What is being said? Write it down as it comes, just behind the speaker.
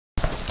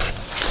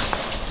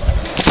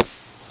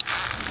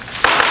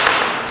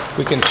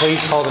We can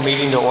please call the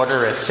meeting to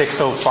order at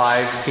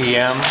 6:05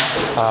 p.m.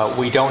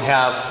 We don't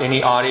have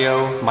any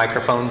audio.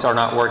 Microphones are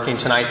not working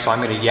tonight, so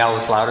I'm going to yell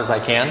as loud as I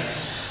can.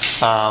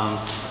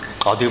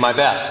 I'll do my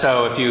best.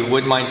 So if you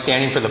wouldn't mind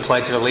standing for the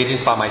Pledge of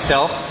Allegiance by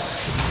myself,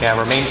 and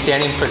remain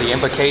standing for the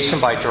invocation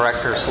by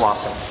Director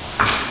Slauson.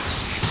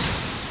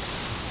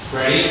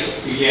 Ready?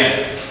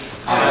 Begin.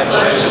 I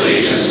pledge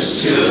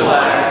allegiance to the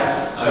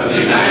flag of the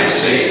United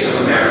States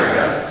of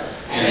America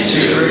and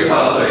to the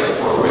republic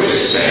for which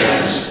it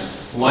stands,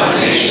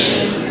 one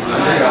nation,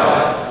 under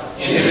God,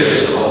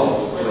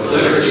 indivisible, with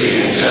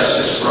liberty and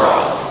justice for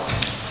all.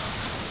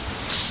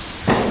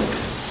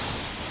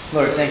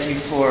 Lord, thank you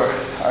for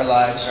our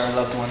lives, our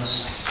loved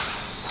ones,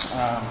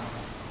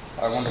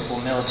 our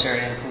wonderful military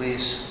and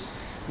police.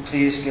 And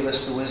please give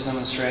us the wisdom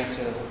and strength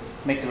to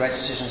make the right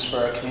decisions for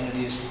our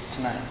communities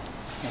tonight.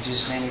 In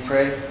Jesus' name we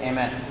pray.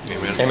 Amen.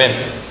 Amen.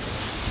 Amen.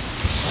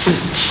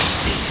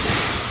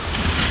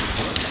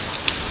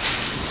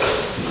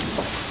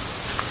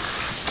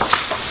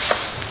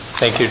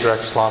 Thank you,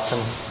 Director Slauson.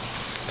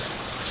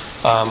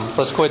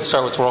 Let's go ahead and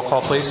start with roll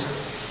call, please.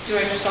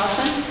 Director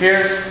Slauson?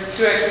 Here.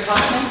 Director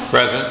Hoffman?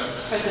 Present.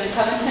 President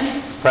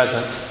Covington?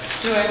 Present.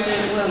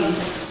 Director Williams?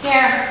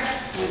 Here.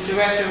 With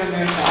Director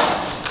Ramirez.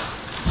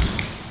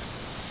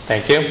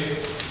 Thank you.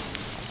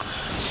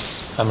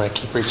 I'm going to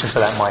keep reaching for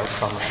that mic,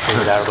 so I'm going to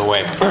move it out of the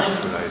way.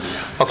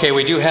 Okay,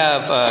 we do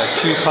have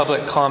two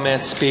public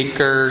comment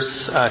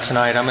speakers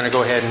tonight. I'm going to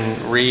go ahead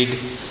and read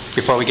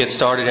before we get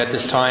started at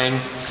this time.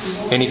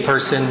 Any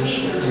person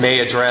may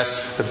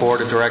address the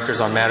Board of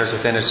Directors on matters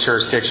within its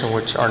jurisdiction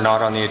which are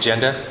not on the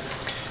agenda.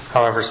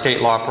 However,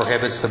 state law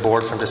prohibits the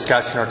Board from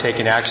discussing or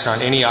taking action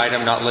on any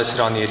item not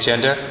listed on the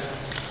agenda.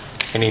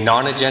 Any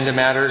non-agenda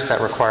matters that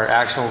require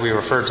action will be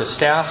referred to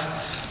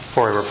staff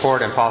for a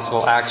report and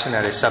possible action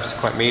at a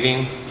subsequent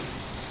meeting.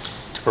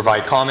 To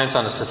provide comments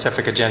on a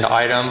specific agenda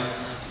item,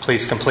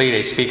 please complete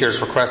a speaker's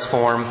request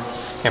form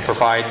and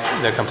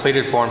provide the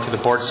completed form to the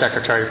Board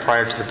Secretary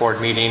prior to the Board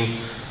meeting.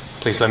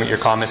 Please limit your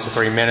comments to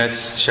 3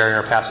 minutes. Sharing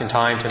or passing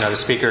time to another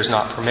speaker is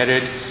not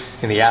permitted.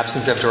 In the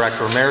absence of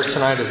Director Ramirez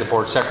tonight as the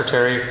Board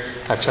Secretary,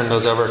 I've turned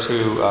those over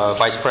to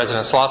Vice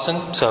President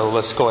Slauson. So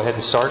let's go ahead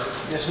and start.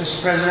 Yes,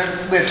 Mr.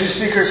 President. We have two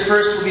speakers.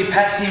 First will be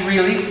Patsy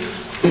Reilly.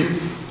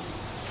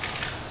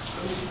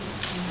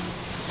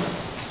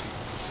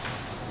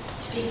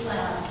 Speak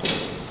loud.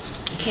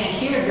 You can't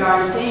hear a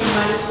darn thing. You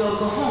might as well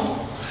go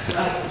home.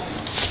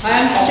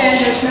 I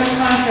understand there's no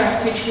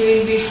contract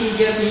between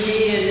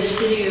BCWD and the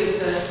city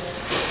of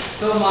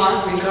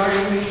Beaumont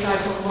regarding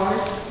recycled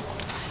water.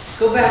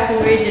 Go back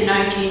and read the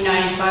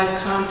 1995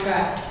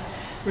 contract.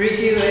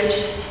 Review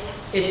it.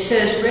 It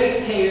says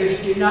ratepayers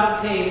do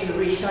not pay for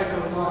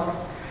recycled water.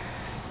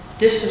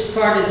 This was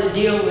part of the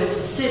deal with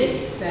the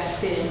city back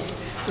then.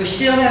 We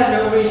still have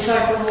no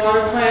recycled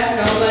water plant,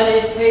 no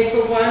money to pay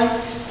for one.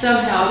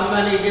 Somehow the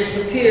money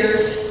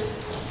disappears.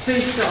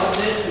 Please solve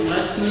this and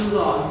let's move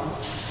on.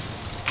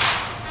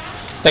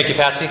 Thank you,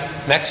 Patsy.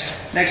 Next.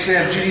 Next we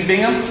have Judy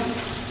Bingham.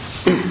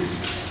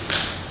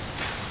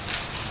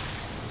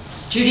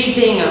 Judy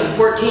Bingham,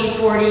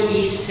 1440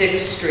 East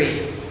 6th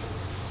Street.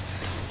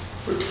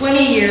 For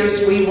 20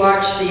 years, we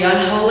watched the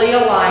unholy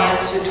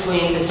alliance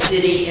between the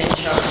city and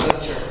Chuck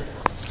Butcher.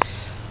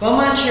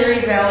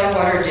 Beaumont-Cherry Valley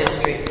Water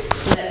District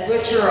let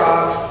Butcher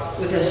off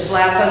with a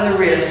slap on the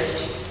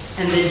wrist,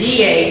 and the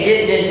DA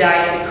didn't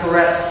indict the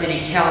corrupt city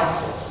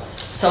council.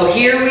 So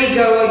here we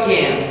go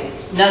again.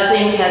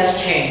 Nothing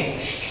has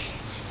changed.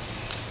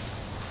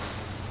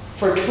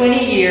 For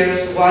 20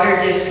 years, the Water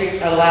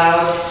District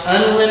allowed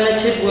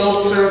unlimited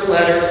will-serve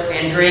letters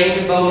and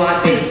drained the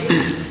Beaumont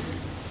Basin.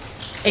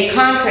 A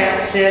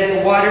contract said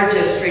the Water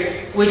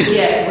District would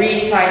get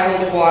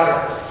recycled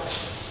water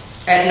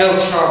at no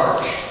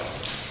charge.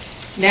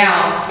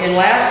 Now, in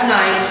last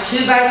night's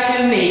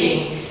 2x2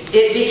 meeting,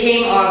 it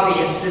became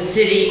obvious the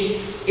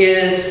city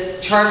is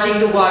charging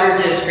the Water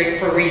District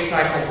for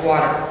recycled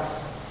water.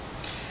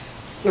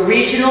 The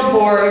regional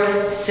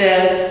board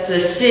says the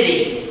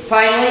city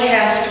finally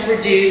has to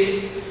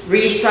produce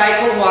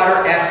recycled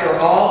water after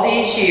all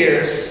these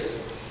years.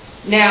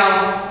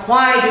 Now,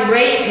 why do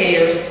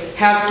ratepayers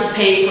have to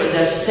pay for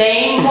the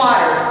same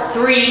water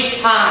 3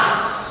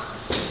 times?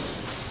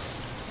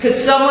 Could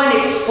someone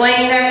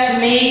explain that to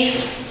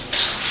me?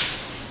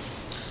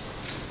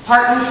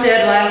 Parton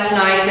said last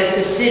night that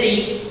the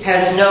city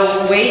has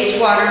no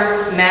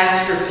wastewater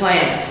master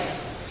plan,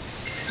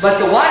 but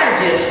the Water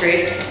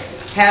District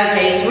has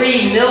a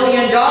 $3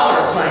 million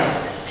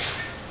plan.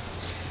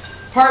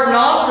 Parton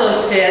also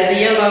said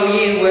the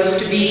MOU was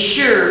to be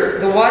sure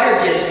the Water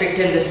District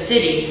and the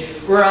city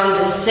were on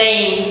the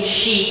same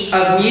sheet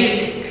of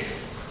music.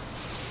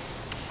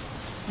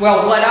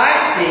 Well, what I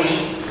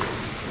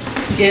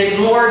see is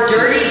more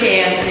dirty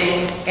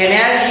dancing, and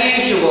as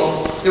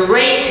usual, the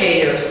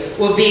ratepayers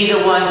will be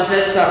the ones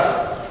that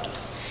suffer.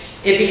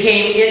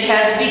 It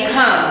has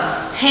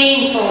become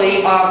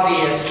painfully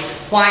obvious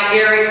why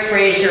Eric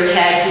Fraser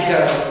had to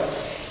go,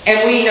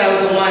 and we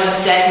know the ones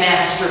that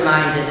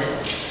masterminded it.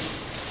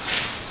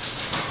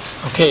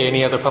 Okay,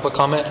 any other public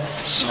comment?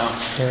 No.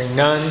 Hearing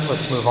none,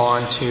 let's move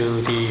on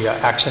to the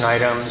action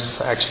items.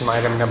 Action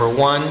item number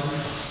 1,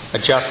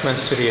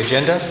 adjustments to the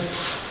agenda.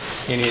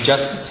 Any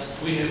adjustments?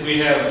 We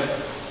have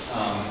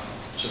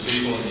some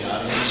people in the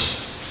audience.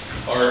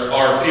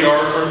 Our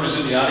PR firm is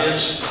in the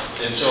audience,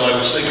 and so I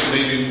was thinking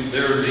maybe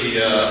they're the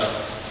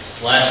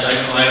last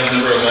item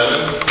number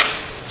 11.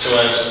 So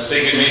I was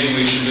thinking maybe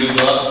we should move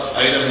up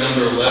item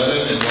number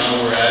 11, and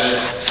while we're at it,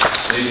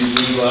 maybe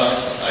move up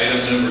item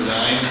number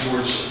 9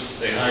 towards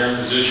a higher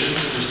position,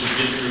 just to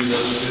get through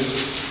those two,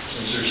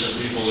 since there's some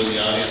people in the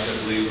audience I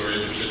believe are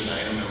interested in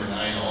item number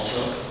 9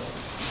 also.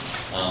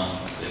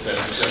 If that's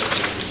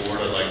acceptable to the board,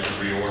 I'd like to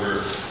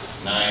reorder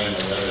 9 and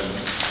 11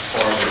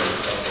 farther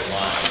up the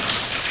line.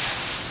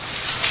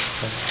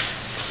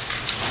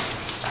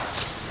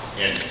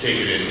 And take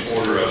it in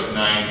order of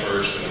 9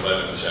 first and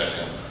 11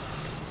 second.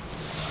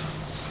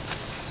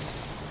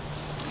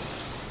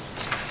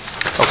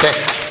 Okay.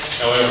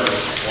 However,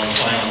 one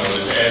final note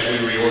is as we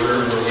reorder,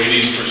 we're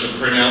waiting for some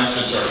printouts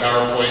since our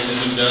PowerPoint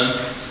isn't done.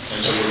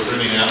 And so we're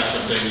printing out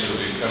some things that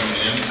will be coming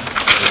in.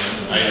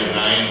 And item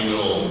 9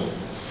 will...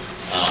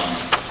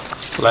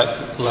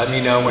 Let me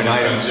know when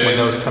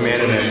those come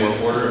in, and then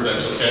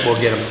we'll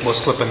get them. We'll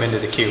slip them into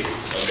the queue.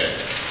 Okay.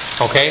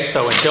 Okay.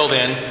 So until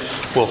then,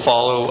 we'll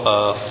follow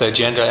the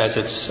agenda as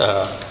it's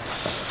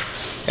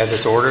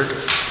ordered.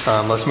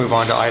 Let's move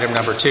on to item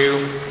number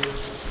 2,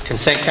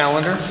 consent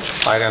calendar,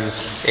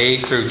 items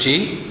A through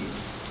G.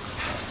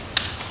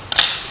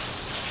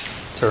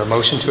 Is there a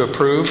motion to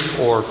approve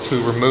or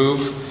to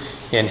remove,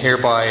 and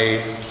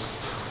hereby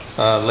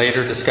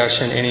later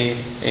discussion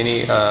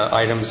any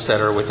items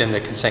that are within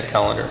the consent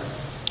calendar?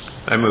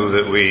 I move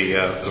that we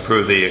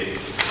approve the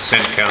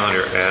consent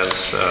calendar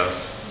as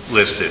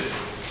listed.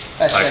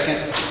 I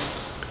second.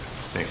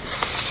 Thank you.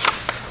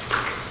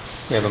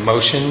 We have a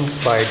motion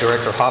by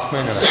Director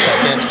Hoffman and a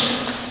second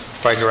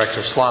by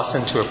Director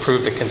Slauson to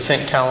approve the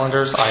consent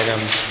calendars,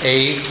 items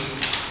A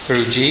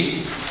through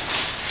G.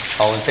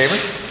 All in favor?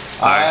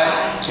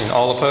 Aye. And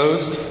all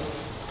opposed?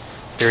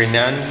 Hearing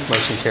none,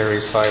 motion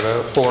carries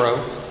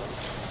 4-0.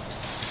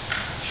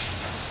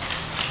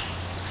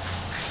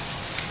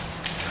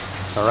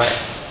 All right.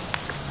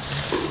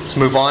 Let's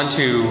move on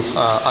to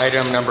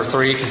item number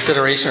 3,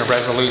 consideration of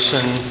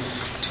resolution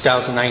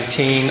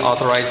 2019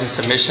 authorizing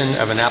submission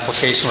of an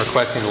application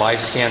requesting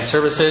live scan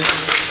services,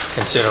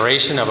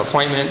 consideration of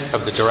appointment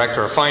of the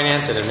Director of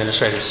Finance and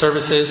Administrative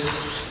Services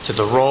to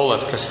the role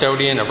of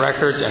custodian of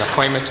records, and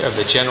appointment of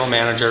the General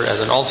Manager as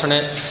an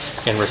alternate,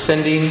 and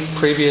rescinding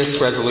previous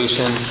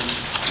resolution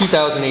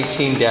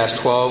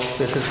 2018-12.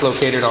 This is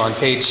located on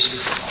page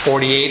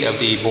 48 of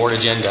the board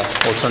agenda.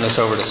 We'll turn this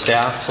over to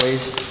staff,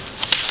 please.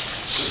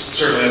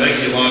 Certainly, I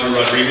think Yolanda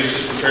Rodriguez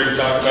is prepared to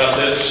talk about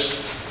this.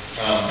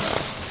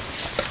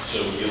 So,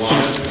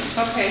 Yolanda.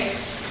 Okay,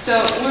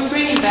 so we're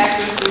bringing back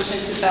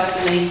resolution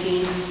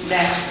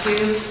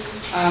 2018-2,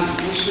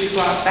 which we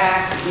brought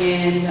back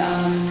in, I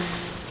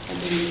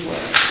believe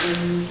what,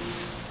 in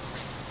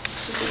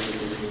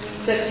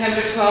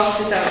September 12,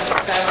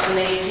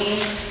 2018.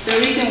 The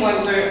reason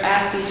why we're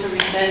asking to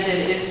rescind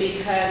it is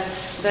because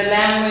the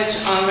language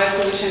on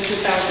resolution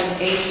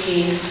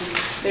 2018,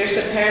 there's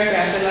a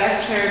paragraph, the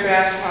last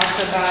paragraph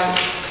talks about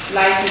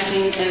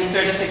licensing and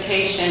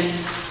certification.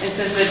 And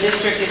since the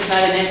district is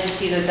not an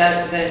entity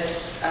that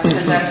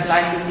conducts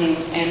licensing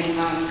and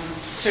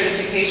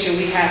certification,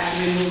 we have to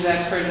remove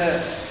that per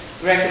the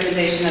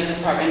recommendation of the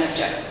Department of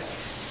Justice.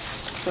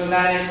 So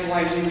that is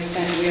why we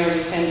are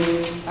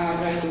rescinding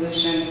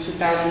resolution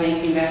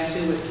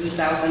 2018-2 with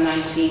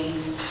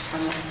 2019.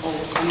 I'm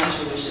not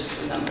sure which is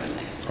the number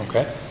next.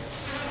 Okay.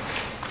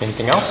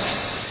 Anything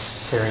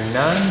else? Hearing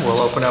none, we'll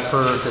open up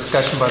for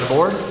discussion by the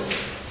board.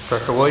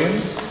 Director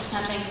Williams?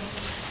 Nothing.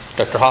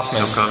 Dr.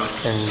 Hoffman? No comment.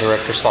 And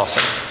Director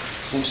Slauson?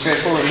 Seems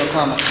straightforward, no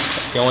comment.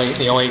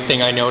 The only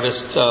thing I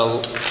noticed,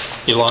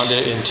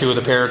 Yolanda, in 2 of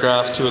the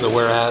paragraphs, 2 of the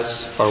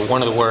whereas, or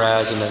 1 of the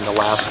whereas, and then the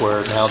last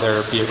where now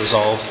there be it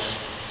resolved,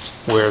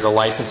 where the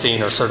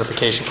licensing or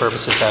certification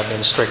purposes have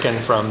been stricken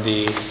from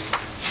the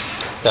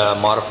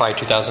modified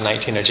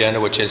 2019 agenda,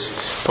 which is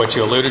what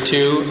you alluded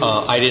to.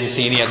 I didn't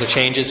see any other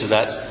changes. Does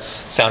that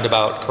sound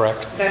about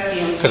correct? That's the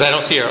only. Because I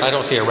don't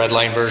see a red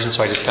line version,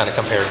 so I just kind of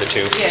compared the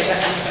 2. Yeah,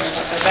 I'm sorry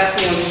about that.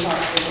 That's the only part.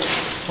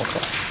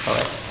 Okay. All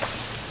right.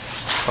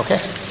 Okay.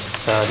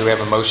 Do we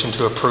have a motion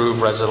to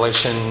approve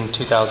resolution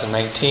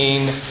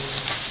 2019?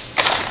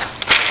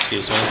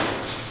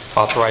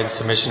 Authorized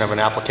submission of an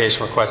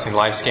application requesting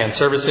live scan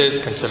services,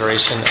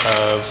 consideration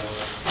of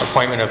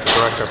appointment of the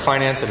Director of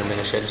Finance and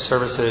Administrative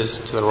Services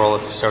to the role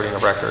of custodian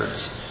of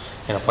records,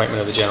 and appointment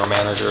of the General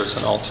Manager as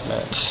an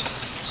alternate.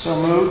 So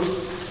moved.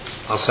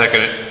 I'll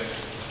second it.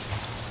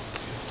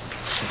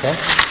 Okay.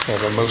 We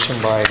have a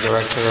motion by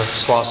Director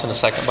Slauson, a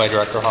second by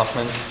Director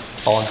Hoffman.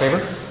 All in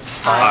favor?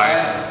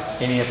 Aye.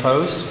 Any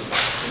opposed?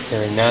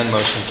 Hearing none,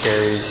 motion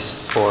carries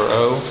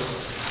 4-0.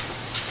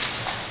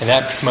 And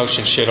that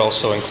motion should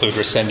also include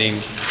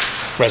rescinding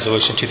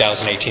resolution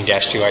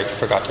 2018-2. I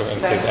forgot to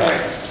include That's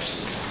that.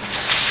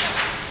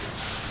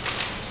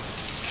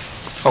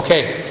 correct.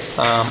 Okay.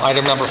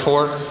 Item number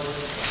 4.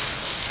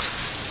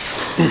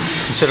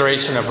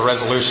 Consideration of a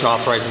resolution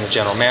authorizing the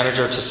general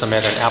manager to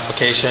submit an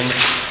application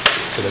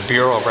to the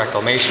Bureau of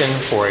Reclamation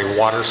for a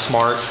Water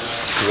Smart,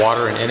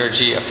 Water and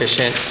Energy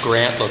Efficient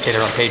grant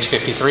located on page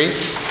 53.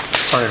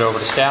 Turn it over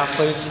to staff,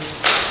 please.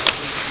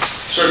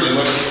 Certainly,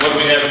 what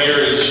we have here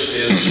is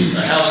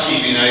a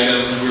housekeeping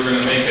item. We're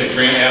going to make a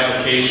grant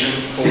application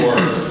for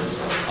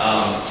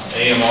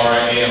AMR,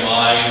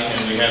 AMI,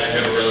 and we have to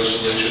have a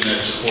resolution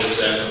that supports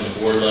that from the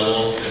board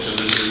level. And so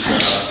this is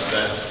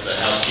the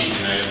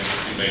housekeeping item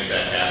to make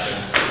that happen.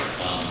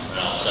 And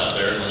I'll stop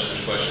there unless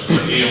there's questions.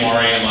 But AMR,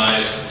 AMI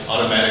is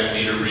automatic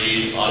meter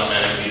read,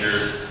 automatic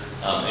meter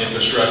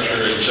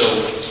infrastructure. And so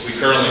we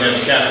currently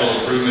have a capital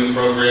improvement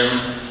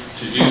program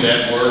to do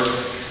that work.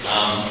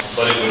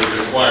 But it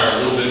would require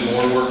a little bit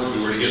more work. If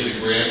we were to get the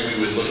grant,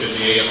 we would look at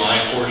the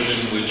AMI portion,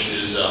 which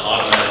is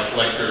automatic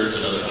collector. It's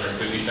another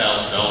 $150,000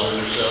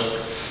 or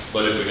so.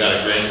 But if we got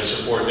a grant to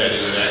support that,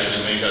 it would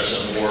actually make us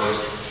a more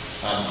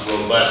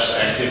robust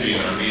activity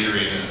in our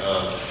metering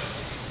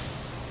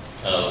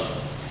of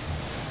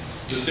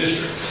the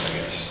district, I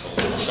guess.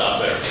 We'll stop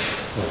there.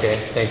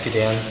 Okay, thank you,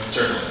 Dan.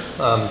 Certainly.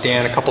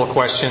 Dan, a couple of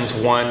questions.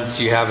 One,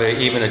 do you have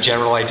even a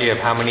general idea of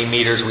how many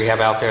meters we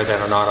have out there that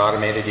are not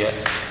automated yet?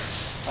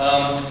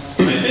 I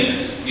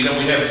think,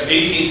 we have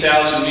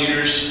 18,000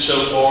 meters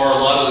so far.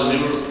 A lot of the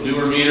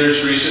newer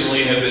meters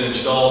recently have been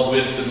installed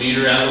with the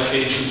meter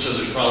application, so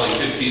there's probably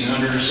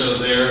 1,500 or so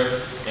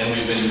there. And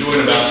we've been doing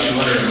about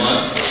 200 a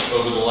month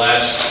over the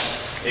last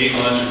 8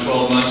 months or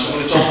 12 months. So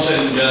when it's all said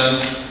and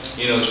done,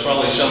 it's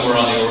probably somewhere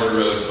on the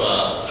order of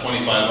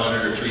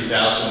 2,500 or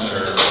 3,000 that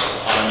are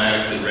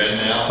automatically read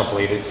now.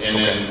 Completed. And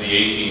then the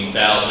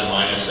 18,000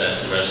 minus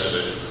that's the rest of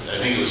it. I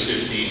think it was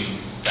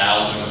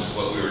 15,000 is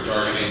what we were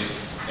targeting.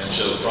 And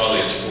so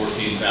probably it's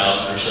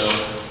 14,000 or so.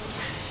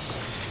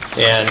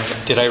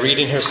 And did I read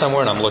in here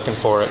somewhere, and I'm looking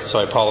for it, so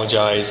I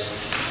apologize.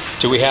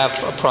 Do we have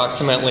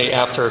approximately,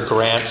 after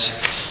grants,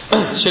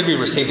 should we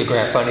receive the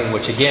grant funding,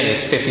 which again is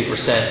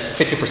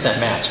 50%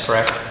 match,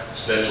 correct?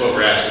 That's what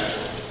we're asking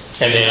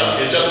for. And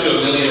then it's up to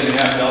 $1.5 million,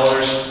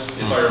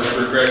 if I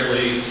remember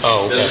correctly.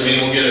 Oh, okay. Doesn't mean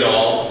we'll get it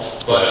all,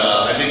 but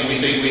we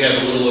think we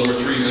have a little over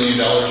 $3 million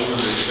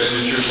worth of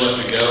expenditures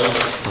left to go.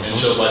 And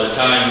so by the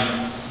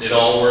time it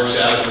all works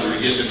out, if we were to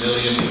get the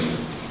 $1.5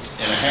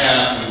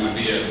 million, we would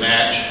be a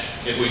match.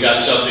 If we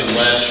got something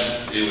less,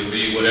 it would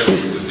be whatever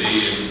it would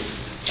be, and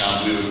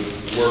we would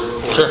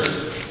work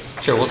accordingly.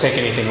 Sure, we'll take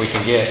anything we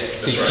can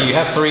get. That's right. Do you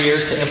have 3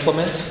 years to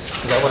implement?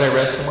 Is that what I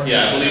read somewhere?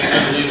 Yeah, I believe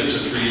it's a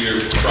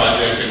 3-year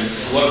project, and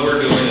what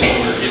we're doing is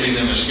we're giving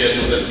them a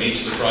schedule that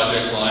meets the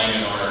project line,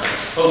 and our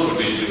hope would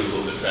be to do it a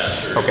little bit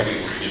faster if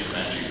we were to get the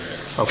matching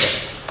grant. Okay.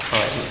 All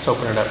right, let's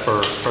open it up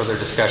for further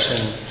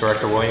discussion.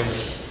 Director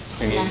Williams,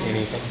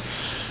 anything?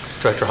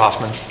 Director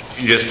Hoffman?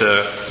 Just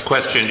a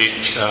question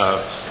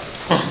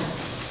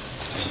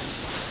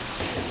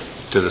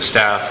to the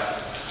staff.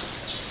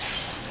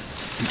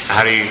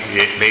 How do you,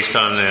 based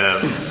on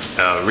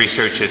the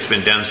research that's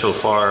been done so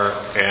far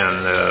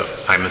and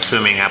I'm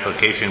assuming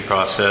application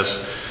process,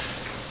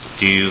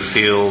 do you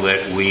feel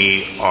that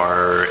we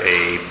are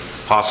a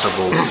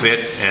possible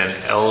fit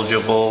and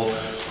eligible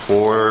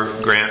for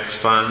grant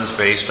funds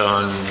based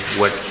on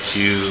what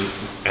you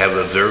have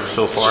observed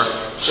so far?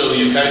 So the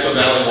Ukipa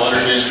Valley Water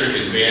District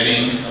in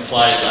Banning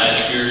applied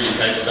last year.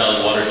 Ukipa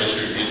Valley Water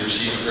District did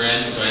receive a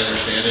grant, as I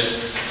understand it.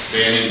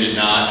 Banning did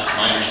not.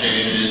 My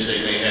understanding is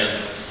they may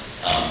have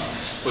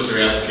put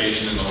their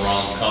application in the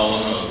wrong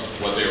column of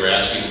what they were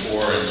asking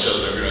for, and so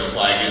they're going to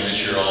apply again this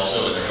year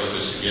also, and their hope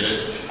is to get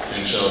it.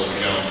 And so,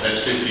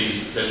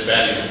 that's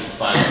batting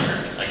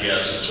 500, I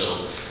guess. And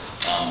so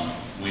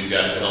we've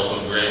got the help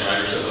of grant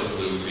writers that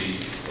hopefully would be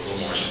a little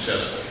more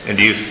successful. And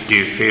do you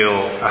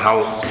feel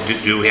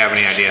do we have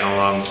any idea how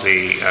long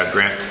the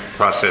grant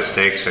process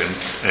takes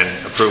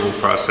and approval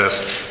process?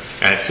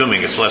 And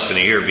assuming it's less than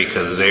a year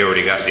because they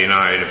already got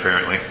denied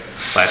apparently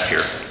last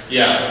year.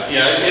 Yeah,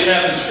 it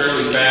happens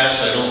fairly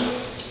fast. I don't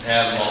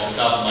have off the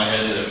top of my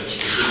head a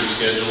specific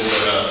schedule,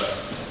 but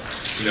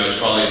it's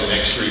probably in the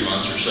next 3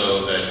 months or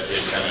so that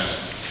it kind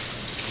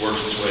of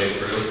works its way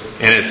through.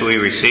 And if we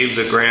receive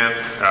the grant,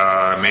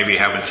 maybe you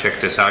haven't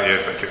checked this out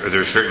yet, but are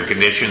there certain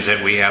conditions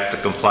that we have to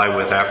comply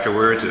with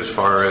afterwards as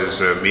far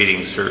as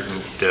meeting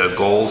certain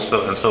goals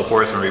and so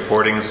forth and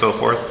reporting and so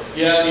forth?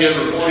 Yeah, you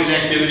have reporting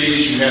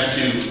activities. You have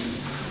to,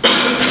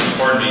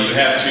 you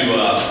have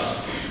to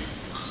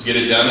get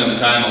it done in the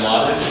time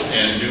allotted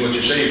and do what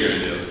you say you're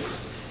going to do.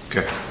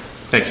 Okay.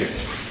 Thank you.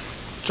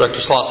 Director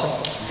Slauson?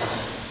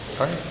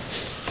 All right.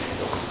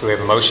 Do we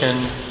have a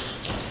motion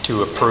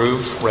to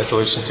approve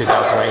Resolution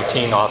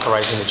 2019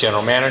 authorizing the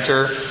General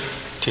Manager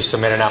to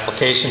submit an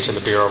application to the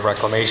Bureau of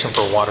Reclamation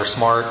for Water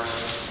Smart,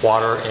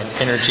 Water and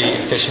Energy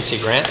Efficiency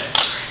Grant?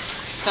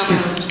 So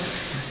moved.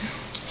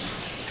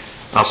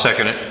 I'll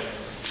second it.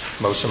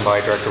 Motion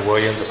by Director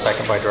Williams, a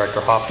second by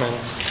Director Hoffman.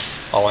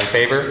 All in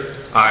favor?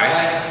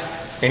 Aye.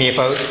 Any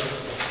opposed?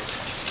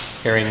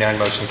 Hearing none,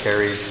 motion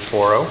carries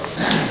 4-0.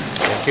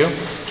 Thank you.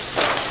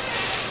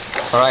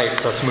 All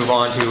right, let's move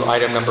on to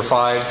item number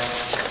 5.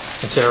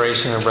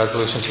 Consideration of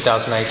Resolution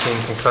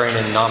 2019 concurring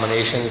in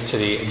nominations to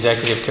the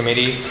Executive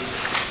Committee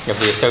of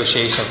the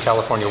Association of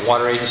California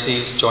Water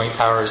Agencies, Joint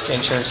Powers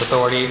Insurance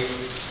Authority,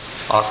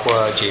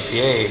 Aqua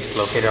JPA,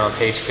 located on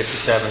page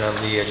 57 of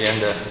the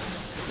agenda.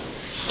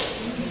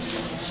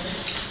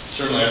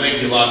 Certainly, I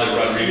think Yolanda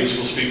Rodriguez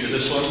will speak to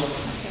this one.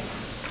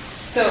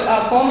 So,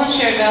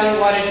 Beaumont-Cherry Valley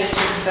Water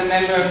District is a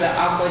member of the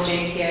Aqua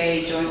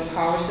JPA Joint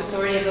Powers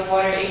Authority of the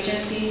Water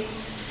Agencies.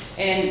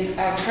 And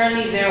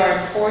currently there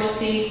are 4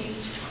 seats.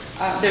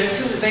 There are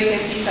 2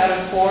 vacancies out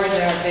of 4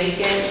 that are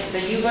vacant. The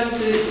Yuba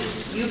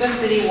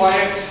City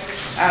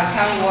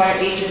County Water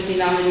Agency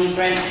nominee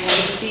Brent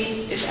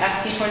Hasty is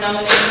asking for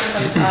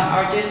nomination from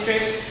our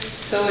district.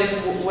 So is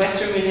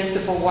Western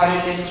Municipal Water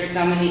District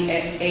nominee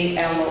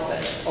Al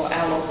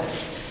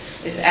Lopez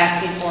is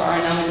asking for our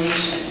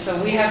nomination. So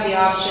we have the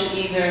option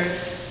either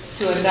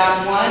to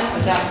adopt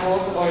one, adopt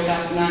both, or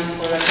adopt none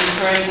for a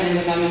concurrent in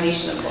the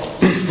nomination of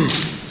both.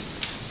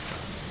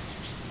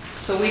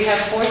 So we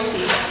have 4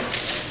 seats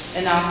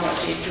in Aqua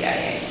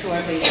JPIA, 2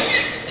 are vacant.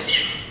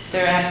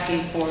 They're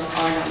asking for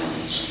our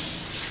nomination.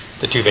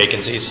 The 2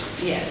 vacancies?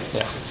 Yes.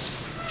 Yeah.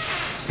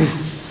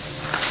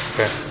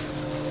 Okay.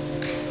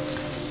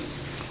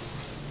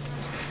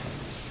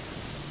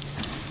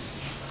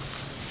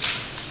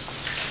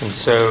 And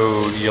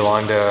so,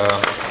 Yolanda,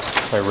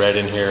 I read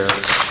in here,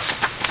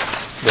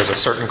 there's a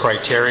certain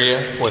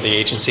criteria where the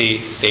agency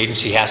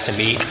has to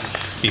meet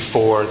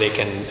before they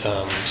can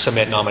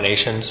submit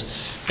nominations.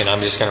 And I'm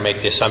just going to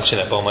make the assumption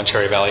that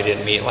Beaumont-Cherry Valley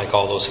didn't meet like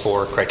all those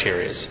 4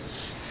 criterias.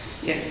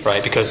 Yes.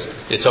 Right, because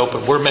it's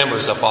open. We're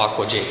members of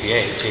Aqua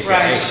JPA.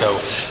 Right. So,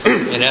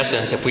 in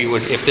essence,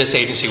 if this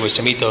agency was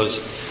to meet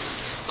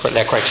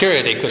that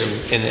criteria, they could,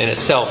 in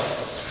itself,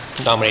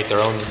 nominate their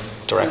own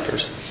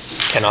directors.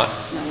 Cannot.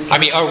 No, I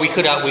mean, or we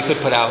could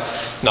put out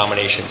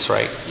nominations,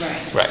 right?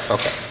 Right. Right.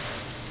 Okay.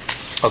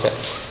 Okay.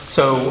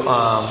 So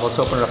let's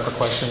open it up for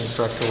questions,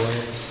 Director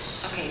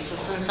Williams. Okay. So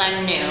since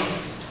I'm new,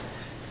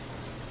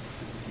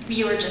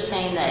 you were just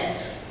saying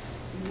that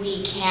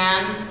we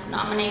can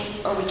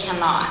nominate or we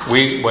cannot.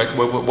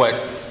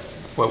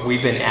 What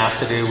we've been asked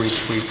to do,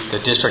 the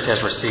district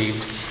has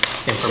received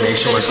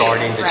information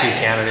regarding the 2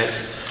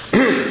 candidates.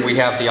 We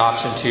have the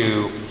option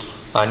to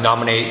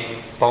nominate.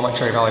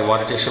 Beaumont-Cherry Valley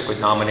Water District would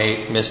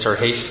nominate Mr.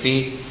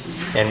 Hasty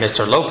and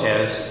Mr.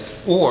 Lopez,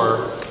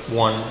 or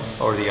one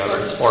or the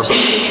other, or both.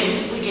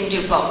 We can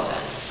do both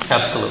then.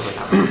 Absolutely.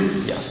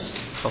 Yes.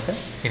 Okay.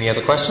 Any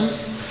other questions?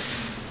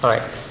 All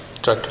right.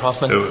 Director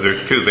Hoffman? So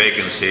there's 2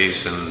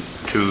 vacancies and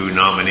 2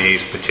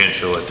 nominees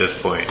potential at this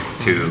point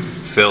to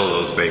fill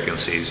those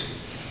vacancies,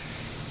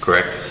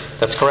 correct?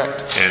 That's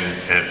correct.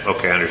 And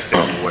okay, I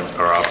understand what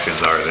our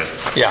options are then.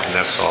 Yeah. And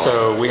that's all.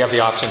 So we have the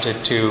option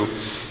to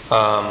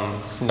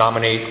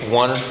nominate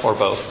one or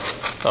both.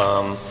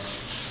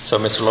 So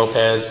Mr.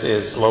 Lopez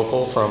is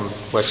local from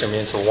Western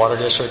Municipal Water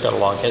District, got a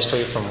long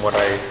history from what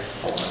I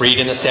read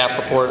in the staff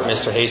report.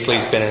 Mr.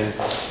 Hastley's been in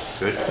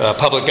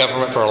public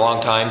government for a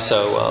long time,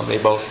 so they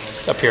both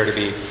appear to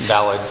be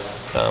valid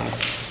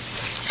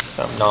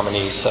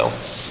nominees. So,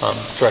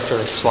 Director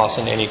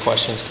Slauson, any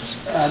questions?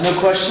 No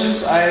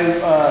questions. I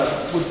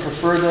would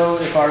prefer, though,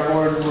 if our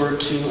board were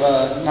to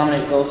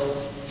nominate both,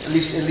 at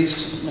least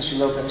Mr.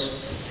 Lopez.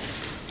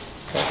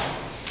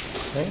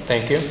 Okay,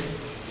 thank you.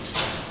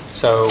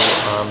 So,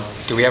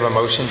 do we have a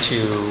motion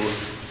to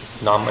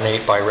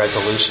nominate by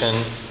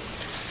resolution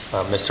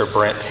Mr.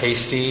 Brent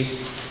Hasty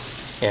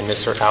and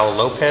Mr. Al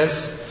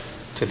Lopez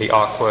to the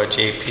Aqua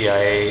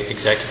JPIA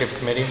Executive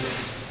Committee?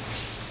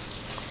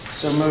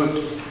 So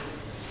moved.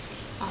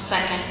 I'll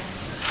second.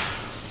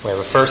 We have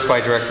a first by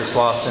Director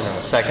Slauson and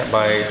a second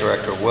by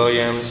Director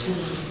Williams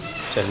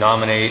to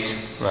nominate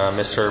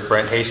Mr.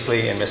 Brent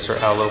Hastley and Mr.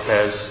 Al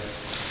Lopez.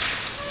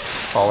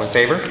 All in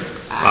favor?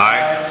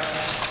 Aye.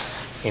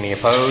 Any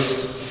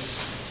opposed?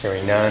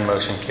 Hearing none,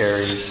 motion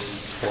carries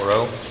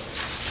 4-0.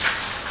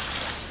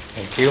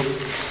 Thank you.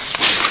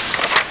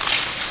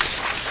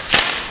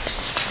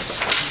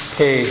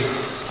 Okay,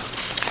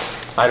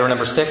 item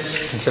number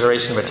 6,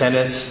 consideration of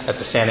attendance at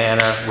the Santa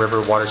Ana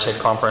River Watershed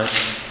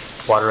Conference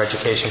Water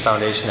Education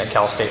Foundation at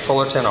Cal State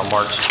Fullerton on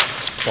March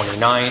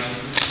 29,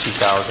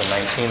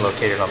 2019,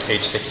 located on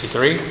page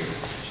 63.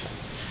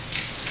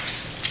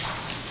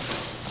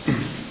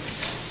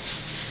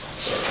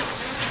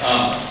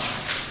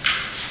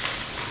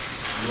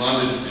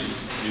 Yolanda,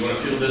 do you want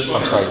to field this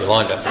one? I'm sorry,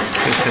 Yolanda.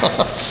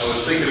 I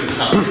was thinking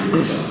about something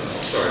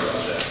else. Sorry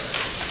about that.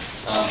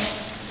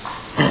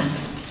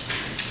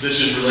 This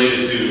is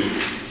related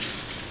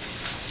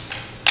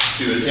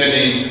to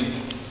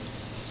attending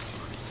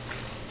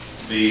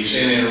the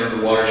Santa Ana River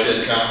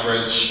Watershed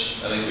Conference.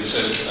 I think we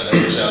sent a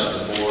notice out to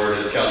the board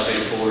at Cal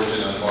State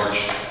Fullerton on March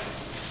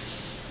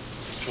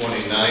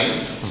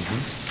 29th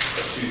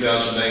of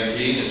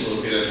 2019. It's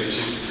located at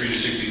 63 to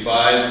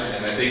 65,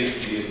 and I think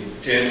the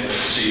intent was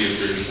to see if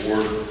there's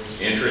board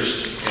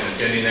interest in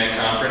attending that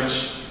conference.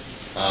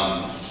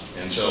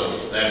 And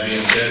so, that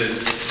being said,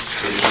 it's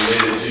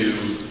related to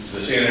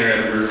the Santa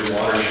Ana River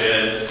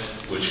Watershed,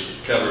 which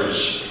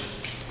covers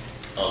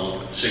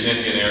a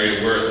significant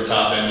area. We're at the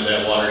top end of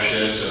that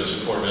watershed, so it's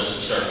important for us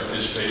to start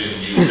participating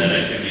and use that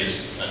activity as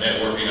a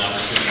networking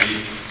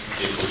opportunity.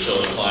 If we're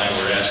so inclined,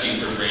 we're asking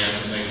for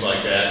grants and things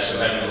like that. So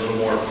having a little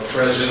more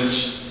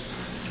presence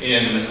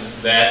in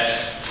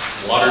that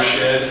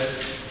watershed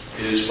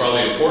is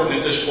probably important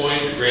at this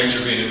point. The grants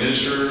are being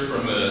administered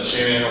from the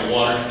Santa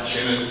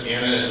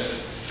Ana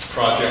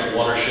Project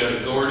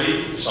Watershed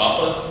Authority,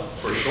 SAPA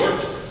for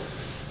short.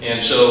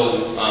 And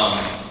so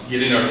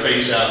getting our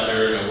face out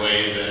there in a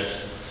way that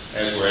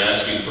as we're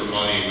asking for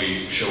money,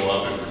 we show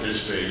up and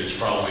participate is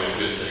probably a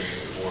good thing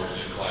if the board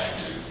is inclined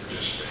to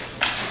participate.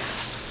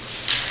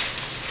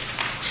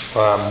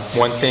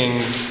 One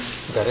thing,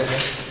 is that it?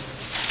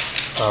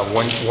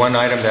 One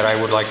item that I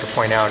would like to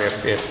point out,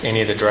 if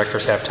any of the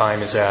directors have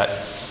time, is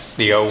that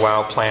the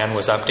OWOW plan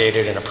was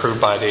updated and approved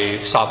by the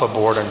SAPA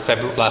board in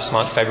last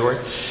month, February.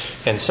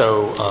 And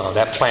so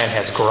that plan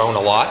has grown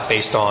a lot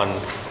based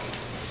on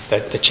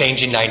the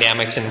changing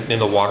dynamics in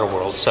the water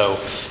world. So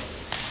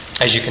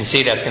as you can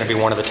see, that's going to be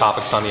one of the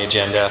topics on the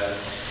agenda.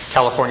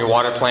 California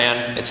Water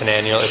Plan, it's a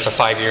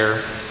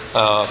 5-year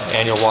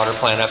annual water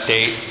plan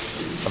update.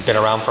 I've been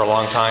around for a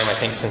long time, I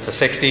think since the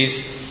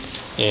 60s.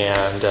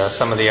 And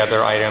some of the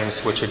other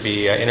items, which would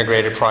be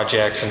integrated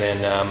projects, and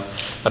then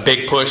a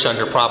big push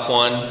under Prop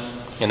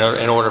 1 in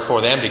order for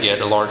them to get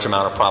a large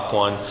amount of Prop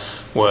 1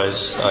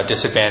 was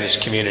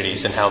disadvantaged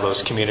communities and how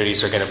those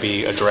communities are going to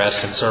be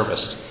addressed and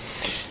serviced.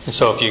 And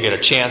so if you get a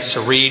chance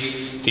to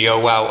read the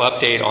OWOW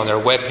update on their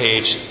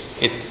webpage,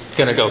 it's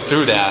going to go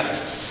through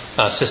that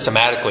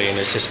systematically, and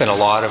there's just been a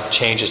lot of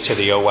changes to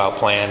the OWOW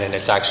plan, and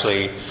it's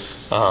actually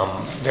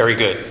very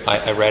good.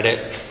 I read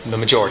it, the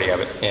majority of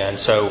it. And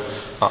so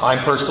I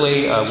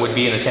personally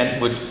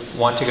would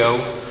want to go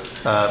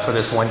for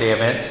this one-day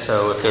event.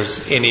 So if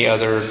there's any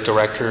other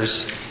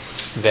directors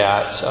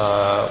that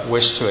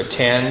wish to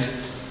attend,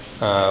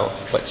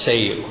 what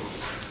say you?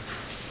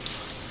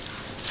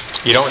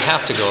 You don't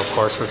have to go, of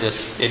course.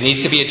 It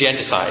needs to be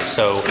agenda-sized.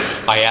 So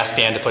I asked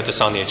Dan to put this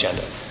on the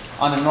agenda.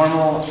 On a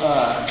normal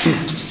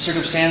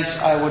circumstance,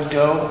 I would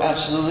go,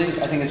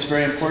 absolutely. I think it's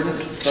very important.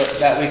 But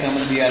that week I'm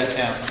going to be out of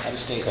town, out of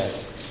state. Okay.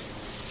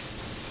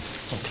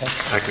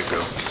 I could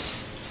go.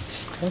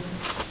 Okay.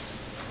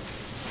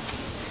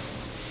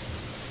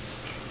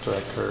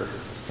 Director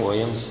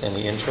Williams,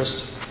 any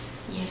interest?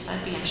 Yes,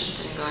 I'd be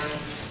interested in going.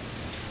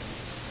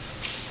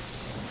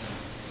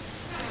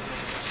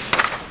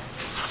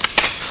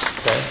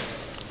 Okay.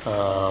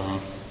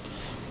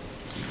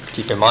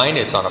 Keep in mind,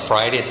 it's on a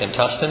Friday. It's in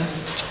Tustin.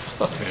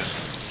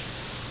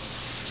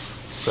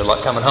 Good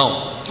luck coming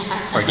home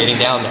or getting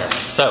down there.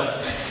 So,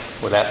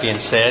 with that being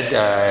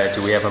said,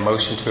 do we have a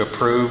motion to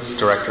approve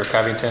Director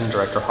Covington,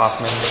 Director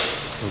Hoffman,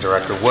 and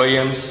Director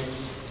Williams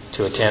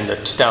to attend the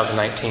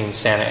 2019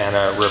 Santa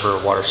Ana River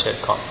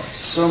Watershed Conference?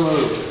 So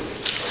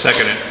moved.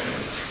 Second it.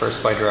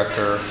 First by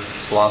Director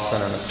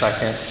Slauson and a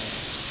second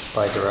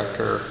by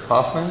Director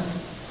Hoffman.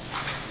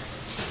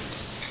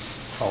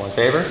 All in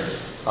favor?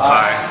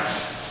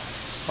 Aye.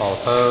 All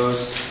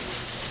opposed?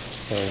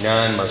 Hearing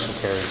none, motion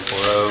carries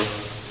 4-0.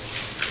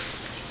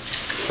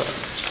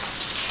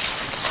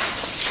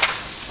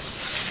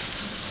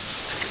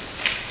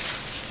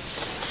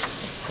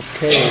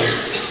 Okay,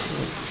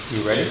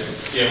 you ready?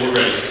 Yeah, we're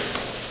ready.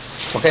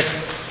 Okay.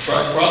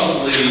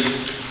 Probably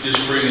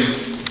just bringing,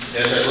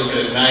 as I look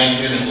at 9,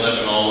 10, and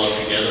 11 all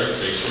up together,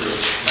 they sort of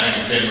 9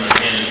 and 10 run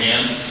hand in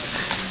hand.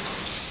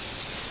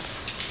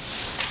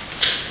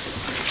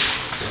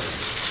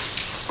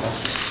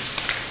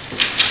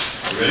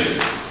 Ready?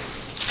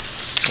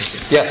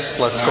 Yes,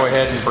 let's go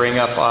ahead and bring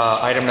up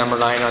item number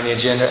 9 on the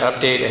agenda,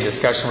 update and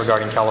discussion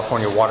regarding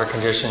California water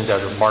conditions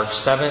as of March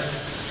 7th,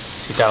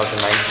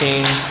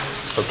 2019,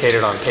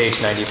 located on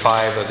page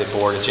 95 of the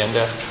board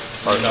agenda.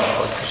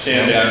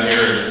 Stand down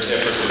here in an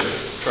effort to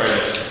try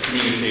to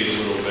communicate a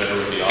little better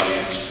with the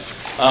audience.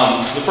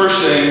 The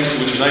first thing,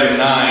 which is item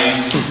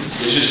 9,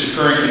 is just the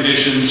current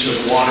conditions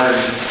of water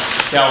in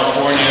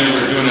California.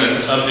 We're doing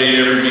an update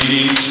every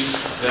meeting.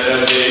 That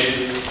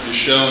update is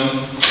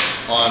shown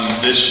on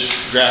this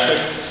graphic.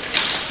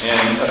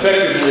 And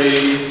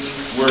effectively,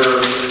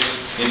 we're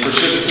in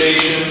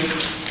precipitation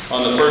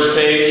on the first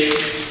page.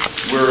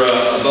 We're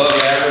above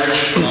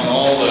average on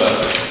all the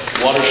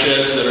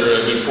watersheds that are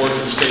a good portion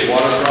of the state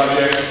water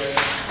project.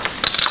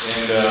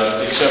 And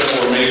except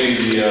for maybe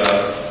the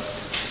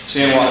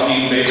San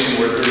Joaquin Basin,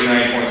 where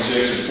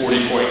 39.6 and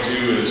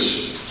 40.2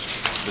 is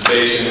the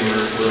basin,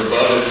 we're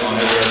above it on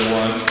every other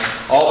one.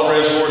 All the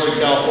reservoirs in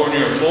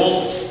California are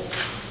full,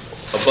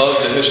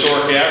 above the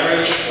historic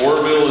average.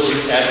 Oroville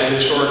is at the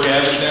historic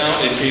average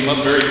now. It came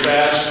up very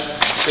fast.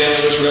 San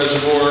Luis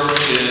Reservoir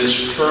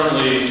is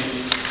currently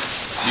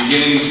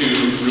beginning to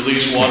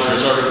release water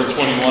as Article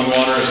 21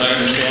 water, as I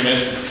understand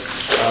it.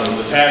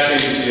 The Pass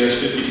Agency has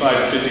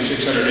 55 to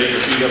 5,600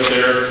 acre feet up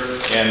there,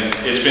 and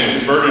it's been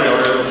converted to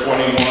Article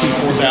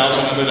 21,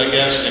 4,000 of it, I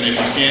guess, and if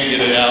you can't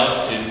get it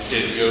out,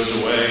 it goes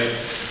away.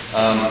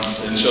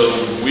 And so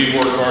we've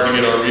worked hard to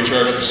get our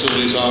recharge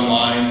facilities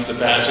online. The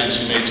Pass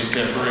Agency made some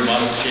temporary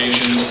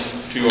modifications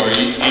to our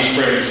East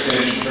Prairie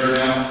extension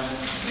turnout.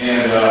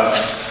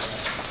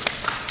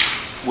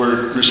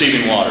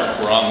 receiving water.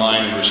 We're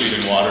online and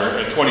receiving water.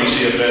 At 20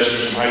 CFS,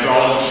 there's some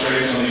hydraulic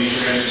constraints on the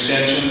East Branch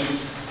extension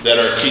that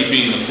are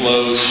keeping the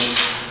flows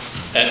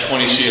at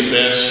 20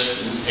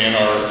 CFS, and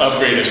our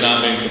upgrade has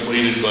not been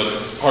completed, but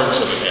parts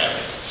of it have.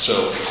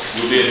 So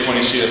we'll be at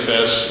 20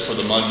 CFS for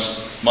the month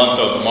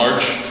of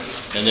March,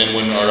 and then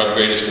when our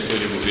upgrade is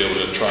completed, we'll be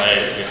able to try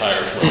a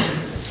higher flow,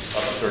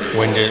 up to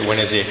 30. When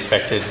is the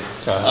expected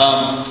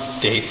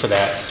date for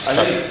that? I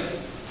think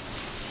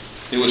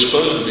it was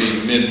supposed to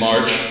be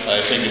mid-March.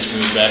 I think it's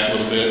moved back a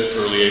little bit,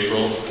 early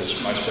April,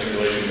 is my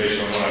speculation based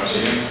on what I'm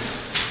seeing.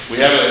 We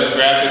have a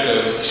graphic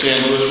of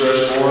San Luis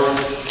Reservoir,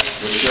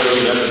 which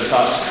shows it at the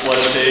top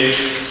flood stage.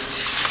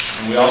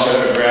 And we also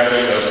have a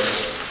graphic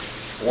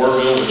of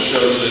Orville, which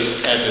shows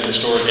it at the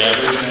historic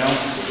average now,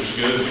 which is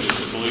good, which is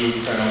the blue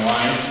kind of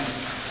line.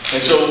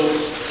 And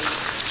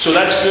so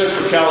that's good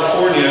for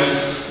California.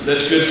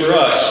 That's good for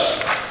us.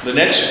 The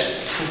next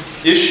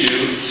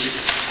issue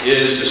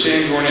is the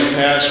San Gornia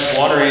Pass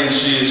Water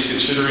Agency is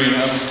considering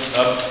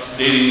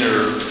updating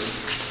their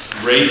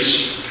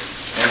rates,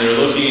 and they're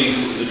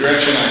looking the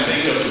direction, I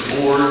think, of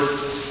the board.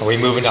 Are we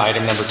moving to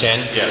item number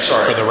 10? Yeah,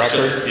 sorry. For the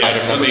record,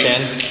 item number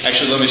 10?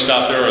 Actually, let me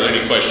stop there. Are there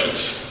any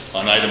questions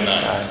on item 9?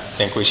 I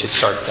think we should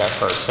start that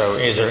first. So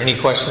is there any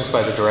questions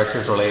by the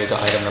directors related to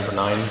item number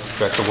 9?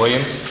 Director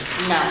Williams?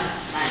 No.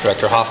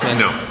 Director Hoffman?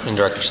 No. And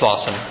Director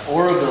Slauson?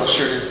 Oroville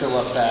sure did fill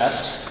up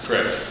fast.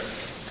 Correct.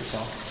 That's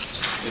all.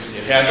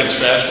 It happens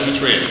fast when it's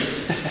raining,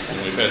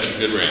 and we've had some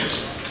good rains.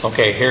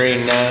 Okay,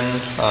 hearing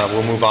none,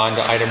 we'll move on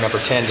to item number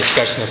 10,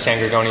 discussion of San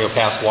Gorgonio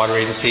Pass Water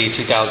Agency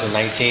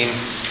 2019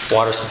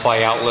 Water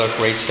Supply Outlook,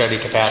 Rate Study,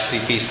 Capacity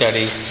Fee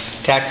Study,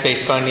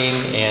 Tax-Based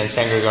Funding, and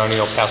San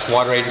Gorgonio Pass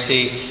Water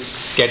Agency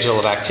Schedule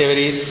of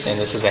Activities. And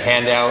this is a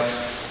handout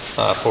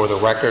for the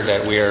record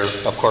that we are,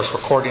 of course,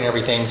 recording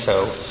everything,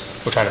 so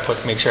we're trying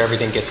to make sure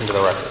everything gets into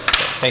the record.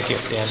 So, thank you.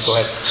 Dan, go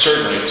ahead.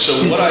 Certainly. So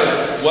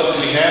what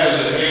we have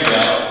as a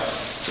handout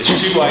is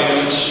 2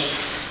 items.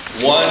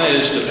 One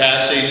is the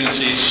Pass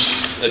Agency's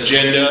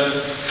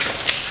agenda,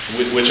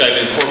 which I've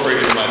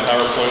incorporated in my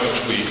PowerPoint,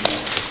 which we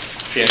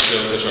can't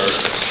show because our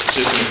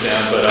system is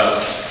down, but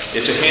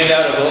it's a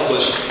handout of what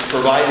was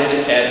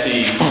provided at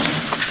the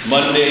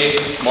Monday,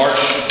 March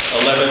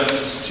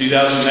 11th,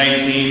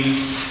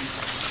 2019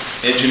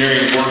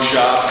 engineering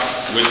workshop,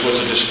 which was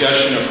a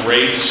discussion of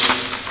rates.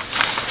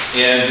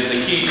 And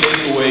the key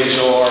takeaways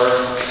are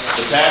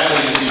the Pass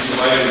Agency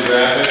provided a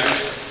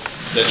graphic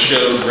that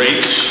showed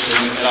rates,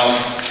 and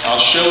I'll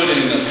show it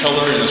in the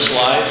color in the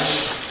slides,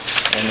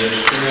 and there's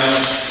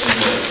printouts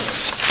in the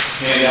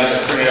handout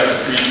that printed out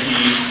the 3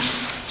 key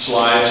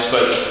slides,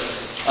 but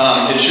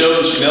it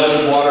shows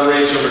melted water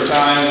rates over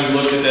time.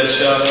 We looked at that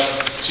stuff.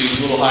 Seems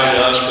a little high to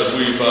us, but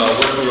we've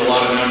worked through a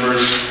lot of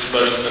numbers.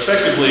 But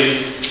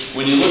effectively,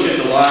 when you look at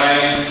the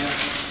line,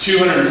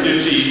 $250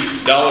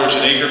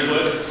 an acre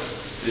foot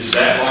is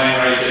that line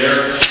right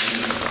there.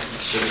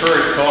 The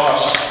current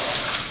cost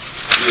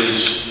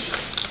is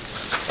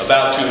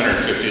about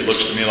 $250. It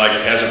looks to me like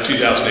as of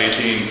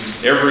 2018.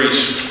 Every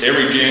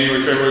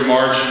January, February,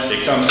 March,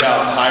 it comes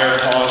out higher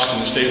cost in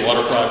the state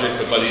water project,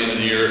 but by the end of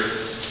the year,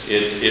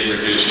 it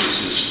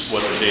reduces, is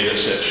what the data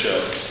sets show.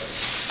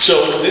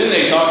 So then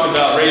they talked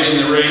about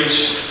raising the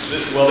rates.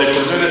 Well, they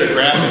presented a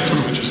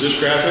graphic, which is this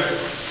graphic.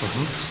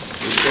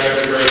 This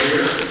graphic right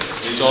here.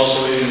 It's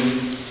also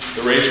in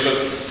the rates,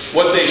 but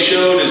what they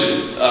showed is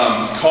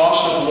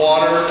cost of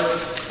water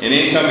and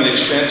income and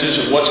expenses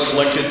of what's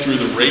collected through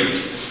the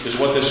rate is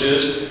what this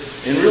is.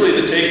 And really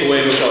the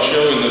takeaway, which I'll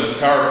show in the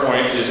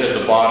PowerPoint, is at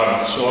the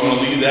bottom. So I'm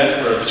going to leave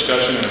that for a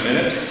discussion in a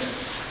minute.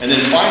 And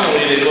then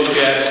finally, they look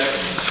at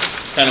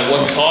kind of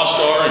what costs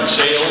are and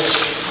sales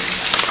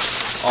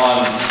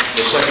on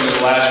the second to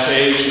the last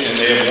page. And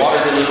they have water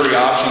delivery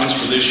options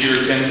for this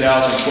year: 10,000,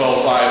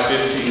 12,500,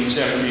 15,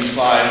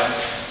 17,500,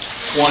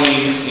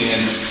 20,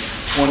 and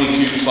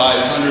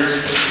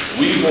 22,500.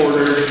 We've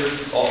ordered,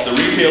 the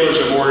retailers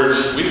have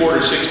ordered, we've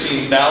ordered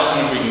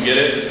 16,000 if we can get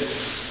it.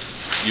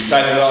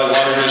 Ukiah Valley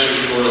Water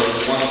District ordered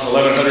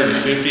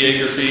 1,150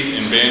 acre feet,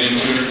 and Banyan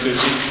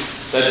 250.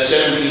 That's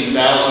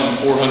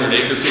 17,400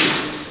 acre feet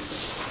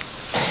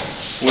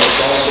when it's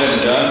all said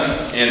and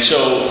done. And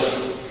so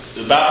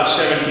about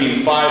the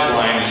 17.5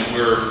 line is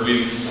where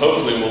we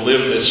hopefully will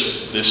live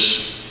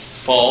this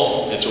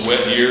fall. It's a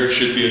wet year, it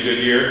should be a good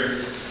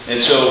year.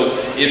 And so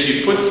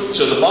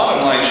so the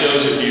bottom line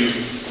shows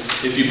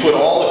if you put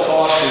all the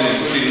costs in,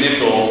 including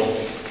nickel,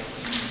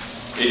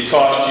 it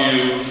costs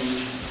you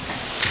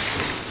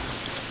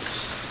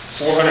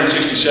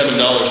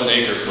 $467 an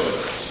acre foot.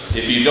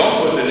 If you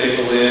don't put the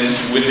nickel in,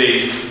 with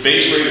a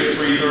base rate of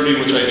 330,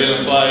 which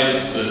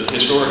identified the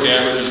historic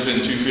average has been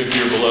 250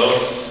 or below,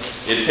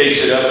 it takes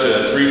it up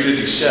to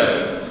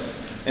 357.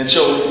 And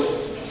so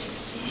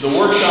the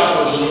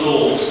workshop was a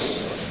little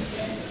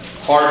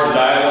hard to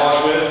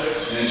dialogue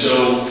with, and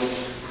so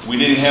we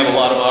didn't have a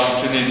lot of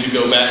opportunity to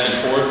go back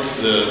and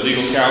forth. The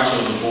legal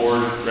counsel of the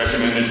board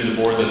recommended to the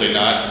board that they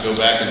not go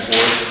back and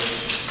forth.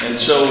 And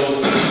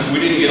so we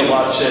didn't get a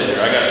lot said there.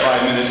 I got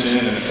 5 minutes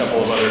in and a couple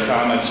of other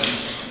comments.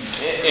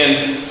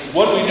 And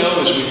what we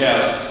know is we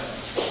have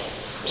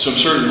some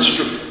certain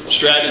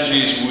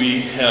strategies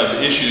we have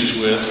issues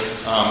with.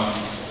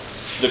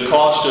 The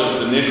cost of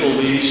the nickel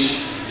lease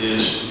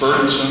is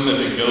burdensome if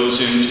it goes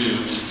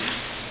into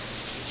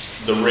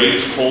the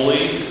rate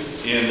fully,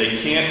 and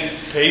they can't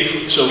pay.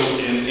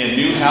 And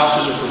new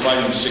houses are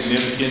providing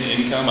significant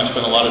income. I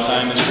spent a lot of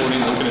time this morning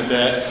looking at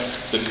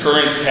that. The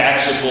current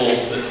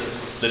taxable,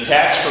 the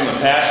tax from the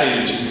past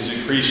agency has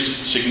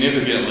increased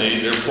significantly.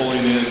 They're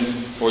pulling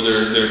in, or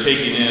they're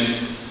taking in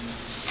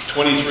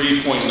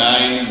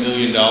 $23.9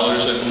 million,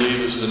 I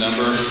believe is the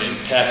number, in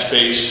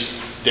tax-based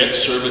debt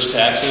service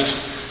taxes.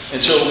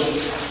 And so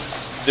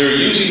they're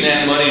using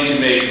that money to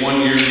make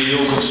one-year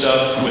deals and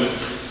stuff with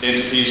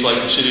entities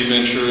like the City of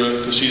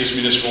Ventura, Casitas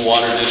Municipal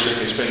Water District.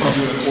 They spent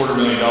 $2.25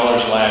 million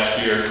last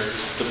year.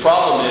 The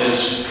problem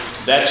is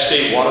that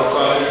state water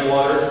project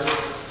water,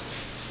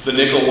 the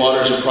nickel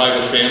water is a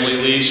private family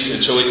lease,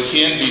 and so it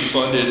can't be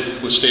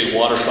funded with state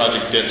water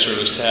project debt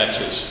service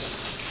taxes.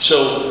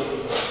 So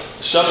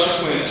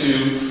subsequent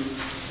to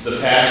the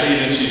past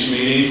agency's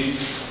meeting,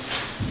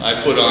 I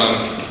put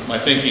on my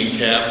thinking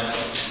cap,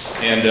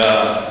 and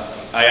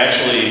I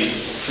actually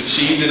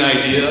conceived an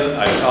idea.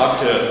 I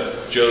talked to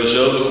Joe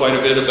Zoba quite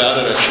a bit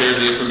about it. I shared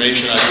the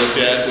information I looked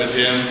at with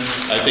him.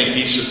 I think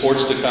he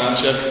supports the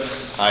concept.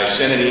 I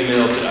sent an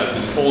email I've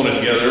been pulling it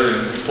together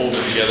and pulled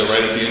it together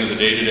right at the end of the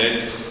day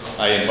today.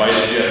 I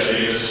invited Jeff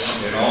Davis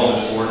and all of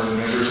his board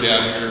members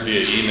down here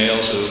via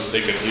email so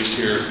they could at least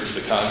hear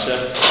the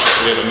concept.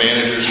 We have a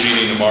managers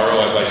meeting tomorrow.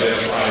 I've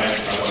identified,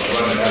 I want to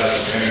run it out as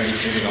a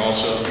managers meeting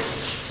also.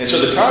 And so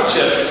the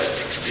concept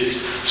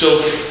is,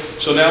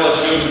 so now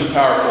let's go to the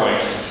PowerPoint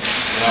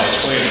and I'll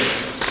explain it.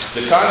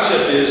 The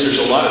concept is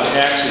there's a lot of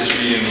taxes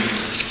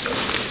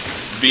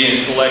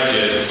being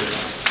collected,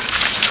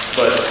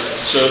 but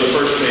so the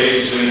first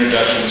page is an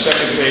introduction. The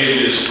second page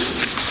is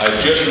I've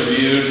just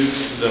reviewed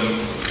the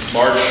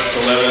March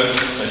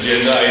 11th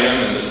agenda item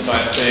and the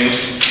things.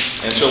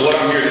 And so what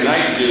I'm here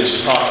tonight to do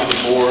is talk to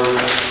the board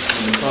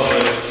and the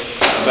public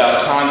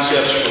about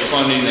concepts for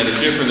funding that are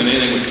different than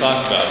anything we've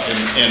talked about.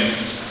 And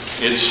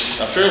it's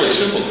a fairly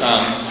simple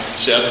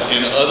concept,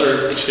 and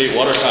other state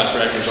water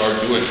contractors are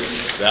doing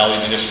it.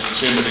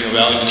 San Bernardino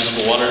Valley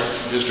Municipal Water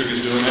District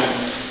is doing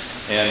it,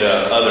 and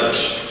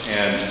others.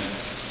 And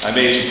I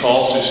made some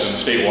calls to some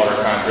state water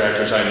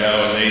contractors I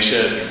know, and they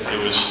said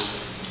it was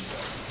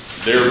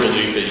their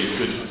belief that you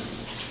could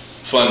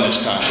fund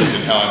this concept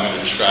and how I'm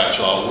going to describe it,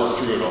 so I'll work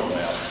through it all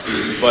now.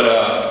 But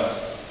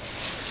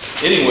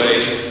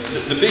anyway,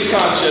 the big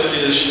concept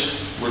is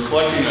we're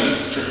collecting a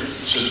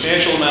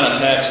substantial amount of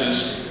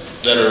taxes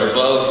that are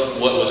above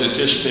what was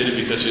anticipated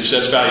because the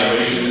assessed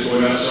valuation is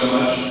going up so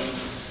much.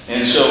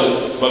 And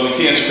so, but we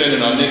can't spend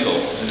it on nickel.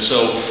 And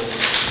so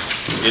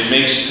it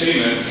makes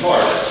payment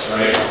hard,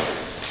 right?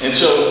 And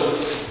so,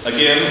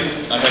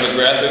 again, I have a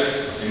graphic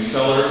in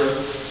color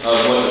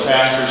of what the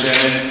past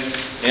presented.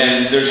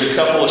 And there's a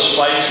couple of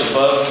spikes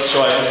above.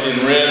 So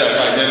in red,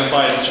 I've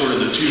identified sort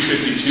of the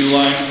 252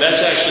 line. That's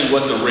actually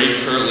what the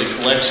rate currently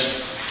collects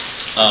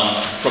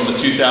from the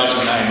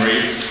 2009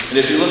 rate. And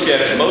if you look at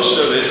it, most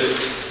of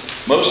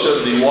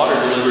the water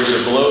deliveries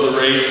are below the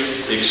rate,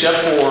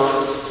 except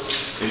for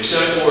the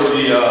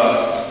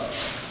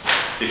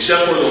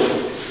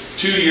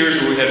 2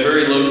 years where we had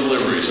very low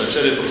deliveries. I've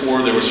said it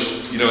before. There was,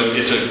 it's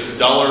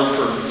 $1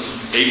 per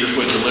acre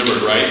foot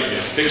delivered, right? You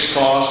have fixed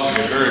cost and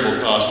you have variable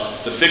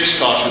cost. The fixed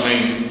costs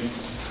remain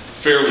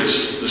fairly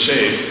the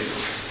same,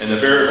 and the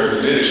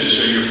variable diminishes.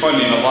 So you're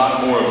funding a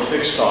lot more of a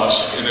fixed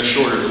cost in a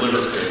shorter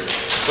delivery period.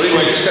 But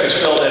anyway, just kind of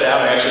spelled that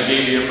out. I actually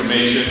gave the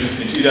information.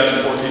 In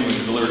 2014, we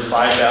delivered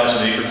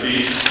 5,000 acre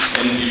feet.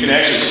 And you can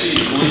actually see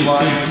the blue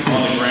line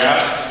on the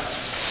graph.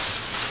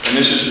 And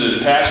this is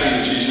the past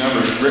agency's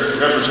numbers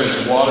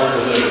represents water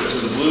delivered. So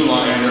the blue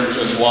line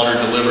represents water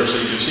delivered. So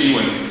you can see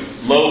when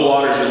low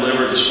water is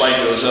delivered, the spike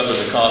goes up and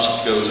the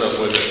cost goes up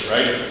with it,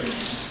 right?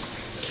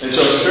 And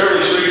so it's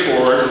fairly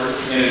straightforward.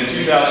 And in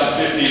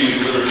 2015,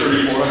 we delivered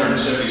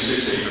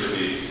 3,476 acre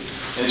feet.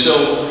 And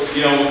so,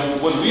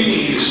 what we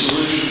need is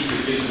solutions to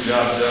get the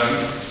job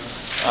done.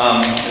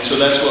 And so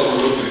that's what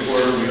we're looking for.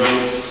 We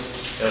hope,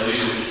 at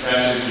least the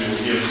passage,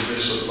 will give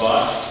this a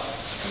thought.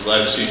 I'm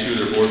glad to see two of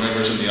their board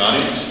members in the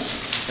audience.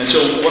 And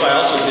so what I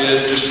also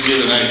did, just to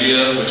give an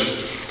idea, which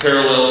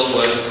parallels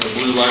what the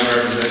blue line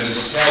represents,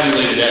 is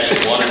tabulated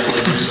actual water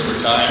deliveries over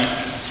time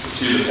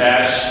to the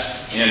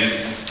past. And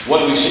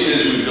what we see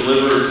is we've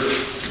delivered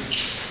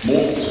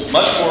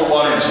much more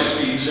water in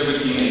 16,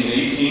 17, and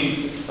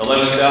 18.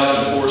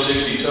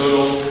 11,460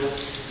 total,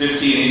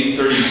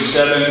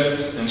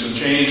 15,837, and some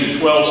change, and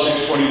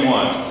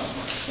 12,621.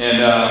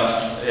 And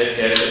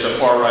at the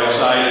far right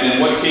side. And then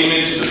what came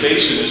into the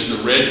basin is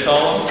the red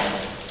column.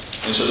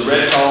 And so the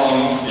red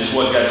column is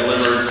what got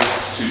delivered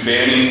to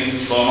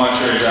Banning,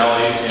 Beaumont-Cherry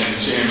Valley, and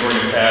San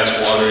Antonio Pass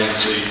Water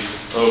Agency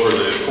over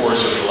the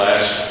course of the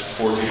last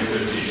 14 or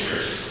 15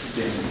 years.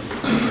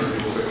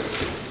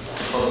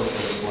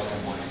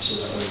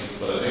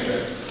 But I think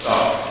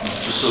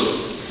just so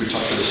we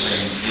talk to the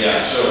same.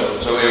 Yeah,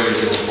 so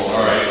everything will fall.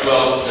 All right.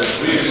 Well,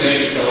 we've been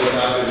saying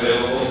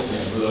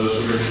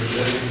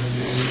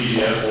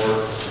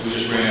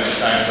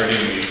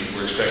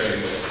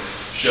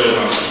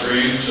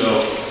screen,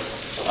 so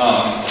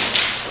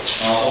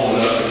I'll hold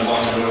it up and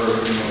walk it over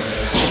if anyone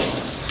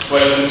has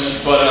questions.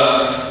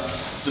 But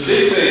the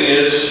big thing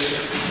is,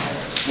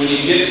 when you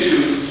get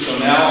to, so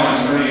now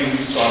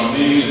I'm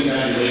leaving the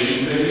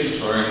tabulation page,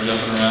 sorry I'm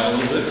jumping around a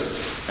little bit,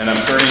 and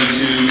I'm turning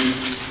to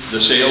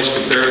the sales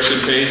comparison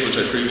page, which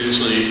I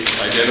previously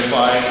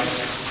identified.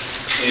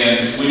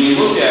 And when you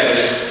look at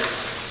it,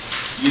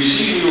 you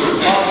see we were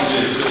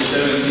positive for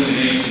 17 and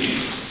 18.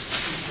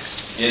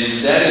 And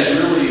that is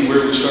really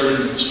where we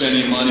started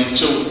spending money.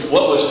 So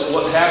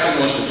what happened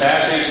was the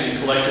tax agency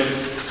collected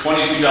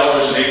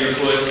 $22 an acre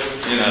foot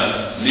in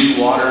a new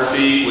water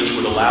fee, which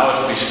would allow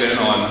it to be spent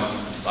on,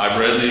 I've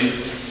read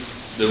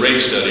the rate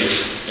study,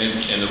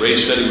 and the rate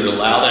study would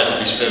allow that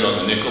to be spent on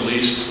the nickel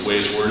lease, the way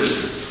it's worded.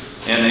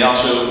 And they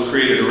also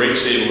created a rate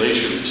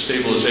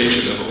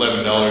stabilization of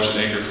 $11 an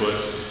acre foot.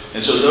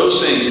 And so those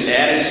things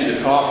added to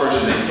the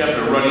coffers, and they kept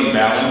a running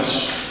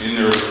balance in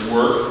their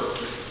work.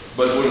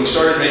 But when we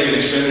started making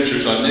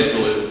expenditures on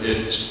nickel,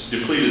 it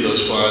depleted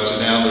those funds, and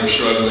now they're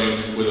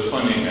struggling with a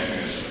funding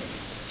mechanism.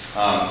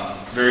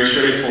 Very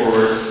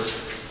straightforward,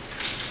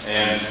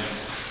 and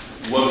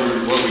what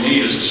we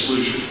need is a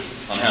solution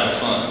on how to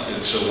fund.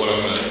 And so what I'm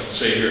going to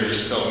say here in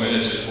just a couple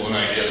minutes is one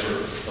idea for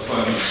a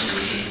funding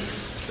solution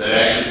that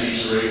actually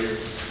keeps the rate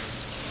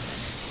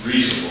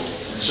reasonable.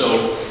 And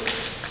so,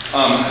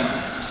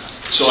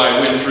 I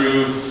went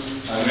through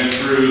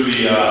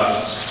the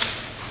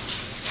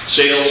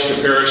sales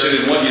comparison,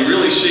 and what you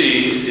really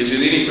see is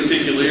in any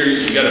particular year,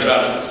 you got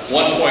about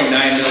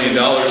 $1.9 million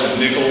of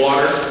nickel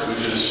water,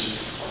 which is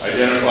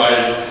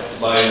identified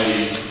by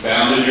the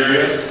bounded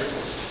area,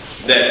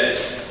 that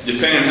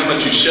depending on how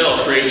much you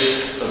sell creates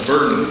a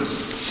burden.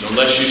 The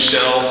less you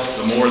sell,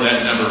 the more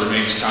that number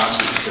remains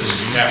constant because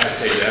you have to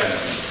pay that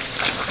number.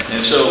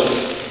 And so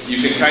you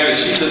can kind of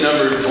see the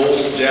number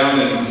both down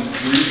in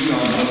green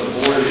on what the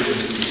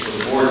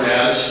board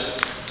has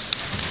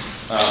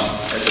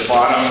at the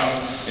bottom,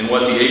 and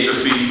what the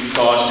acre feet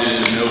cost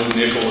is, and no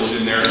nickel is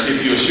in there.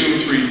 If you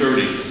assume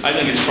 330, I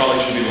think it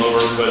probably should be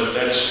lower, but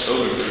that's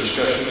open for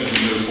discussion as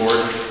we move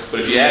forward. But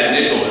if you add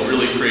nickel, it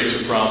really creates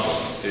a problem.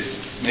 It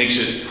makes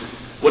it,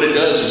 what it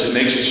does is it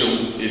makes it so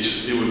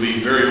it would be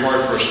very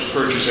hard for us to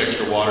purchase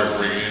extra water to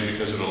bring in,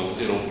 because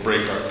it'll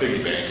break our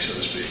piggy bank, so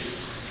to speak.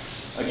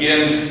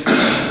 Again,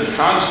 the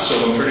concept,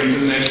 so I'm turning to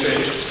the next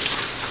page.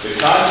 The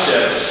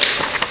concept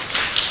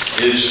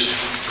is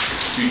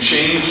to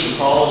change the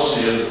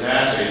policy of the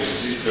tax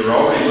agency. They're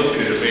already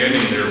looking at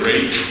abandoning their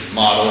rate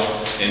model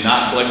and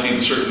not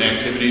collecting certain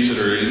activities that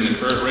are in the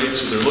current rate,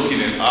 so they're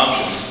looking at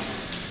options.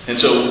 And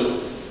so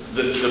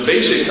the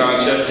basic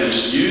concept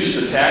is use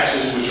the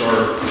taxes, which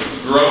are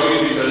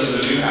growing because of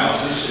the new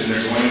houses, and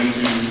they're going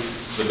into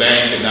the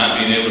bank and not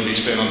being able to be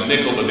spent on the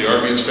nickel, but they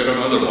are being spent on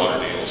other water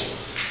deals.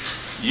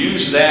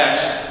 Use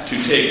that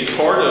to take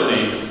part of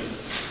the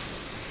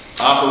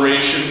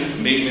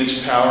operation, maintenance,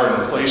 power, and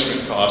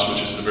replacement costs,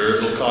 which is the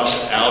variable cost,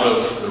 out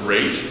of the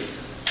rate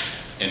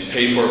and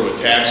pay for it with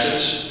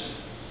taxes,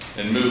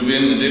 and move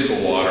in the nickel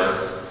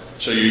water.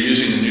 So you're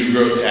using the new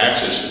growth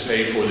taxes to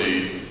pay for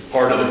the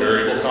part of the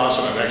variable cost,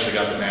 and I've actually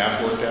got the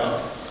math worked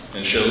out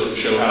and show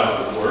how it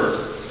would work.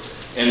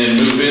 And then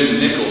move in the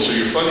nickel, so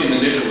you're funding the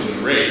nickel in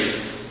the rate,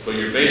 but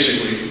you're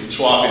basically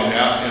swapping it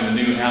out, and the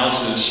new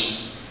houses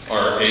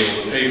are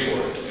able to pay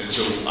for it. And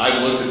so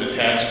I've looked at the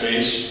tax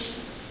base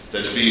I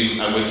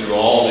went through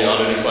all the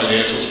audited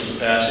financials for the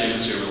tax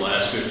agency over the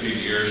last 15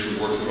 years. We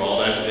worked through all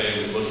that today.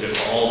 We looked at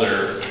all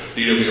their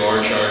DWR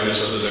charges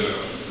other than a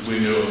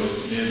window of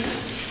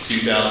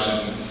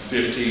mid-2015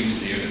 to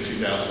the end of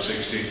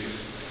 2016.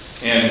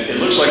 And it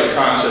looks like a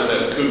concept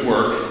that could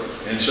work.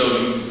 And so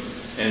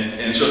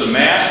the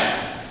math,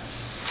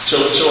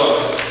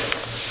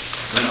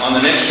 on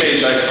the next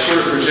page, I sort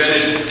of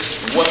presented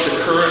what the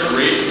current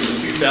rate for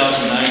the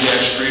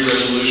 2009-3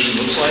 resolution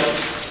looks like.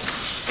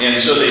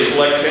 And so they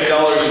collect $10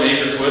 an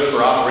acre foot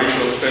for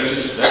operational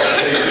expenses.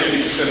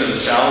 That's 50% of the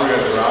salary of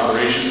their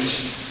operations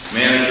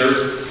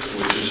manager,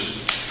 which is,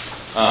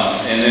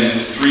 and then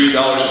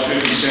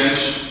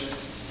 $3.50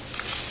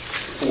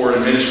 for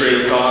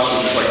administrative costs,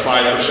 which is like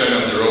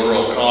 5% of their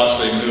overall cost.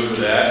 They move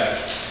to that,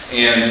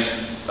 and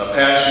a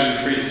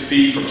pass-through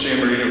fee from San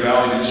Bernardino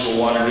Valley Municipal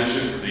Water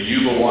District, the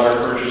Yuba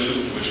water purchase,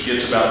 which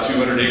gets about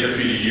 200 acre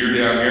feet a year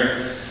down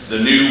here, the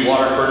new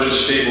water purchase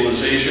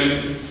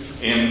stabilization.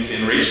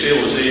 And rate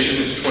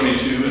stabilization is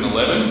 22 and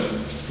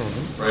 11,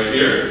 right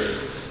here.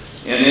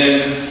 And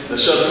then the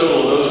subtotal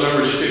of those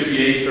numbers,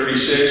 58,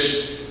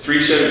 36,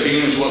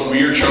 317 is what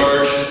we are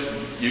charged.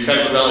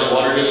 Yucaipa Valley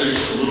Water District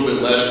is a little bit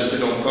less because they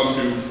don't come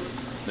through.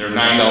 They're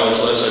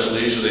 $9 less, I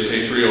believe, so they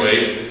pay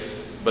 308.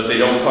 But they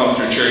don't come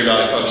through Cherry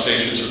Valley Pump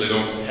Station, so they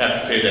don't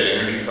have to pay that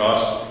energy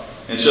cost.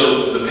 And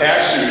so the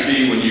pass-through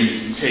fee, when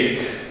you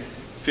take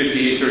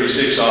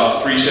 58.36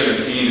 off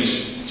 317,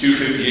 is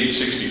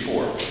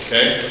 258.64.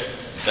 Okay.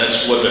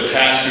 That's what the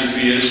pass-through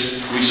fee is.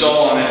 We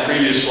saw on that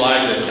previous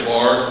slide that the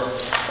bar,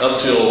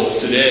 up till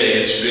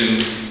today, it's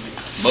been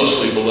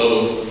mostly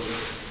below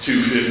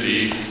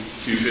 250,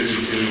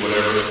 252,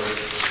 whatever.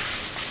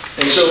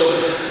 And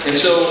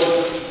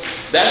so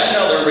that's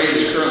how their rate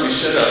is currently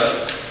set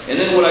up. And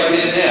then what I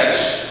did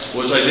next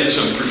was I did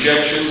some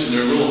projections, and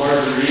they're a little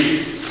hard to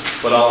read,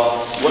 but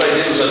what I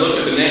did was I looked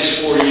at the next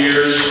 4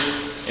 years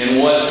and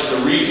what the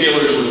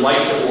retailers would like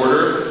to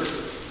order,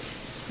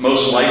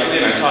 most likely,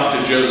 and I talked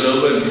to Joe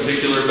Zoba in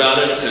particular about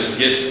it to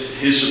get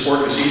his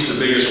support because he's the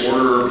biggest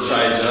orderer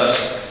besides us.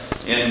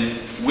 And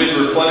with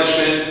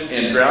replenishment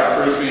and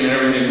drought proofing and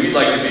everything, we'd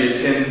like to be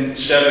at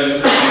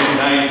 10.7,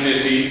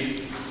 9.50,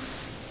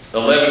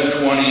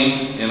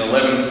 11.20, and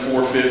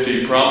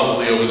 11.450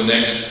 probably over the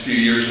next few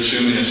years,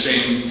 assuming the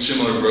same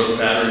similar growth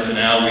pattern to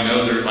now. We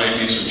know there might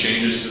be some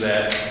changes to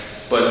that.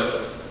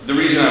 But the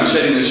reason I'm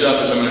setting this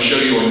up is I'm going to show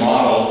you a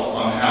model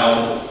on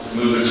how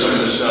moving some of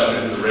this stuff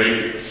into the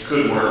rate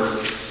could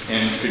work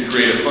and could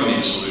create a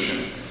funding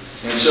solution.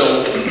 And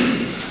so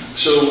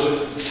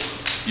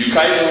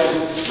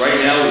Ukaipo right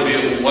now would be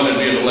wanted to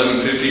be at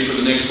 11.50 for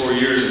the next 4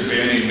 years, and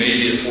Banning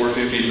maybe at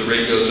 4.50 if the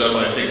rate goes up.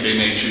 I think they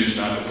may choose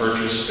not to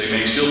purchase. They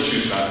may still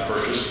choose not to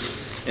purchase.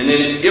 And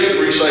then if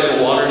recycled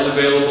water is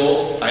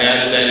available, I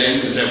added that in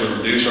because that would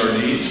reduce our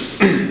needs.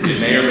 It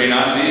may or may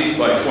not be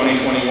by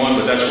 2021,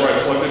 but that's where I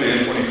plugged it in,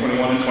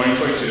 2021 and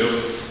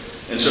 2022.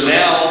 And so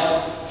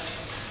now,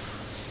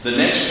 the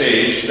next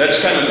page, that's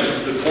kind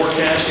of the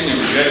forecasting and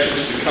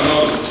projections to come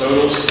up with the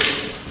totals.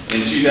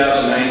 In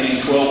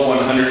 2019,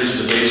 12,100 is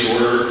the base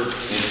order.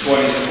 In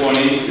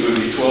 2020, it would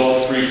be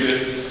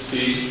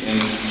 12,350. In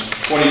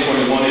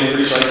 2021, if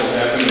recycle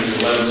happened, it was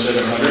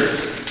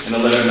 11,700 and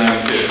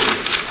 11,950.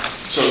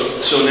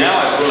 So now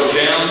I broke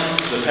down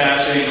the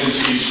past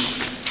agency's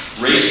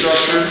rate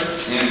structure,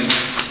 and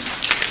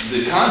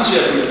the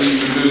concept would be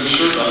to move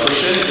a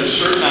percentage of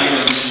certain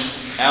items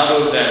out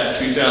of that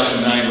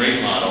 2009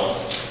 rate model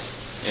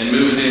and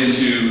move it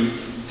into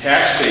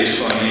tax-based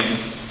funding,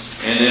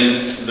 and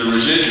then the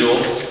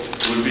residual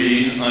would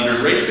be under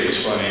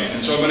rate-based funding.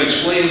 And so I'm going to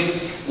explain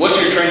what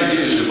you're trying to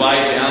do is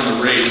divide down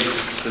the rate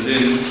to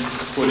then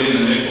put in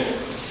the nickel.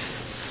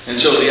 And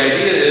so the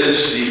idea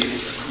is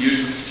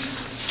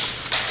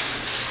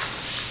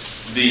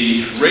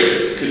the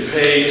rate could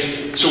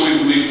pay. So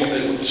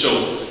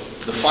so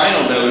the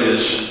final note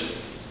is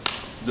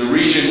the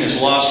region has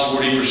lost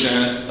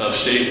 40% of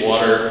state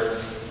water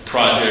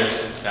project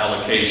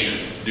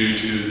allocation due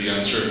to the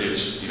uncertainty.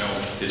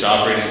 It's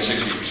operating at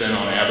 60%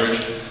 on average,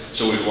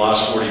 so we've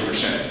lost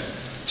 40%.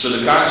 So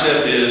the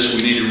concept is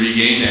we need to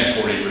regain that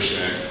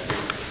 40%.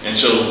 And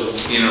so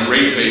in a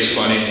rate-based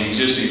funding, the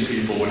existing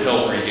people would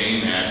help regain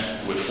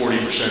that with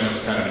 40%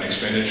 of kind of an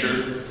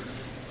expenditure.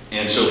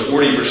 And so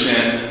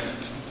 40%,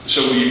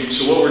 so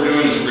what we're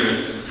doing is we're going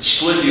to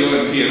split the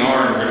OMP and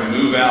R, and we're going to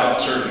move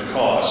out certain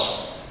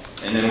costs,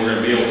 and then we're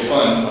going to be able to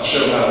fund. I'll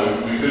show how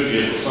we could be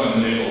able to fund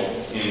the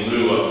nickel in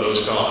lieu of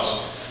those costs.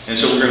 And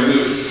so we're going to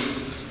move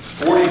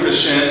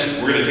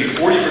 40%, we're going to take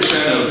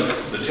 40% of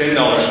the $10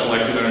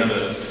 collected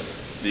under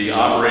the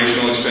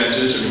operational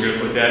expenses, and we're going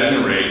to put that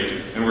in the rate,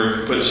 and we're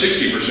going to put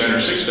 60% or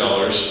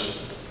 $6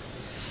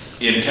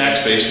 in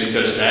tax base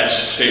because that's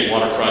state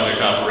water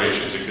project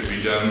operations. It could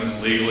be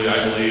done legally,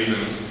 I believe, and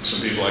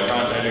some people I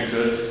contacted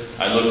could.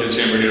 I looked at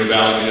San Bernardino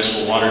Valley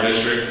Municipal Water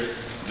District.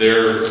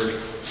 Their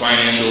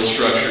financial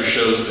structure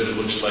shows that it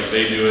looks like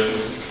they do it.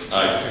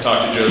 I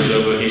talked to Joe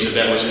Zoba. He said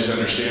that was his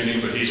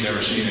understanding, but he's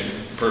never seen it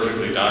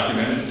perfectly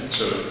documented.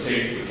 So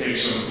it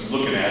takes some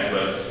looking at.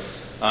 But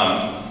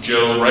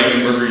Joe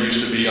Reichenberger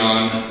used to be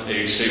on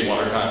a state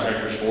water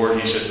contractors board.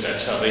 He said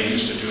that's how they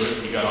used to do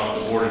it. He got off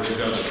the board in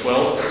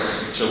 2012.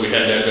 So we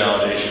had that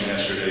validation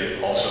yesterday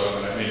also.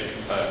 And I made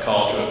a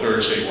call to a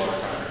third state water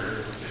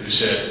contractor who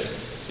said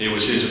it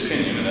was his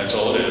opinion, and that's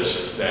all it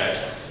is,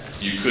 that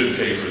you could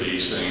pay for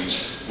these things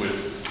with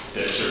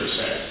debt service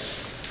tax.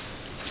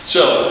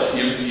 So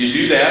you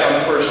do that on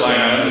the first line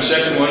item. The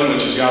second one,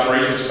 which is the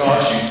operations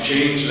cost, you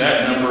change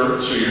that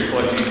number so you're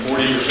collecting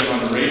 40% on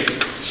the rate,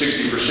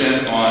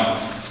 60%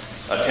 on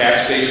a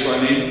tax-based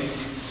funding.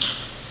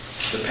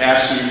 The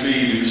pass-through fee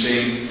you do the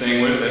same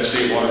thing with, that's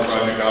state water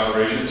project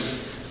operations.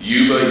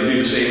 UBA, you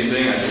do the same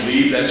thing. I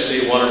believe that's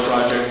state water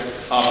project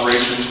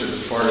operations because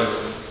it's part of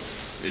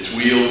it's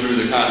wheeled through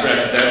the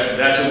contract.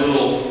 That's a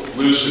little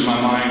loose in my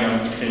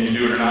mind. Can you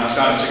do it or not? It's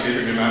not a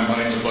significant amount of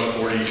money. It's about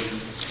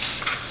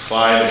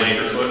 45 an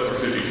acre foot or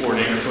 54 an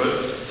acre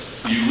foot.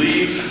 You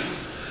leave,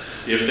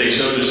 if they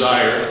so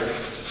desire,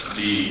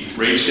 the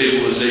rate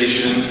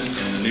stabilization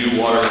and the new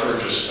water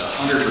purchase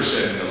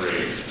 100% in the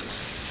rate.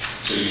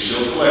 So you're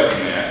still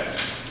collecting that.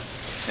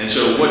 And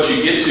so what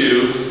you get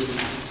to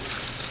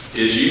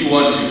is you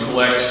want to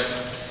collect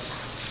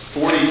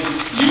 40,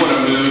 you want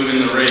to move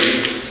in the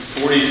rate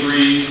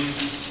 43,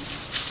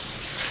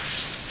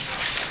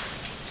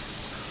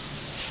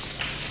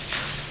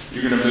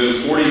 you're going to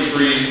move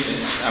 43,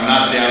 I'm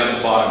not down at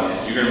the bottom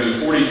yet, you're going to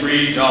move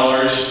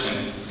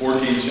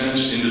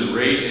 $43.14 into the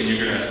rate, and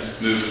you're going to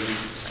move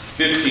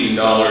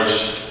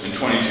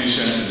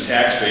 $15.22 in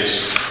tax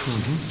base.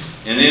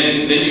 And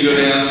then you go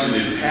down to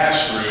the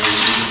pass-through, which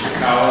is the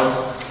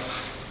power,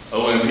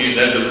 OMP,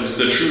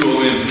 the true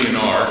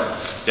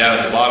OMPNR down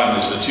at the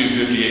bottom is the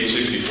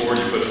 258.64.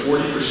 You put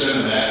 40%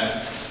 of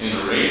that in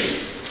the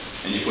rate,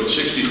 and you put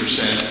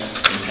 60% in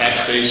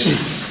tax-based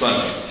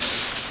funding.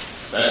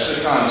 That's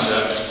the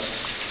concept.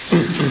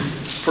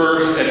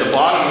 At the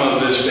bottom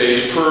of this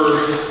page,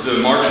 per the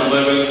March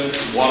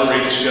 11th water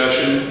rate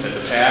discussion at the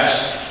pass,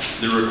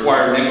 the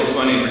required nickel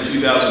funding for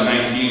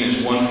 2019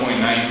 is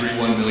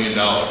 $1.931 million.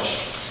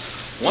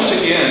 Once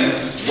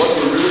again, what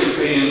we're really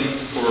paying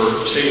for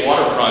state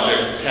water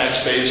project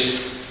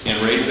tax-based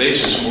and rate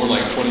base is more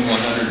like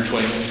 $2,100,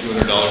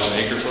 $2,200 an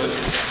acre foot.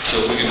 So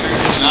if we can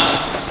figure, it's not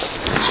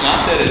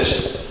that it's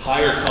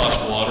higher cost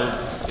water,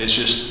 it's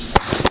just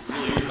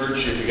really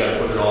hurts you if you got to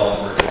put it all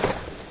in rate.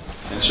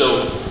 And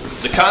so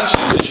the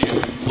concept is you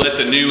let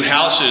the new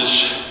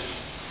houses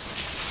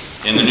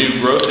and the new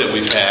growth that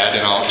we've had,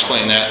 and I'll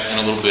explain that in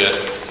a little bit,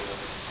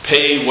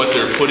 pay what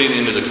they're putting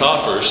into the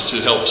coffers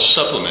to help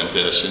supplement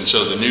this. And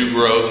so the new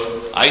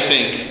growth, I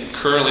think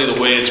currently the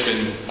way it's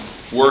been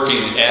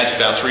working adds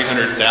about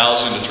 $300,000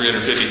 to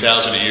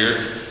 $350,000 a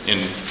year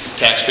in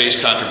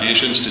tax-based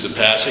contributions to the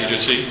pass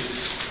agency,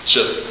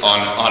 so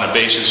on a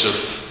basis of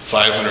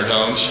 500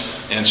 homes.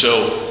 And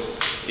so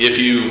if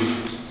you,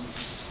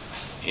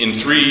 in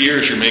 3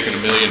 years you're making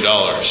 $1 million,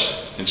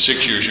 in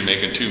 6 years you're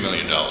making $2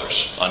 million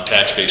on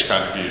tax-based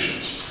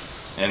contributions.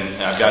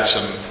 And I've got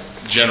some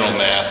general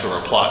math or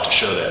a plot to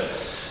show that.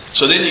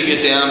 So then you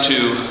get down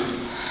to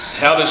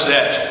how does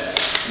that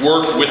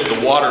work with the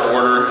water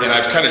order, and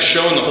I've kind of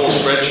shown the whole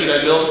spreadsheet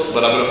I built,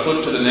 but I'm going to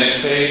flip to the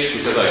next page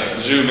because I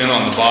zoom in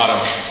on the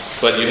bottom.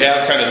 But you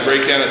have kind of the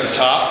breakdown at the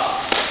top,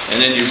 and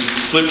then you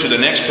flip to the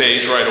next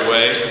page right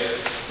away,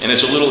 and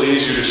it's a little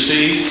easier to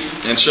see.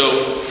 And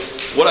so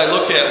what I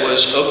looked at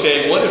was,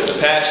 okay, what if the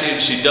pass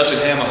agency doesn't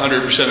have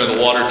 100% of the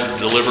water to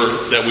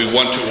deliver that we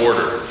want to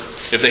order?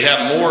 If they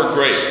have more,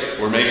 great.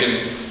 We're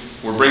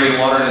bringing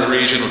water into the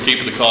region, we're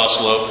keeping the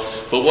costs low.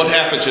 But what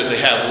happens if they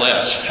have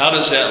less? How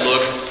does that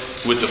look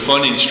with the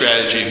funding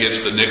strategy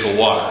against the nickel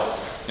water?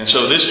 And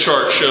so this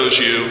chart shows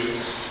you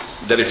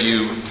that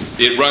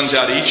it runs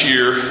out each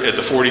year at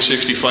the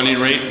 40/60 funding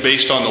rate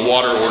based on the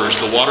water orders.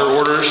 The water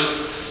orders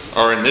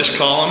are in this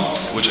column,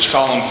 which is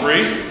column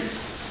 3,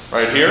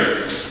 right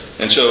here.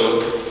 And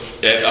so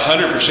at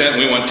 100%,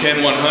 we want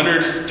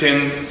 12,100,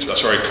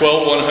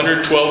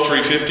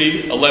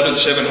 12,350,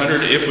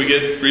 11,700 if we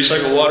get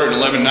recycled water, and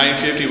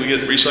 11,950 we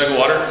get recycled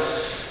water.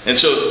 And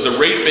so the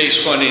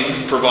rate-based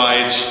funding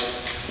provides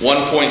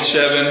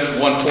 1.7,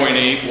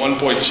 1.8,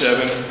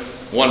 1.7,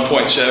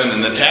 1.7,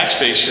 and the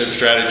tax-based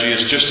strategy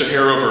is just a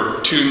hair over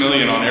 $2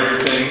 million on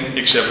everything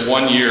except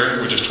 1 year,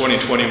 which is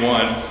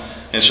 2021.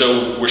 And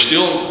so we're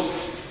still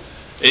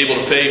able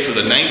to pay for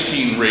the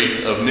 19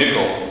 rate of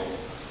nickel,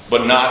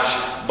 but not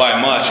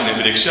by much. And if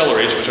it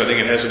accelerates, which I think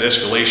it has an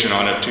escalation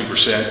on at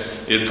 2%,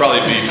 it'd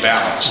probably be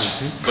balanced.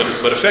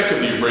 But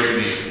effectively you're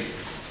breaking even,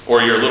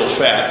 or you're a little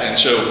fat. And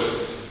so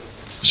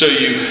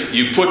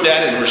you put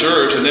that in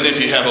reserves, and then if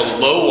you have a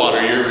low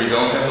water year where you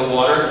don't have the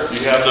water, you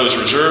have those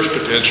reserves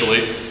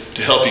potentially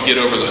to help you get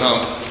over the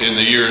hump in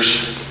the years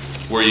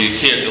where you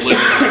can't deliver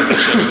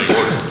 100% of the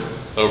order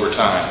over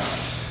time.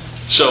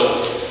 So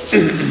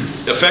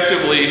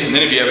effectively, and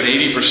then if you have an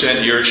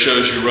 80% year, it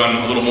shows you run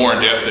a little more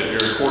in depth that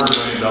you're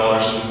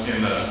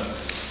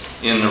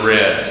 $250,000 in the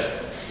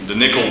red. The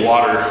nickel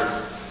water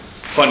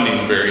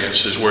funding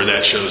variance is where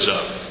that shows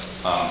up.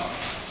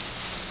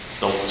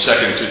 The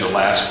second to the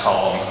last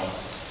column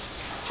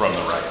from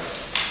the right.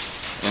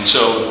 And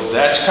so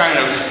that's kind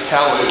of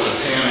how it would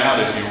pan out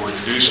if you were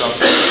to do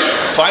something.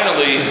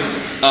 Finally,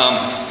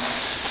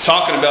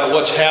 talking about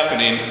what's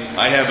happening,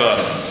 I have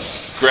a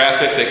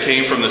graphic that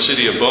came from the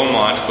city of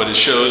Beaumont, but it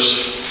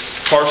shows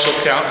parcel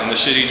count in the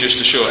city just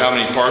to show how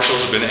many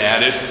parcels have been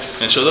added.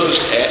 And so those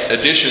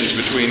additions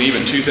between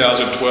even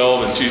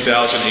 2012 and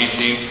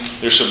 2018,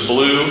 there's some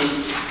blue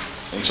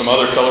and some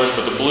other colors,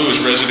 but the blue is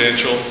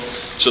residential.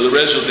 So the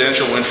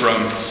residential went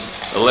from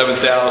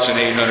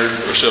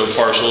 11,800 or so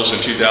parcels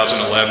in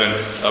 2011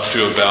 up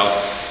to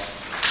about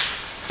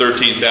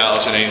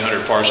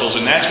 13,800 parcels.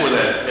 And that's where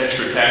that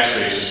extra tax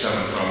base is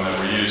coming from that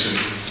we're using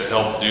to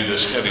help do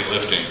this heavy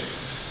lifting.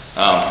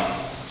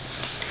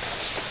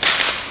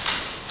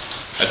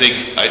 I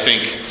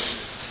think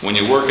when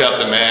you work out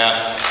the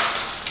math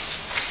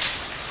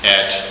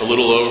at a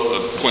little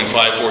over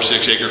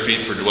 0.546 acre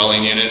feet per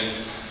dwelling unit,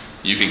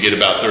 you can get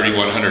about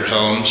 3,100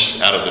 homes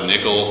out of the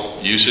nickel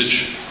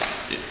usage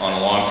on a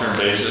long-term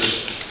basis.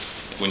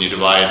 When you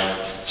divide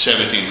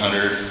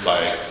 1,700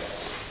 by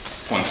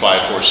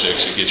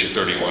 0.546, it gets you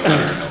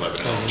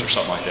 3,111 homes or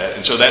something like that.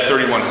 And so that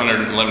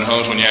 3,111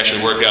 homes, when you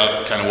actually work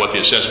out kind of what the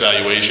assessed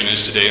valuation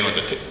is today and what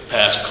the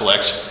pass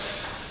collects,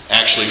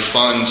 actually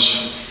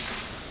funds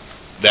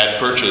that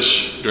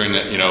purchase during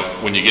that,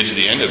 when you get to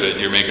the end of it,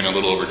 you're making a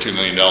little over $2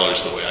 million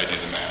the way I do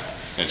the math.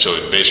 And so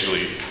it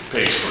basically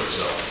pays for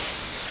itself.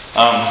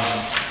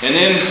 And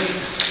then,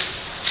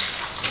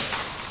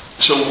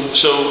 so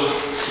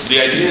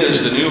the idea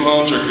is the new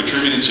homes are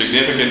contributing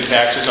significant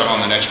taxes. I'm on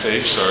the next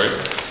page, sorry,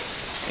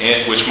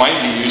 which might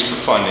be used for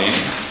funding.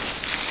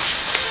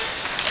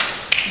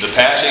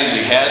 pass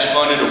agency has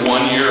funded a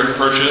 1-year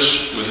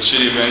purchase with the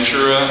city of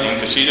Ventura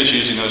and Casitas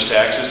using those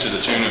taxes to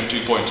the tune of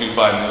 $2.25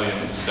 million.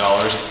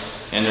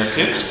 And they're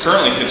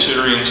currently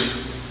considering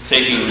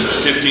taking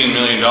 $15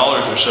 million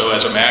or so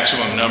as a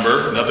maximum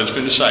number. Nothing's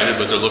been decided,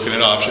 but they're looking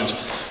at options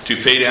to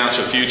pay down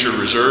some future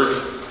balloon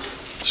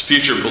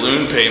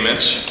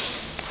payments.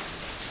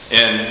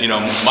 And,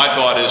 my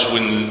thought is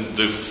when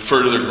the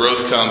further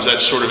growth comes,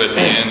 that's sort of at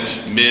the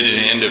mid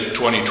and end of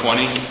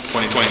 2020,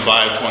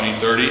 2025,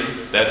 2030,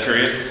 that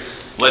period.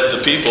 Let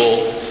the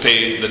people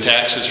pay the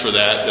taxes for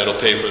that'll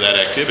pay for that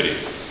activity.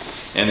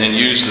 And then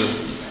use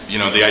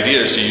the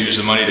idea is to use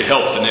the money to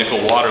help the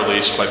nickel water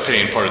lease by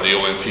paying part of the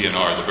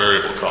OMP&R, the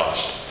variable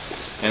cost.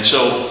 And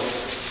so,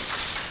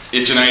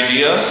 it's an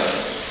idea.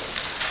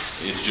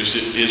 It just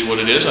is what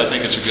it is. I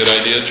think it's a good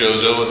idea. Joe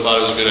Zoa thought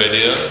it was a good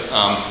idea.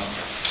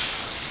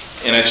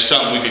 And it's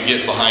something we could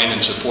get behind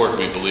and support,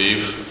 we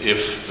believe,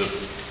 if the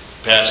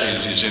pass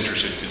agency is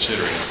interested in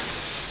considering it.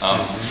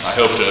 I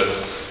hope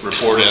to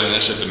report on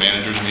this at the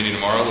managers' meeting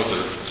tomorrow with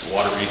the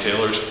water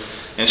retailers.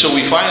 And so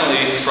we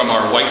finally, from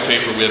our white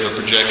paper, we have a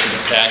projection of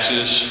tax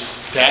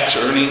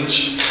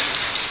earnings,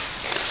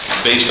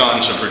 based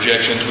on some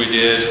projections we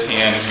did.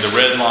 And the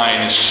red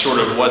line is sort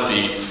of what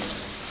the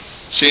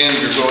San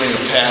Gregorio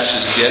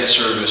Pass's debt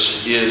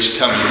service is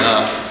coming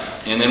up.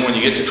 And then when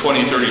you get to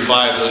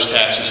 2035, those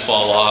taxes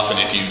fall off, and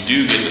if you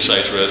do get the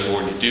Sites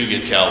Reservoir and you do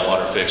get Cal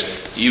Water fixed,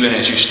 even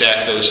as you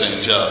stack those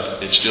things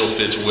up, it still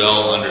fits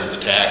well under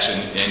the tax,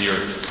 and your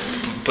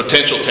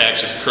potential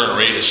tax at the current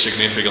rate is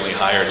significantly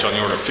higher. It's on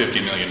the order of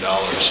 $50 million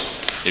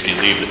if you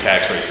leave the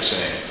tax rate the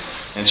same.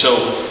 And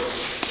so,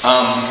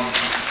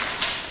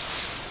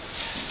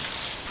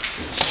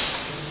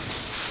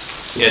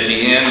 at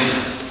the end,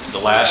 the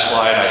last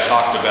slide I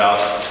talked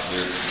about,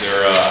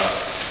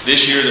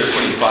 this year they're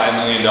putting $5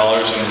 million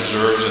in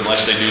reserves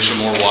unless they do some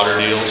more water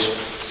deals.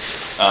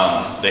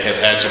 They have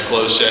had some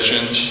closed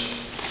sessions,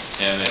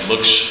 and it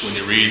looks, when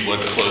you read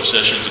what the closed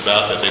session's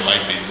about, that they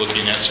might be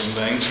looking at some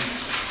things.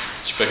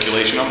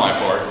 Speculation on my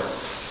part.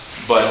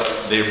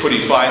 But they're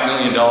putting $5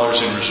 million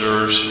in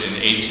reserves in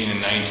 18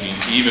 and 19,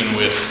 even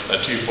with a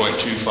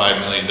 $2.25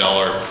 million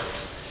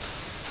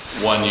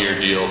 1-year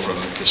deal from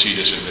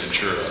Casitas and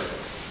Ventura.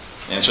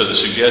 And so the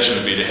suggestion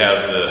would be to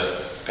have the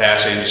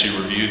pass agency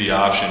review the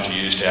option to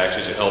use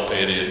taxes to help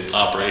pay the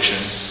operation,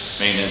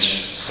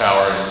 maintenance,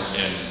 power,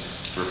 and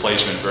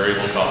replacement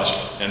variable cost,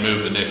 and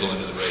move the nickel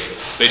into the rate.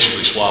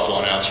 Basically swap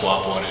one out,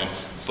 swap one in.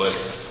 But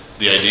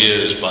the idea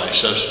is by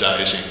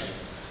subsidizing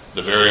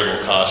the variable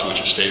cost, which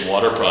is state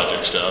water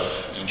project stuff,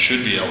 and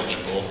should be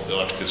eligible, they'll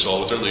have to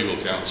consult with their legal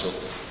counsel,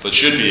 but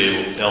should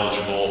be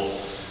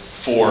eligible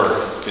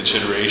for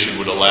consideration,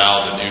 would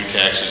allow the new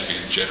taxes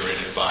being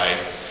generated by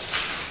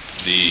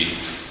the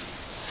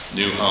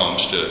new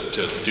homes to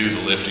do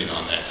the lifting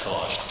on that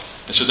cost.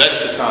 And so that's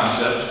the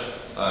concept.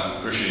 I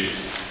appreciate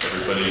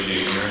everybody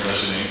being here and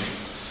listening.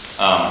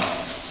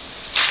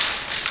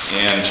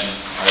 And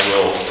I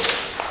will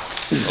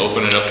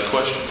open it up to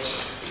questions.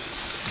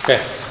 Okay,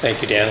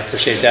 thank you, Dan.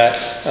 Appreciate that.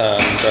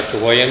 Director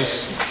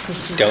Williams,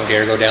 don't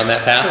dare go down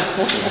that path.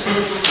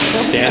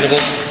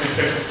 Understandable.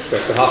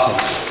 Director Hoffman.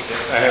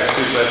 I have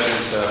 2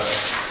 questions.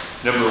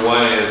 Number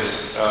 1 is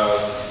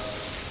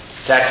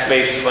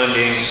tax-based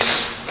funding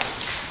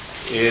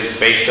is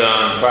based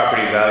on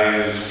property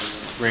values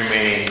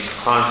remaining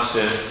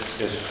constant,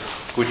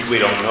 which we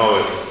don't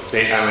know.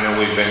 I know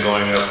we've been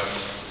going up,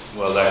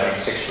 well, I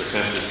think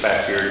 6% this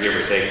past year, give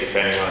or take,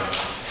 depending on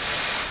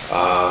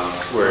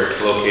where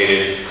it's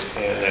located,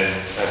 and then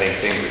I think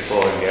things are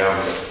slowing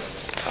down.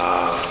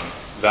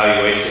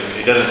 Valuation,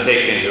 it doesn't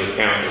take into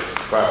account that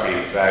property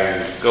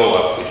values go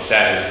up, which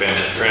that has been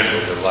the trend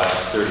over the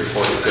last 30,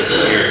 40, 50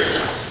 years.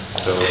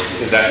 So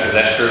is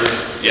that true?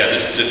 Yeah,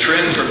 the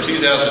trend from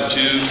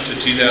 2002 to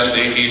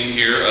 2018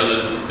 here,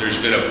 there's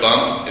been a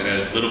bump and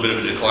a little bit of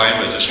a decline,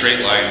 but it's a straight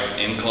line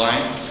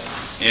incline.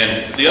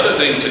 And the other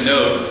thing to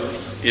note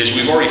is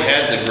we've already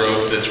had the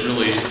growth that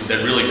really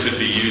could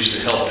be used to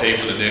help pay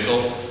for the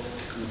nickel.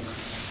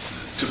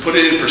 To put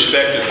it in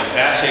perspective, the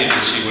pass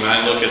agency, when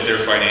I look at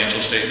their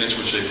financial statements,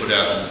 which they put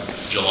out in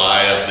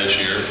July of this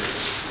year,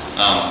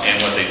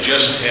 and what they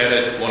just had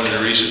at one of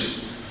the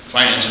recent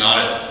finance and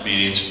audit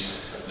meetings,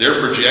 they're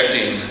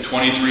projecting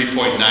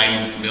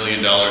 $23.9 million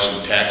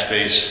in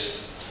tax-based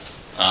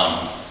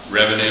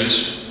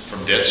revenues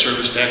from debt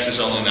service taxes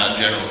only, not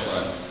general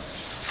fund.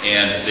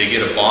 And they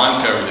get a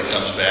bond cover that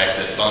comes back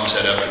that bumps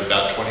that up to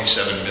about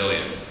 $27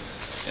 million.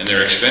 And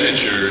their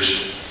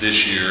expenditures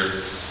this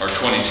year are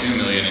 $22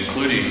 million,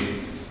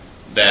 including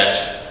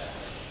that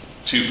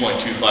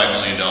 $2.25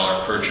 million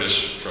purchase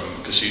from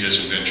Casitas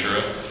and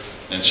Ventura.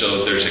 And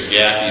so there's a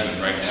gap even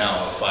right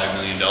now of $5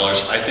 million.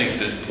 I think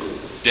that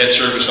debt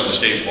service on the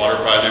state water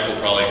project will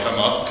probably come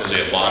up because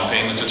they have bond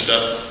payments and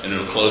stuff, and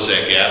it'll close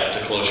that gap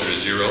to closer to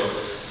zero.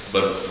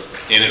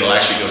 And it'll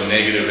actually go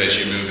negative as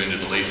you move into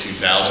the late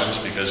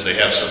 2000s because they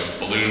have some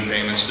balloon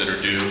payments that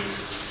are due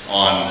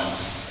on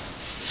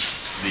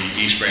the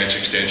East Branch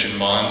extension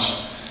bonds.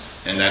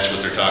 And that's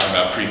what they're talking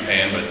about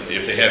prepaying. But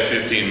if they have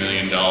 $15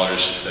 million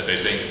that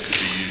they think could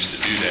be used to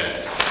do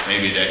that,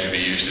 maybe that could be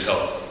used to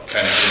help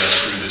kind of get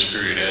us through this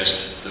period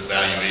as the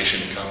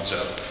valuation comes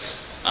up,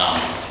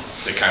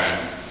 to kind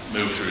of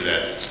move through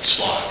that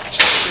slot.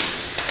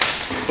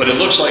 But it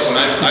looks like when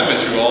I've been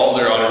through all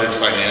their audited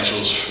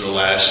financials for the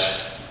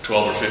last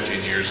 12 or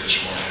 15 years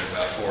this morning at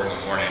about 4 in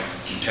the morning,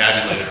 and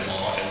tabulated them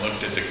all and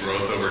looked at the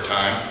growth over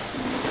time,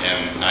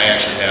 and I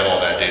actually have all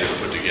that data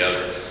put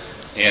together.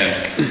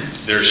 And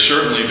there's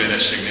certainly been a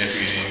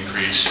significant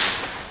increase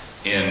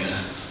in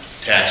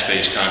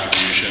tax-based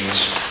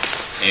contributions,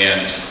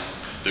 and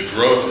the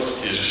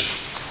growth is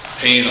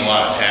paying a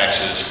lot of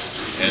taxes,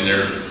 and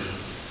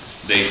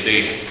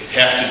they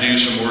have to do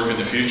some work in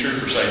the future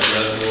for Sites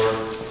Reservoir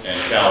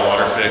and Cal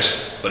Water Fix,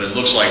 but it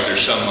looks like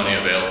there's some money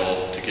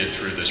available to get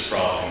through this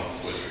problem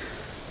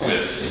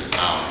with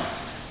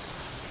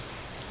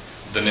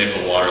the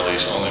nickel water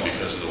lease, only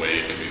because of the way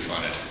it can be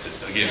funded.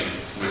 Again,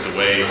 with the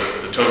way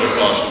the total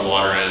cost of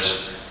water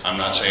is, I'm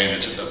not saying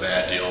it's a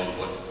bad deal.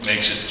 What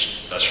makes it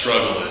a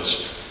struggle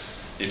is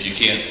if you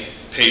can't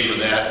pay for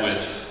that with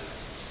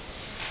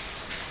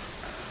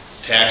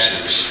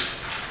taxes,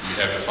 you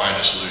have to find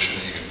a solution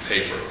that you can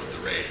pay for it with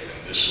the rate,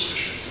 and this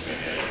solution is being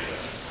able to do that.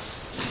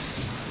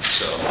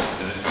 So,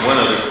 one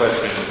other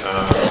question,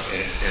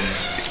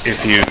 And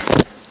if you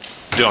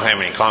don't have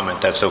any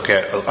comment, that's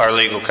okay. Our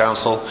legal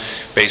counsel,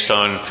 based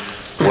on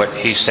what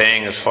he's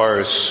saying as far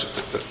as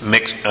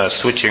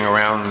switching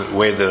around the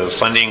way the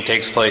funding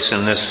takes place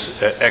in this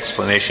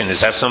explanation, is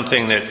that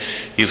something that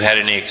you've had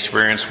any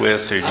experience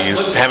with, or do you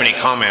have any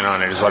comment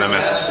on it, is what I'm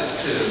asking?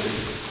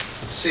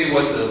 To see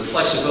what the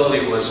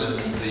flexibility was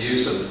in the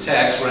use of the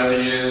tax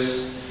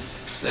revenues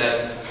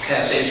that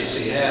tax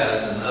agency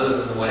has, and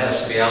other than what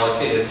has to be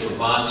allocated for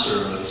bond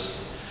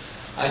service,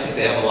 I think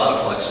they have a lot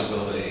of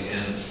flexibility,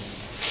 and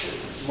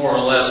more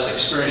or less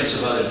experience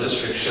of other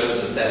districts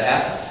shows that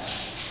happens.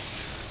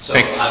 So,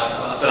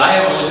 but I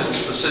haven't looked at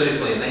it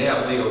specifically, and they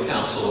have legal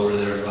counsel over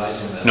there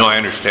advising them. No, I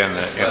understand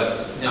that. Yeah.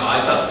 But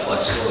I thought the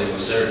flexibility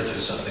was there to do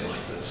something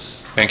like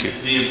this. Thank you.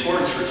 the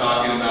importance for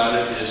talking about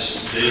it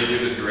is they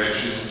give a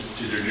direction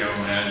to their general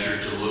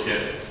manager to look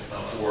at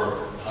a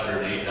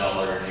 $408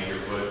 an acre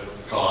foot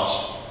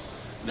cost.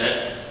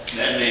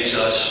 That makes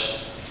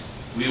us,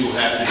 we will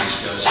have to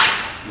discuss,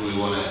 do we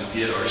want to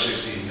get our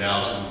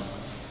 16,000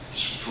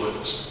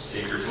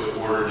 acre foot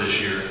order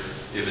this year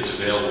if it's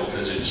available,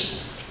 because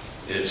it's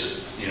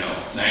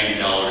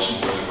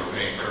 $90 more than we're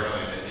paying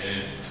currently,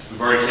 and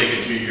we've already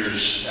taken 2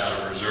 years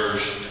out of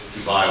reserves to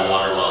buy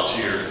water while it's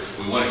here.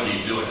 We want to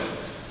keep doing it.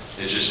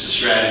 It's just the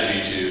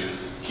strategy to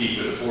keep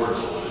it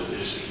affordable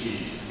is the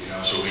key.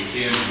 So we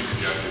can do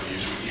conjunctive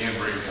use. We can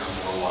bring down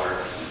more water.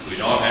 We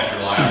don't have to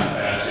rely on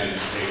capacity to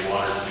pay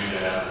water to do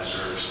that out of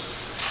reserves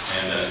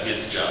and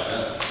get the job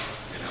done.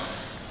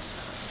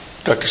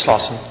 Dr.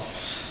 Slauson.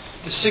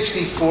 The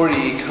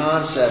 60-40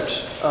 concept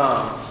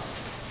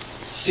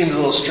seemed a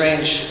little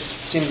strange.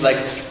 Seemed like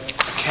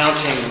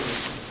accounting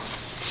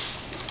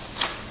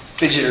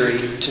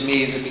fidgetery to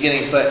me at the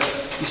beginning, but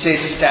you say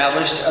it's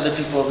established. Other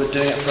people have been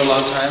doing it for a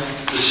long time.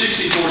 The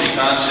 60-40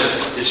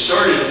 concept, it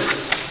started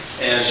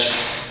as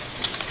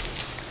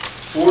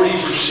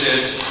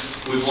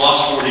 40%, we've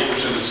lost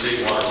 40% of the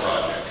state water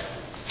project.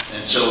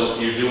 And so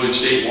you're doing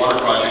state water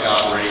project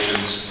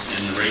operations,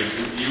 and the rate,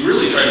 you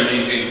really try to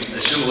maintain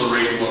a similar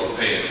rate to what we're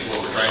paying,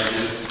 what we're trying to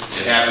do.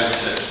 It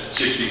happens that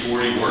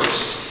 60-40 works.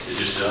 It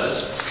just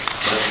does.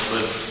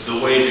 But the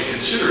way to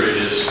consider it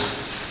is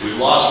we've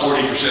lost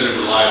 40% of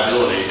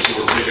reliability, so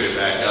we're picking it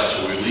back up,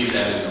 so we leave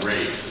that in the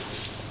rate.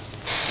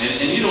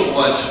 And you don't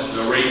want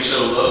the rate so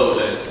low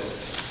that,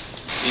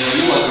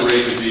 you want the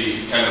rate to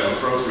be kind of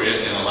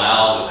appropriate and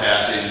allow the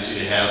tax agency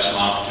to have some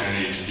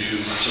opportunity to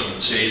do some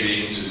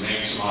savings and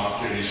make some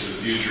opportunities for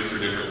the future for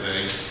different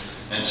things.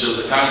 And so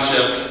the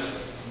concept,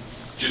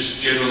 just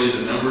generally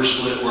the number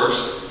split works.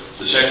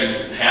 The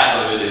second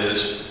half of it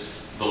is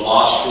the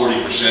lost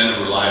 40%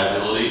 of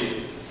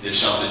reliability is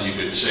something you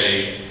could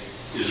say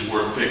is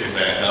worth picking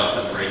back up,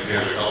 and the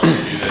ratepayers are helping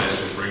to do that as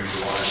we bring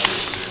the water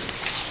system in.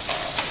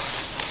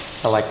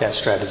 I like that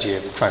strategy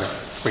of trying to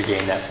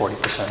regain that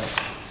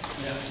 40%.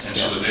 And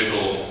so the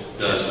nickel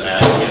does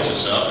that, gets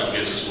us up, and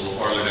gets us a little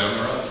farther down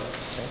the road.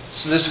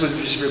 So this would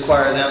just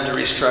require them to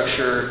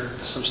restructure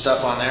some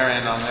stuff on their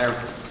end,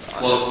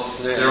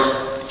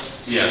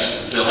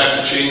 yes, they'll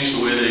have to change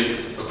the way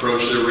they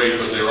approach their rate,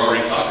 but they're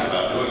already talking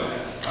about doing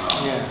that.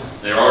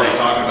 They're already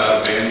talking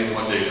about abandoning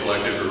what they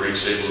collected for rate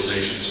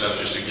stabilization stuff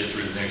just to get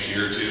through the next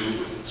year or two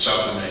with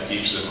something that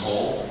keeps them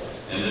whole.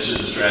 And this is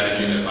a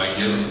strategy that might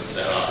give them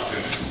that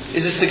opportunity.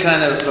 Is this the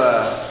kind of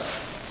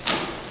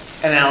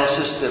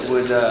analysis that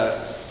would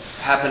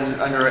happen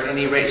under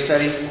any rate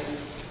study?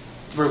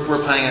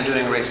 We're planning on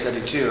doing a rate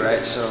study too,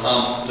 right? So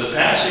the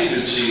tax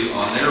agency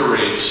on their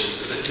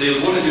rates, they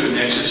would want to do a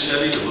nexus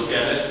study to look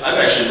at it. I've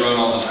actually run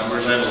all the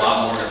numbers. I have a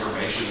lot more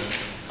information,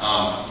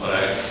 but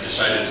I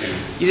decided to.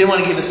 You didn't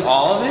want to give us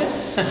all of it?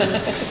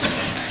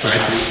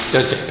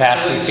 Does the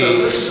capacity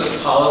So this is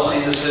a policy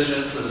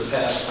decision for the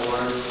past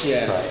board.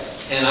 Yeah. Right.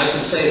 And I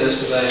can say this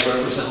because I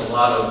represent a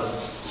lot of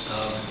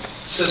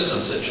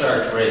systems that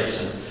charge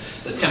rates. And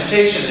the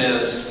temptation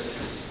is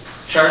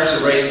charge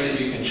the rates that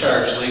you can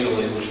charge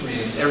legally, which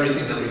means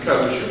everything that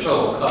recovers your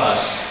total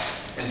costs,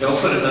 and don't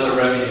put another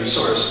revenue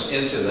source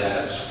into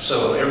that.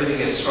 So everything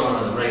gets thrown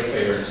on the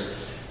ratepayers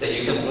that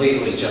you can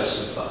legally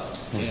justify.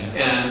 Mm-hmm.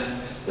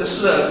 And this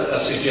is a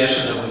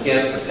suggestion that would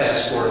get the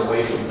task board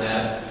away from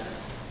that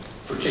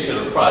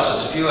particular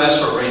process. If you ask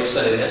for a rate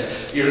study,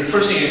 the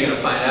first thing you're going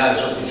to find out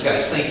is what these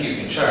guys think you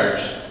can charge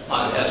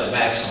as a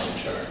maximum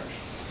charge.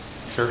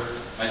 Sure.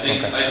 I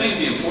think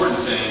the important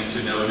thing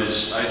to note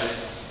is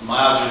my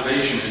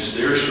observation is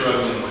they're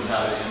struggling with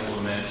how to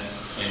implement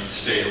and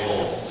stay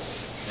whole.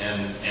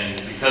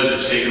 And because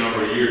it's taken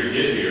over a year to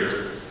get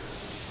here,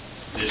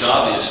 it's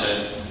obvious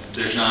that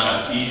there's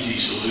not an easy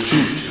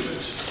solution to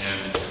it.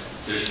 And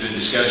there's been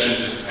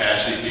discussions of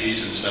capacity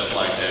fees and stuff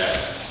like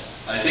that.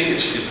 I think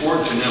it's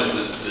important to note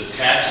that the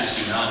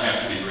taxes do not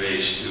have to be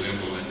raised to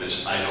implement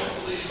this. I don't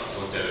believe. I've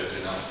looked at it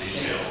in enough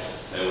detail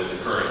that with the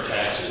current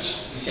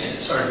taxes, you can't.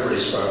 It's hard to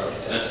raise property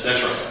tax.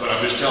 That's right. But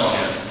I'm just telling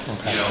you,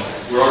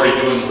 we're already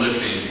doing the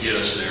lifting to get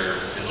us there.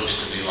 It looks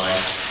to me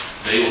like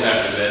they will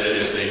have to vet it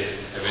if they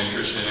have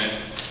interest in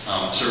it.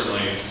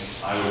 Certainly,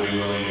 I would be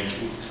willing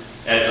to.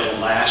 At the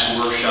last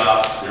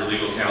workshop, their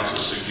legal counsel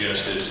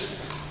suggested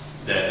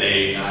that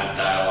they not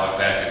dialogue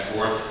back and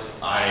forth.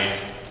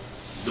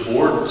 The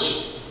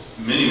boards,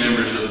 many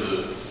members of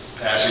the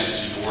Pass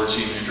Agency board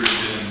seem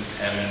interested in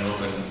having an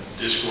open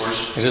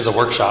discourse. It is a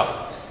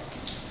workshop.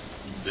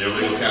 Their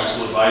legal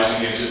counsel advised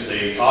against it.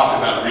 They talked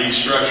about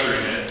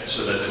restructuring it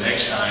so that the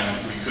next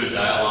time we could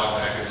dialogue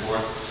back and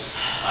forth.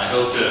 I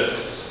hope to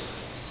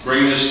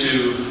bring this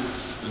to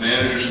the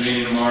manager's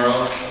meeting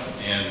tomorrow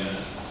and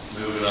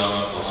move it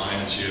on up the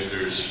line and see if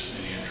there's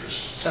any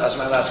interest. So that was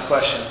my last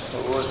question.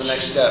 What was the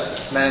next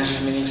step?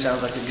 Manager's meeting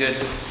sounds like a good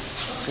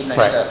next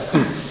Right. step.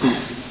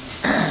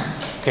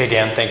 Okay,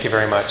 Dan, thank you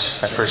very much.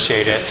 I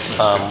appreciate it.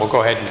 We'll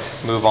go ahead and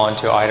move on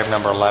to item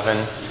number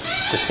 11,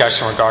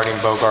 discussion regarding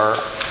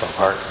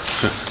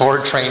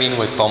board training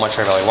with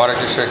Beaumont-Cherry Valley Water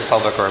District's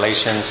Public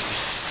Relations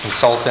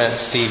Consultant,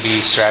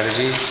 CV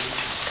Strategies.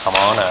 Come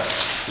on up.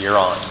 You're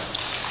on.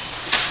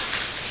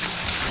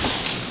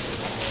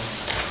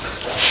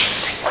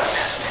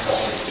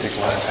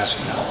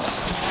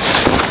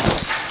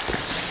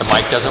 The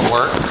mic doesn't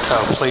work, so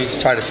please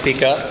try to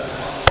speak up.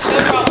 No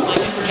problem, I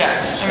can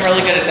project. I'm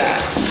really good at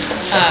that.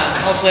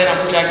 Hopefully I don't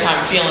project how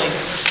I'm feeling.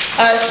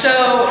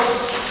 So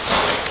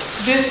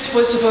this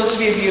was supposed to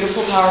be a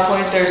beautiful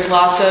PowerPoint. There's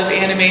lots of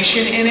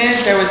animation in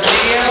it. There was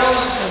video.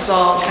 That's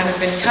all kind of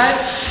been cut.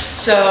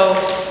 So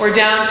we're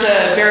down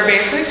to bare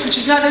basics, which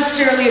is not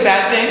necessarily a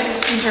bad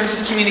thing in terms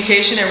of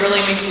communication. It really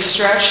makes you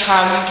stretch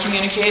how you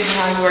communicate and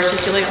how you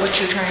articulate what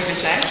you're trying to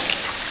say.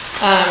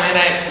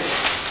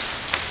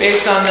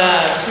 Based on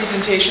the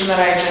presentation that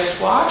I just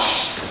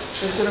watched,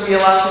 there's going to be a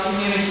lot to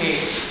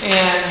communicate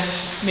and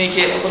make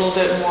it a little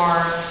bit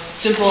more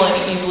simple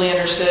and easily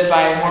understood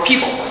by more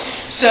people.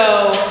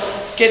 So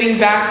getting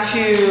back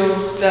to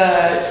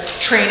the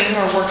training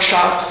or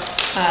workshop,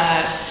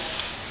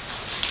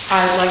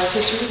 I'd like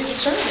to sort of get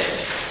started.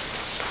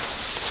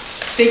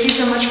 Thank you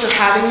so much for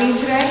having me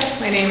today.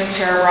 My name is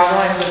Tara Bravo.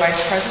 I'm the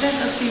Vice President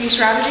of CV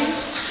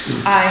Strategies.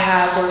 I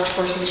have worked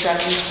for CV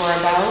Strategies for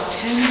about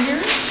 10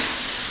 years.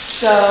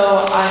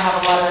 So I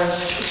have a lot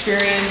of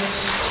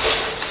experience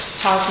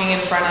talking in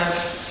front of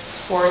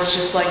boards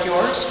just like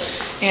yours.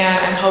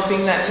 And I'm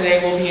hoping that today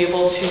we'll be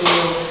able to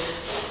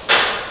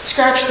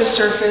scratch the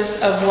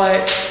surface of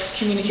what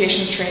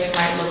communications training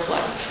might look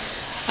like.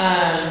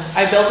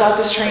 I built out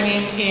this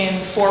training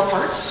in 4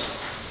 parts.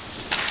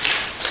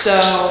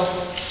 So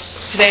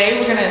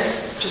today we're going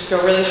to just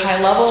go really high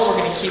level. We're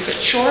going to keep it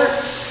short.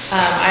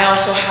 I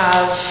also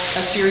have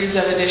a series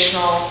of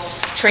additional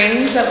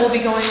trainings that we'll be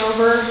going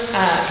over.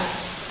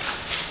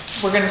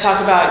 We're going to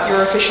talk about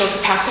your official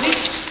capacity.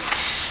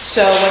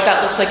 So what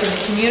that looks like in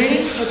the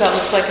community, what that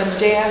looks like in the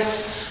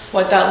dais,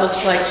 what that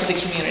looks like to the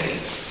community.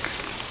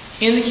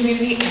 In the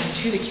community and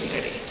to the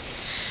community.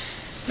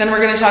 Then we're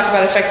going to talk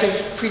about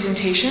effective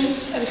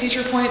presentations at a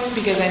future point,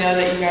 because I know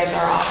that you guys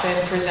are often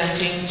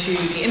presenting to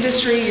the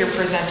industry, you're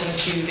presenting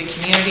to the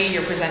community,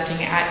 you're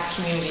presenting at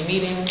community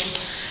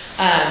meetings,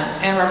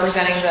 and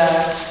representing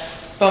the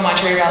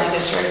Beaumont-Cherry Valley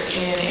District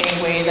in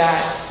a way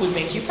that would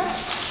make you proud.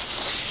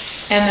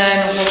 And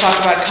then we'll talk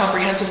about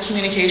comprehensive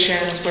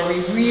communications, where we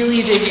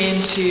really dig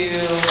into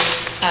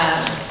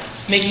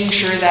making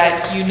sure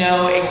that you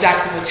know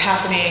exactly what's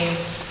happening.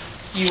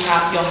 You'll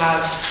have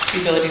the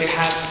ability to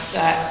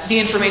have the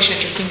information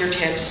at your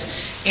fingertips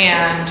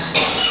and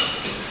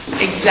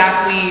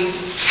exactly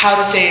how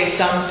to say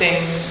some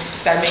things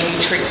that may be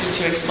tricky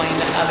to explain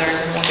to others,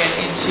 and we'll get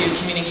into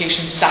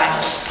communication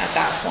styles at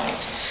that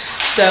point.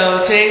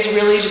 So today's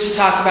really just to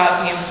talk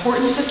about the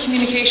importance of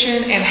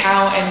communication and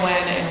how and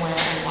when and where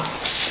and why.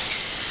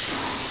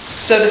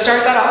 So to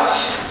start that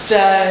off,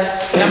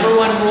 the number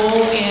one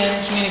rule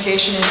in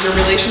communication is your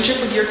relationship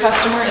with your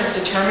customer is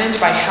determined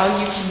by how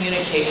you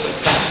communicate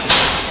with them.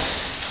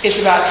 It's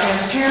about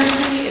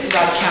transparency, it's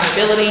about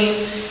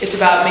accountability, it's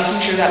about making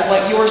sure that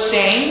what you're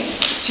saying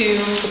to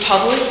the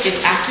public is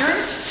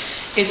accurate.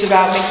 It's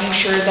about making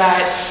sure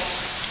that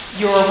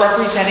you're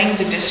representing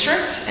the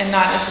district and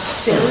not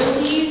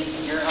necessarily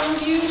your own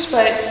views,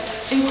 but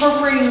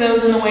incorporating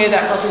those in a way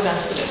that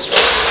represents the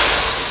district.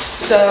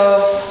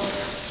 So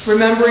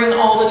remembering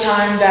all the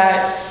time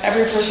that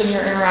every person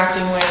you're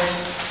interacting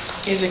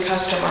with is a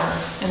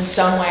customer in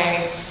some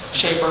way,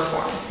 shape, or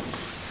form.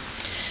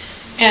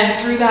 And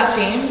through that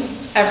theme,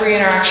 every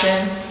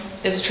interaction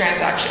is a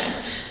transaction.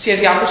 So you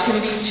have the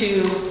opportunity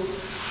to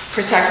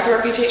protect the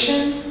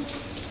reputation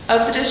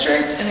of the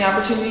district and the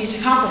opportunity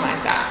to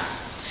compromise that.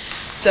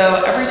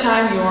 So every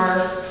time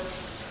you're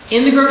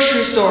in the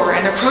grocery store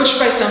and approached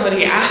by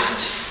somebody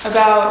asked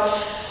about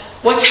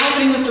what's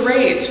happening with the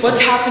rates, what's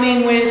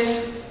happening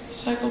with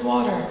recycled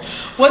water,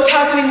 what's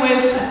happening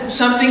with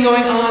something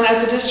going on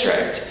at the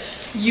district,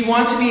 you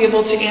want to be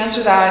able to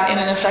answer that in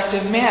an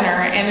effective manner,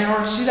 and in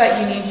order to do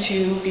that, you need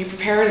to be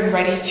prepared and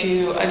ready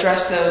to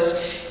address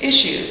those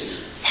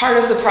issues. Part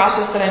of the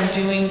process that I'm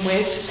doing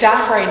with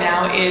staff right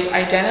now is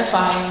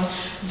identifying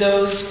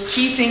those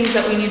key things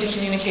that we need to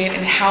communicate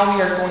and how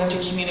we are going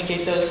to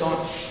communicate those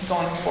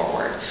going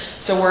forward.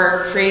 So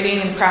we're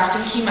creating and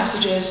crafting key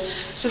messages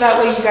so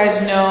that way you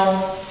guys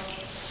know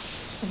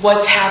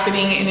what's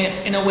happening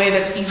in a way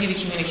that's easy to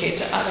communicate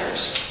to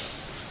others.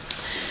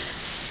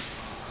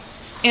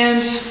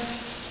 And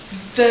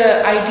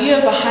the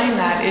idea behind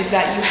that is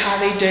that you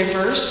have a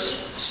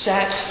diverse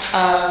set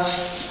of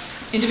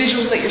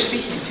individuals that you're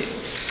speaking to.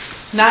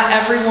 Not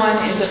everyone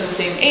is of the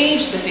same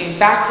age, the same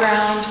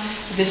background,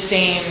 the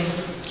same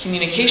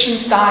communication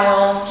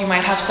style. You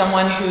might have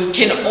someone who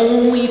can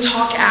only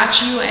talk at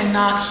you and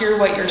not hear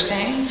what you're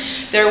saying.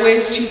 There are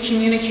ways to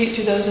communicate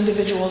to those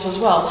individuals as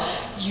well.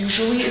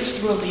 Usually it's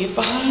through a leave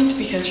behind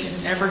because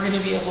you're never going to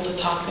be able to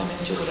talk them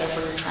into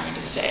whatever you're trying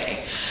to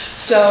say.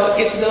 So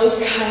it's those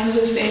kinds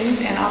of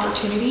things and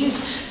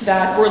opportunities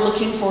that we're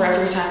looking for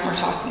every time we're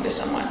talking to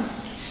someone.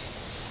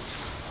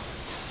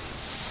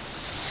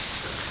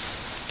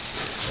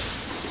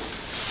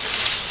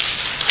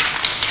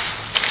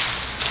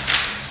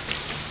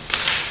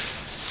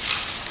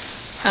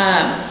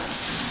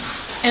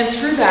 And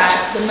through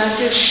that, the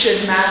message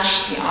should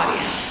match the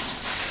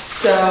audience.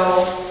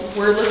 So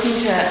we're looking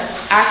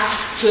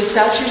to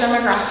assess your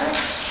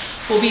demographics.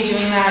 We'll be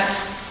doing that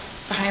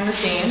behind the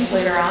scenes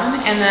later on,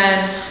 and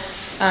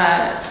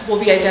then we'll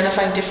be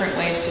identifying different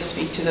ways to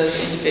speak to those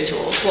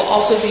individuals. We'll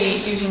also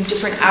be using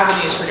different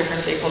avenues for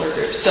different stakeholder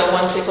groups. So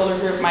one stakeholder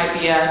group might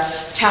be a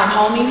town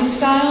hall meeting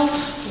style,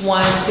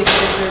 one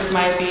stakeholder group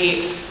might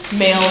be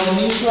mailed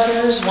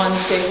newsletters, one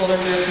stakeholder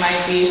group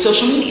might be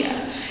social media.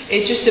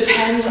 It just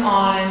depends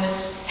on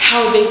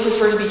how they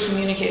prefer to be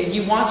communicated.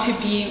 You want to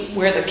be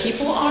where the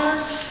people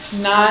are,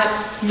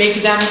 not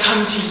make them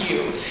come to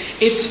you.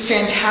 It's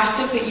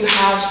fantastic that you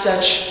have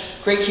such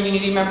great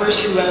community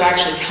members who have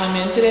actually come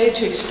in today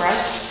to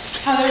express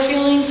how they're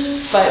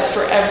feeling, but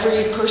for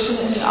every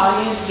person in the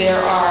audience,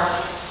 there are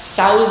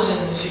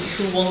thousands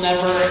who will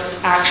never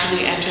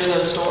actually enter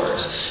those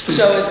doors.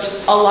 So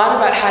it's a lot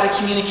about how to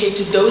communicate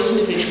to those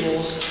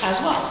individuals as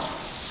well.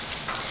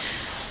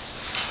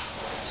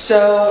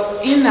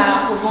 So in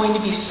that, we're going to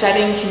be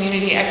setting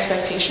community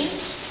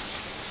expectations.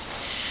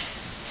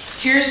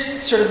 Here's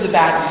sort of the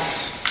bad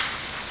news.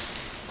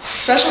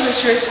 Special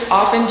districts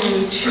often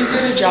do too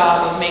good a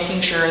job of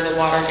making sure the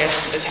water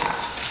gets to the tap.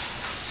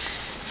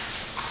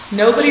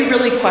 Nobody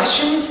really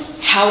questions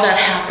how that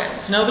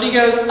happens. Nobody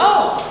goes,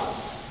 oh,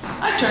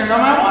 I turned on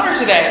my water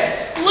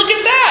today. Look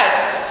at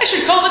that. I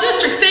should call the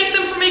district. Thank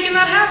them for making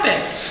that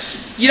happen.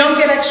 You don't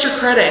get extra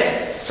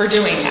credit for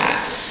doing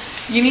that.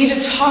 You need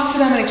to talk to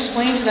them and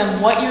explain to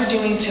them what you're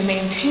doing to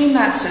maintain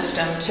that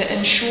system, to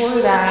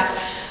ensure that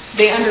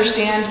they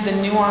understand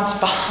the nuance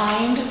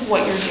behind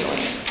what you're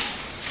doing.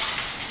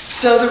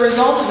 So the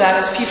result of that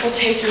is people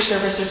take your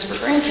services for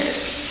granted,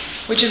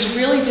 which is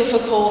really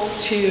difficult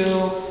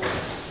to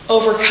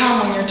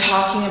overcome when you're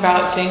talking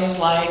about things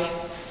like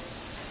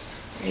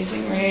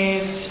raising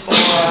rates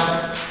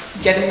or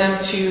getting them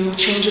to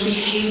change a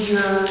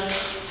behavior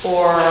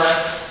or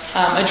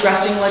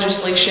addressing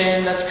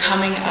legislation that's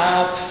coming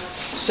up.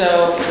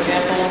 So, for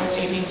example,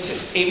 AB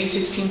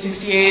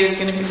 1668 is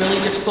going to be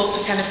really difficult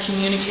to kind of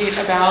communicate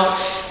about,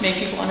 make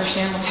people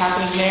understand what's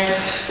happening there.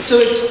 So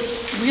it's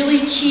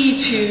really key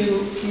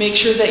to make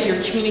sure that you're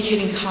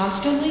communicating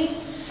constantly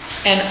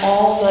and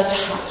all the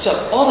time. So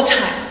all the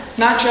time,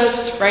 not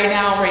just right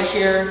now, right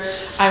here.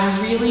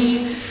 I'm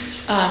really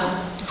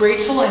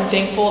grateful and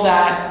thankful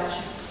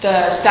that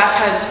the staff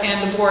has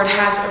and the board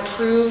has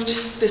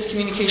approved this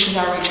communications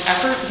outreach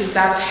effort, because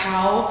that's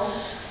how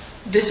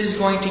this is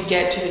going to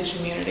get to the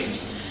community.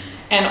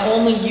 And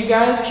only you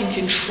guys can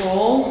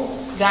control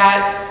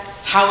that,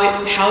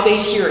 how they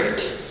hear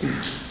it,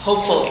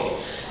 hopefully.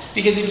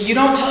 Because if you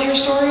don't tell your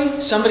story,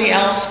 somebody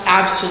else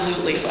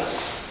absolutely will.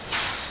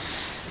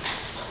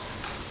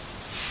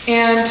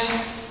 And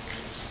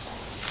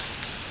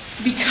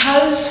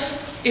because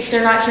if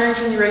they're not hearing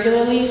from you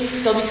regularly,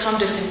 they'll become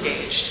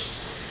disengaged.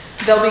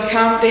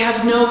 They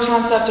have no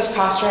concept of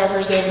cost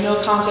drivers, they have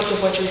no concept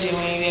of what you're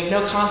doing, they have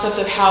no concept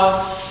of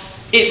how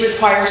it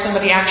requires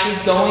somebody actually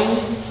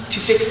going to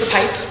fix the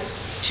pipe,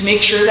 to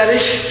make sure that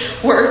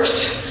it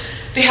works.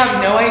 They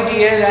have no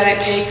idea that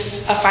it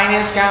takes a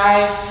finance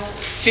guy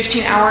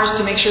 15 hours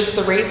to make sure that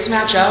the rates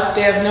match up.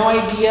 They have no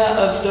idea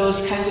of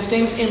those kinds of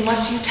things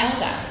unless you tell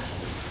them.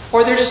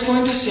 Or they're just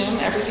going to assume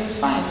everything's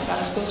fine,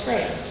 status quo's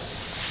great.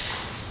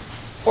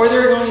 Or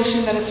they're going to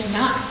assume that it's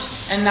not.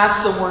 And that's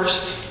the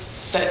worst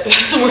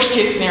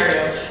case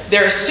scenario.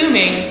 They're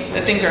assuming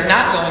that things are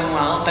not going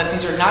well, that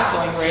things are not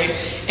going great,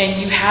 and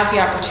you have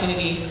the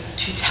opportunity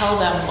to tell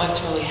them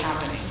what's really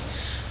happening,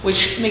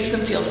 which makes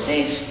them feel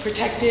safe,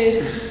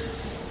 protected,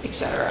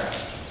 etc.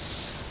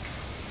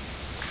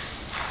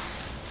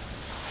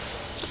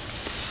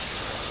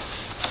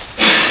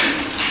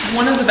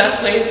 One of the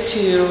best ways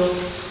to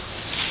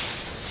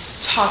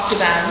talk to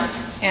them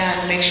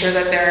and make sure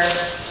that they're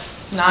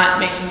not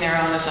making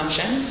their own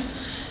assumptions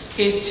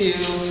is to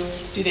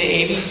do the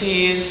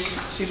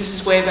ABCs. See, this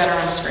is way better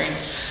on the screen.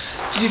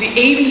 To do the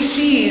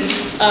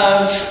ABCs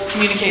of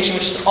communication,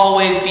 which is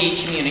always be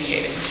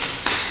communicating.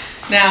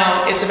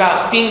 Now, it's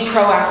about being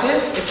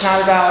proactive. It's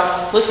not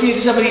about listening to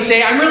somebody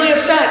say, I'm really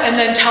upset, and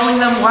then telling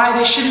them why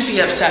they shouldn't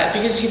be upset,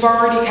 because you've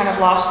already kind of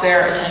lost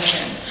their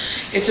attention.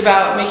 It's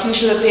about making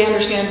sure that they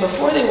understand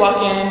before they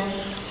walk in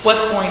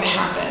what's going to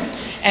happen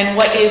and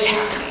what is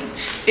happening.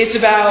 It's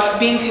about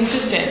being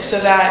consistent so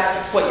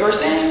that what you're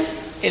saying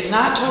is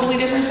not totally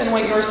different than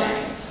what you're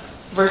saying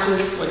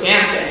versus what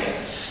Dan's saying.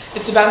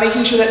 It's about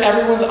making sure that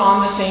everyone's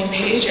on the same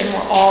page and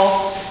we're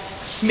all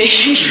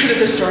making sure that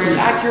the story is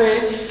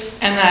accurate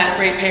and that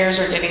ratepayers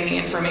are getting the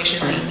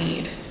information they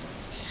need.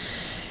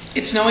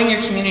 It's knowing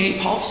your community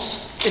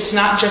pulse. It's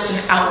not just an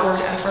outward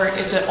effort,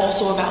 it's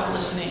also about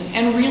listening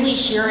and really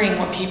hearing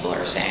what people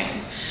are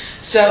saying.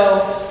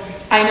 So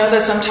I know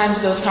that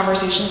sometimes those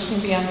conversations can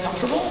be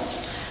uncomfortable,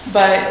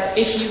 but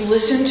if you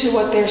listen to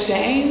what they're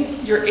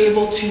saying, you're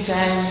able to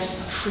then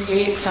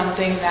create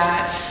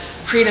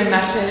a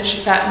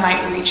message that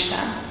might reach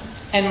them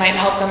and might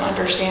help them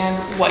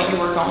understand what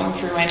you are going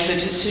through and the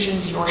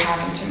decisions you're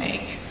having to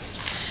make.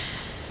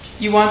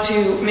 You want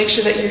to make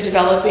sure that you're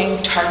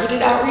developing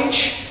targeted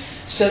outreach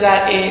so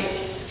that it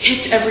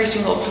hits every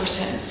single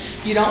person.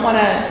 You don't want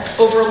to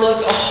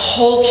overlook a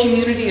whole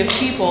community of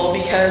people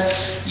because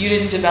you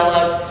didn't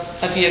develop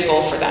a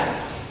vehicle for them.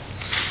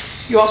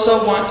 You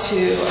also want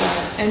to,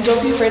 and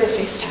don't be afraid of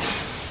FaceTime.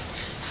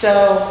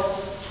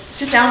 So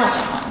sit down with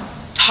someone,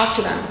 talk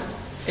to them.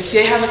 If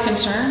they have a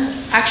concern,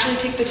 actually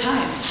take the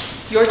time.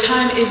 Your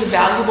time is a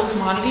valuable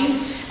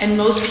commodity, and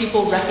most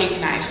people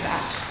recognize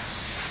that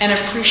and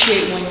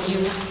appreciate when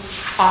you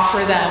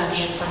offer them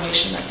the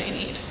information that they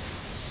need.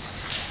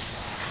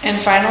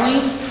 And finally,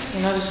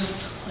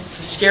 this is like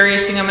the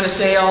scariest thing I'm going to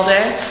say all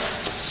day,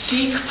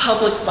 seek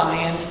public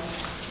buy-in.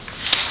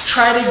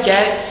 Try to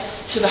get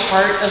to the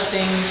heart of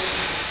things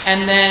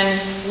and then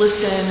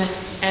listen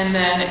and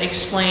then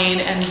explain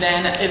and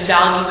then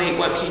evaluate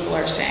what people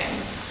are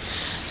saying.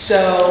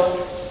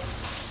 So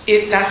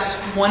that's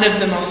one of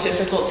the most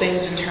difficult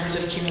things in terms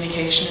of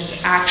communication,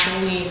 is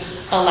actually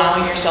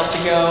allowing yourself to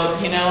go,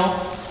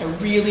 I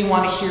really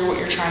want to hear what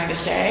you're trying to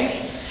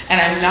say, and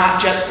I'm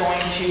not just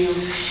going to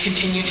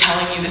continue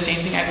telling you the same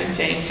thing I've been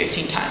saying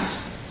 15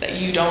 times that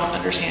you don't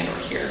understand or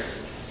hear.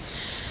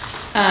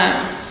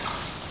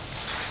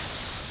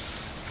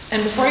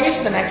 And before I get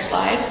to the next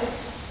slide,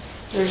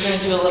 we're going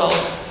to do a little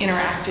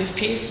interactive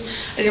piece.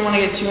 I didn't want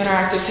to get too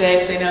interactive today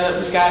because I know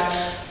that we've got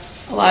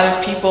a lot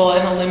of people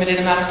in a limited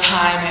amount of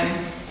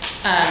time,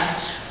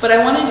 but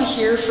I wanted to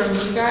hear from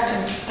you guys,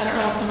 and I don't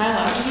know, am I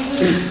allowed to do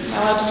this? Am I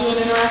allowed to do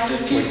an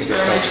interactive piece, or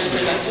am I just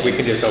presenting? We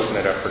can just open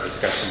it up for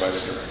discussion by the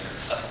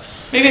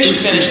directors. Maybe I should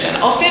finish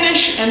then. I'll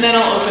finish, and then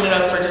I'll open it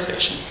up for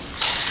discussion.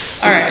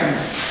 All right.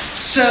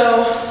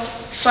 So,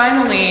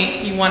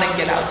 finally, you want to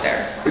get out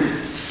there.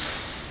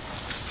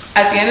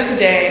 At the end of the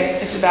day,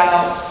 it's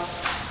about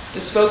the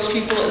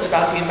spokespeople, it's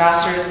about the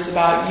ambassadors, it's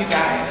about you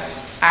guys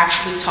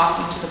actually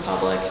talking to the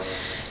public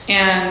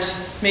and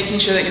making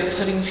sure that you're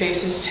putting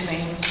faces to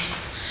names.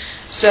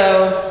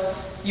 So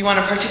you want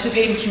to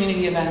participate in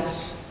community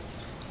events.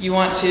 You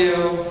want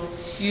to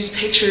use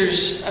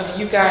pictures of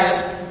you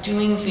guys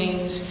doing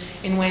things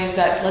in ways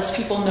that lets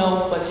people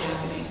know what's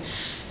happening.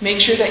 Make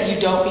sure that you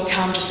don't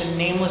become just a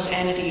nameless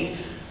entity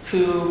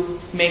who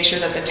makes sure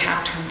that the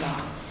tap turns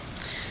on.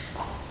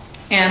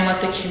 And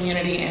let the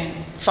community in.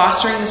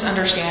 Fostering this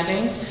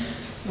understanding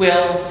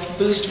will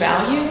boost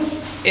value.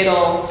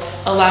 It'll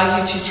allow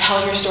you to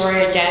tell your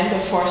story again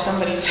before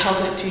somebody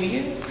tells it to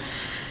you.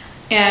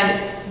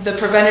 And the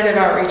preventative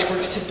outreach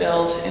works to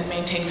build and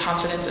maintain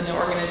confidence in the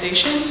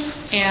organization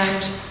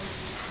and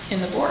in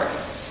the board,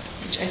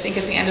 which I think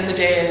at the end of the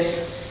day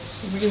is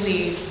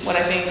really what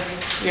I think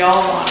we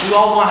all want. We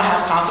all want to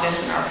have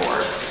confidence in our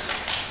board.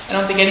 I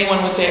don't think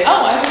anyone would say,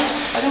 oh,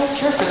 I don't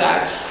care for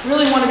that. I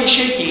really want to be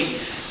shaky.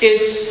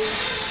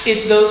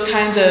 It's those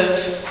kinds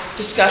of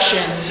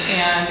discussions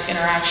and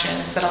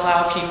interactions that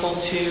allow people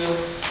to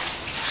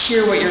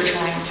hear what you're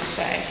trying to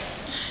say.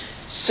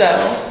 So,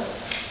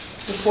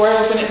 Before I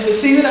open it, the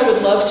thing that I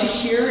would love to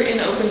hear in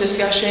open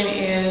discussion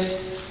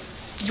is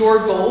your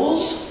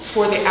goals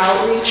for the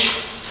outreach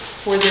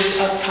for this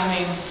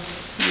upcoming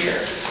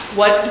year.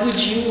 What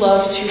would you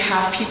love to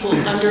have people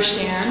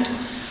understand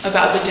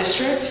about the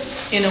district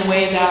in a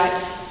way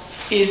that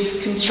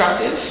is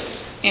constructive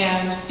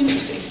and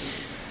interesting?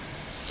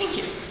 Thank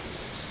you.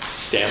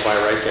 Stand by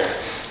right there.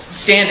 I'm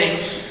standing.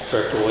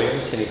 Director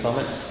Williams, any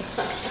comments?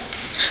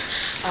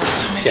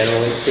 So many.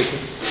 Generally speaking?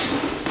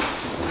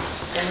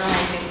 Generally,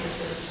 I think this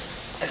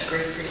is a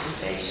great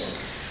presentation.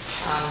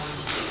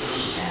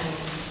 And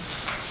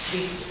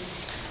these,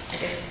 I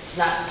guess,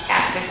 not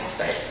tactics,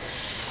 but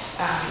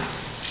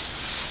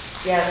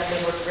yeah,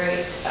 they work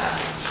great.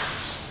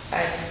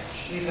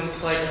 We've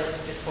employed those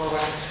before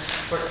when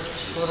I worked at the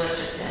school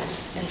district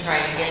and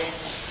trying to get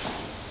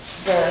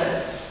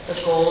the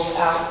goals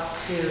out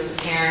to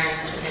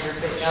parents and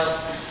everybody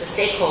else, the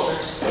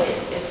stakeholders.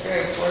 It's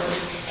very important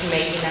in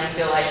making them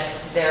feel like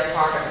they're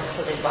part of it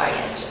so they buy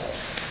into it.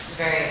 It's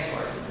very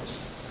important.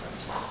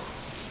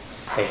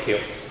 Thank you.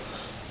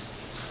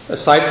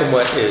 Aside from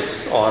what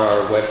is on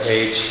our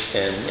webpage,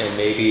 and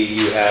maybe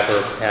you have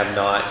or have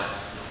not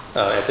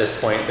at this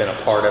point been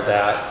a part of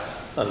that,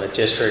 the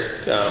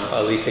district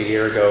at least a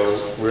year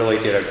ago really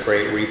did a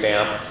great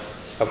revamp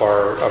of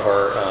our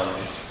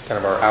kind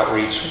of our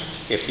outreach.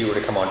 If you were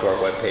to come onto our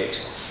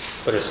webpage,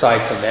 but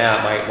aside from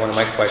that, one of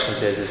my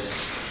questions is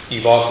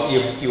you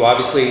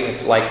obviously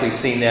have likely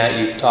seen that,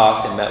 you've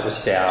talked and met with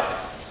staff.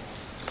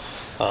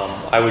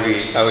 I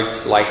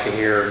would like to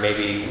hear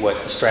maybe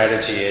what the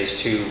strategy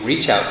is to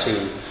reach out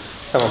to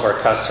some of our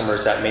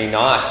customers that may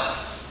not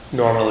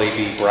normally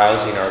be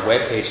browsing our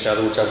webpage. In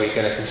other words, are we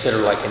going to consider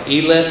like an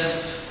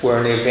e-list, where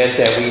in the event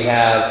that we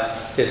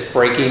have this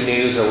breaking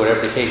news or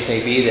whatever the case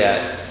may be,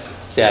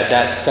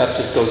 that stuff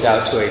just goes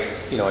out to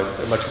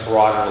a much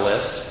broader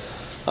list.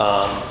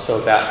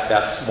 So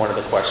that's one of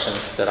the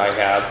questions that I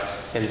have.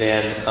 And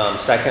then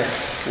second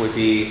would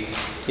be,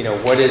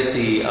 what is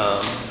the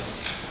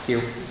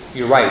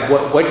you're right.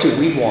 What do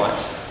we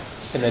want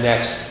in the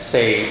next,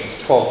 say,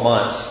 12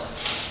 months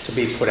to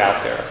be put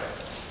out there?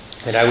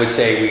 And I would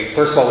say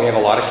first of all, we have a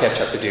lot of catch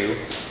up to do.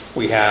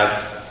 We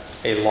have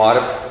a lot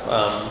of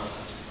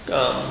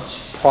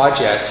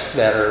projects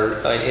that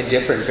are in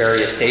different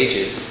various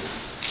stages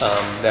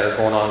that are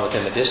going on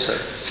within the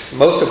districts,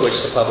 most of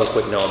which the public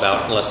wouldn't know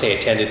about unless they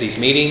attended these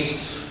meetings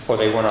or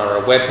they went on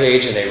our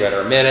webpage and they read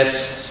our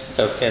minutes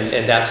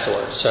and that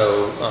sort.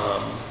 So,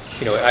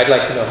 I'd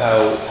like to know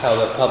how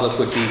the public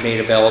would be made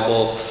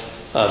available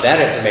that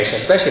information,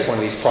 especially if one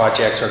of these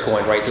projects are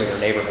going right through their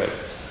neighborhood,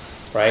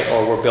 right?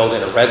 Or we're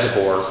building a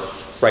reservoir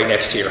right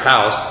next to your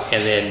house,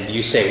 and then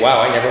you say,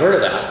 "Wow, I never heard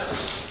of that."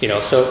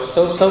 So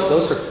those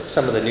are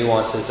some of the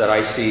nuances that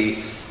I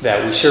see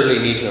that we surely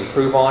need to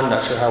improve on.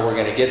 Not sure how we're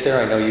going to get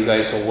there. I know you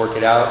guys will work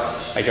it out.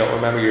 I don't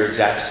remember your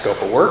exact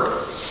scope of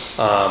work,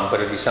 but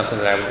it'd be something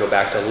that I would go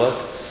back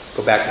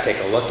and take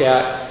a look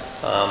at.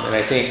 And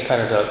I think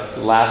kind of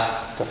the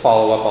last to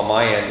follow up on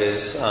my end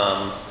is,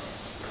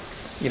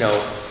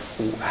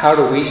 how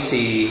do we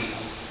see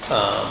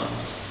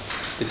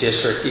the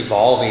district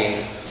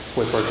evolving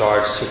with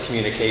regards to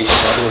communication?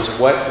 In other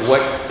words,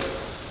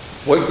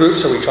 what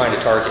groups are we trying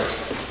to target?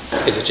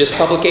 Is it just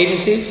public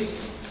agencies?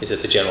 Is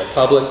it the general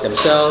public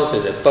themselves?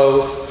 Is it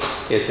both?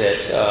 Is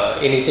it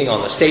anything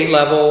on the state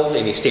level?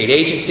 Any state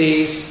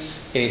agencies?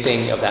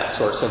 Anything of that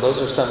sort? So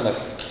those are some of the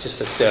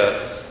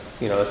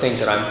things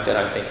that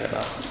I'm thinking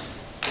about.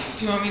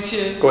 Do you want me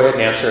to? Go ahead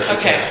and answer if you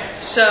Okay.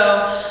 can. So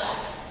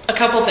a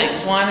couple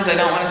things. One is I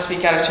don't want to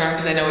speak out of turn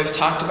because I know we've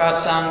talked about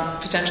some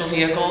potential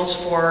vehicles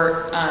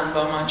for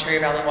Beaumont-Cherry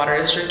Valley Water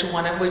District,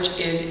 one of which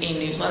is a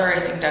newsletter. I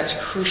think that's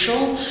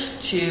crucial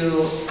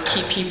to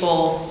keep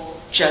people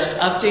just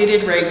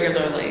updated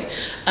regularly.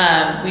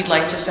 We'd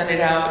like to send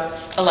it out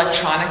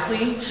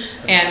electronically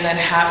and then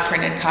have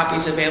printed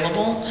copies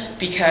available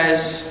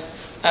because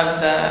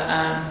of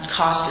the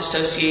cost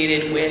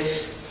associated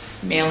with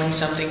mailing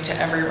something to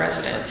every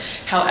resident.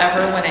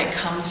 However, when it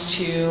comes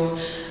to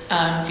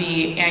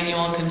the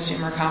annual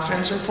consumer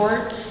confidence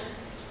report,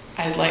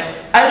 I'd like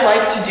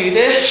to do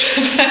this.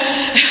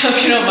 I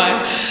hope you don't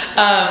mind.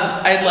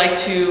 I'd like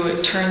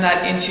to turn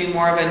that into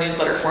more of a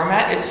newsletter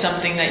format. It's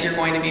something that you're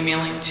going to be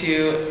mailing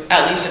to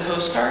at least a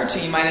postcard, so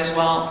you might as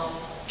well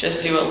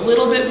just do a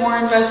little bit more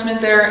investment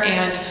there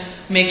and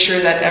make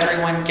sure that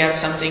everyone gets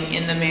something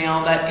in the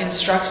mail that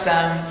instructs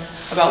them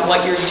about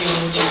what you're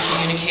doing to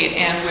communicate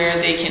and where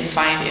they can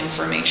find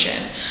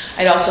information.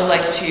 I'd also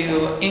like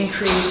to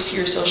increase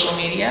your social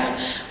media.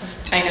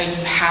 I know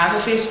you have a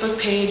Facebook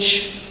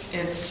page.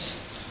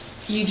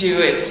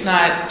 It's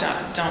not,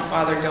 don't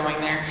bother going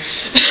there.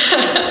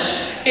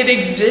 It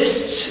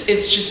exists,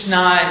 it's just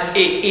not,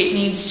 it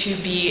needs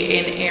to be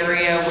an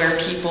area where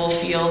people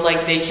feel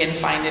like they can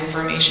find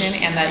information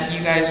and that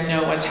you guys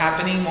know what's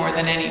happening more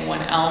than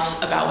anyone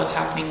else about what's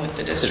happening with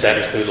the district.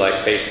 Does that include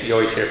like you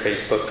always hear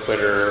Facebook,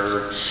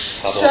 Twitter,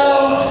 blah,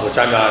 blah, blah, which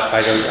I'm not,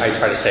 I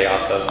try to stay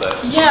off of,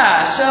 but.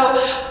 Yeah, so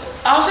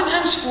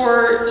Oftentimes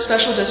for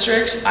special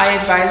districts, I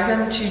advise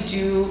them to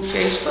do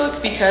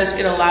Facebook because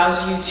it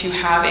allows you to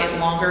have a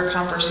longer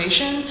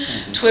conversation.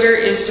 Twitter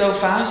is so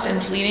fast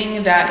and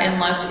fleeting that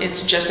unless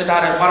it's just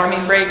about a water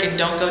main break and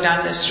don't go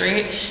down this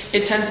street,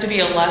 it tends to be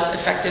a less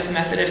effective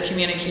method of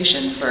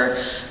communication for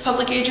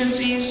public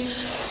agencies.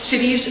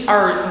 Cities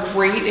are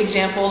great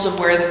examples of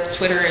where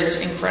Twitter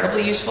is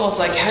incredibly useful. It's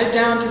like, head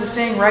down to the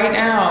thing right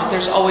now.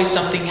 There's always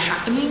something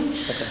happening.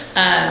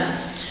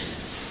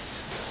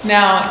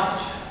 Now,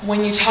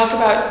 when you talk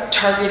about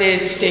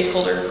targeted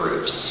stakeholder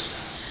groups,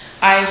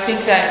 I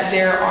think that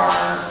there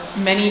are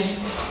many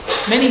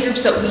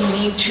groups that we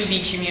need to be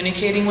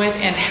communicating with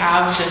and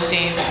have the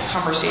same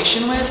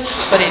conversation with,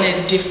 but in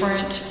a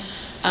different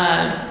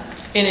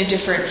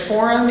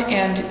forum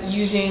and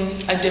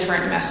using a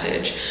different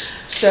message.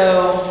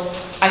 So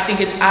I think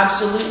it's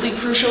absolutely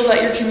crucial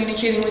that you're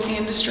communicating with the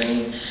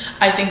industry.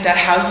 I think that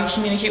how you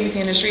communicate with the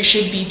industry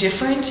should be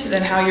different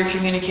than how you're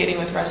communicating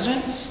with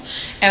residents.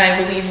 And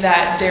I believe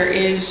that there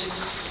is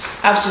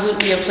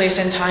absolutely a place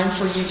and time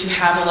for you to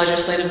have a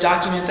legislative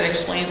document that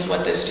explains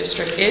what this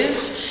district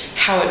is,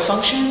 how it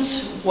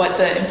functions, what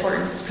the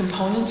important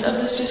components of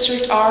this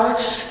district are,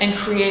 and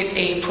create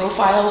a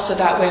profile so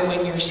that way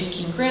when you're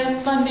seeking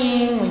grant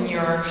funding, when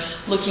you're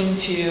looking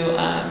to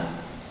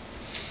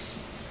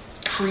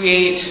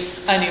create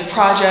a new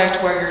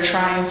project where you're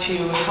trying to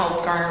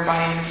help garner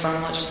buy-in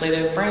from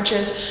legislative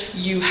branches,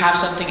 you have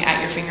something at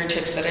your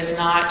fingertips that is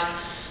not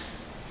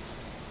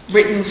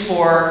written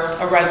for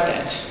a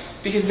resident,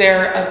 because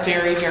they're a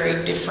very,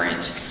 very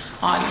different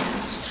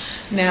audience.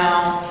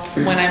 Now,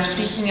 when I'm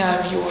speaking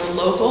of your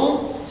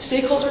local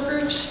stakeholder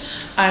groups,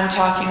 I'm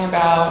talking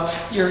about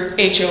your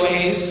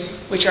HOAs,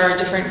 which are a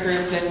different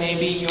group than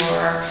maybe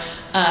your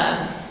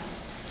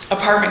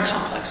apartment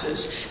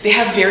complexes. They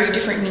have very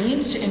different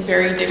needs and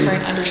very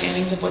different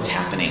understandings of what's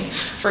happening.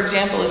 For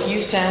example, if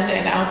you send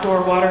an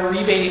outdoor water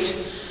rebate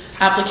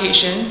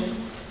application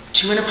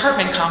to an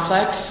apartment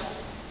complex,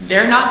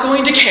 they're not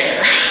going to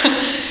care.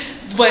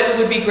 What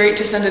would be great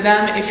to send to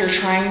them if you're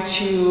trying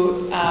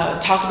to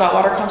talk about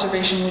water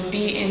conservation would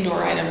be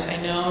indoor items. I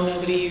know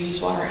nobody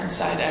uses water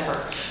inside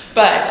ever,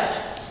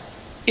 but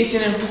it's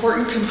an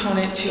important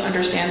component to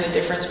understand the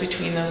difference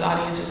between those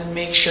audiences and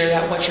make sure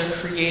that what you're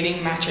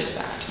creating matches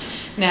that.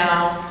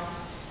 Now,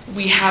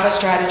 we have a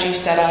strategy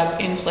set up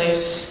in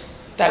place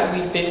that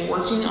we've been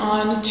working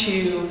on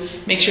to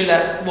make sure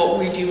that what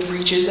we do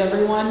reaches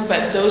everyone,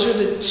 but those are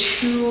the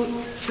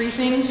three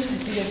things, I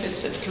think I've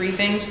said 3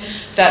 things,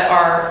 that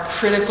are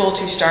critical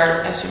to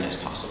start as soon as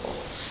possible,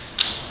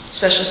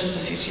 especially since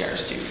the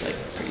CCRs do like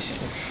pretty soon.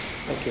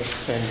 Thank you.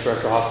 And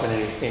Director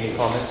Hoffman, any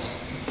comments?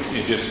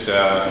 Just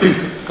a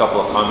couple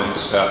of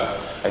comments.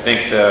 I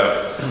think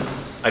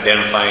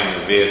identifying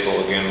the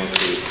vehicle, again, which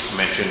we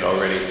mentioned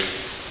already,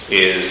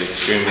 is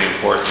extremely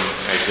important.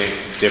 I think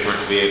different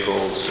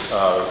vehicles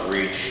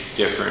reach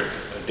different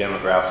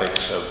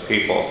demographics of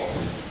people.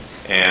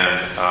 And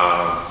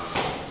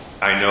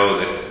I know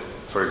that,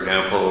 for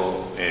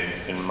example,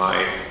 in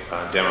my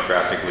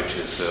demographic, which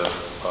is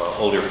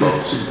older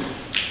folks,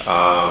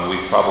 we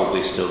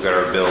probably still get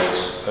our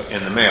bills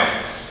in the mail.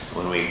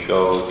 When we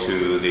go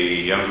to the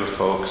younger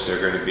folks, they're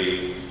going to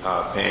be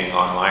paying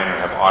online or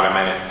have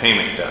automatic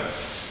payment done.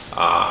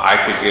 I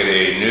could get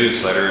a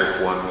newsletter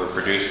if one were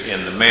produced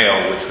in the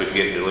mail, which would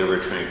get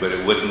delivered to me, but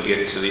it wouldn't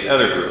get to the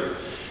other group.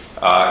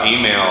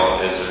 Email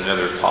is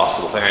another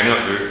possible thing. I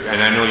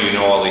know you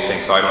know all these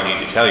things, so I don't need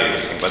to tell you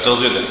anything, but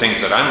those are the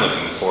things that I'm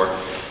looking for,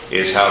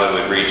 is how they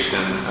would reach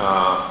them.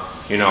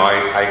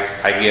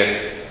 I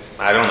get,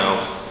 I don't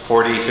know,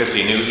 40,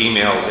 50 new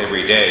emails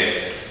every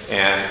day,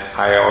 and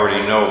I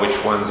already know which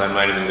ones I'm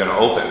not even going to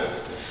open.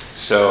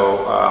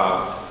 So,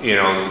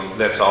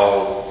 that's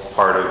all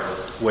part of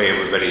the way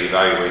everybody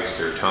evaluates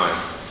their time.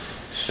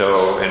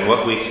 So, and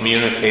what we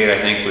communicate, I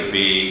think, would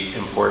be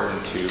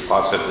important to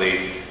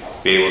possibly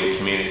be able to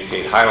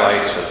communicate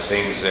highlights of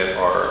things that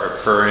are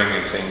occurring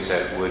and things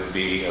that would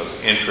be of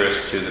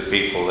interest to the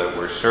people that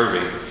we're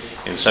serving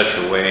in such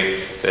a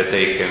way that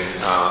they can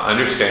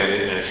understand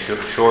it in a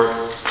short,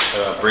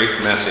 brief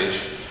message,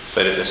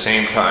 but at the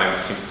same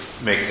time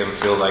make them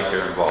feel like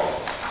they're involved.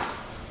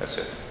 That's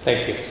it.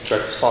 Thank you.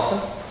 Director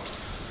Slauson?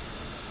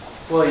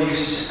 Well, you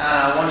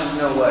wanted to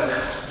know what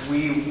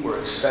we were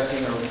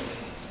expecting or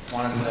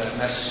wanted the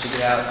message to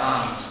get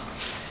out.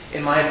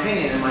 In my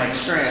opinion, in my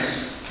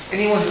experience,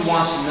 anyone who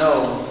wants to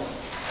know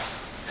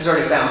has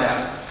already found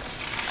out.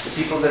 The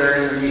people that are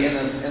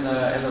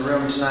in the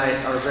room tonight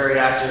are very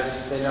active.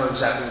 They know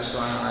exactly what's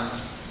going on,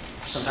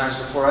 sometimes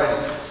before I do.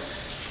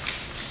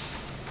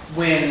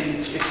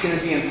 When it's going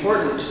to be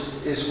important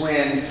is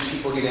when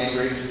people get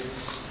angry.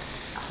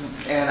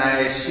 And I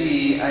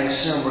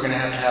assume we're going to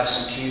have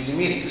some community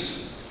meetings.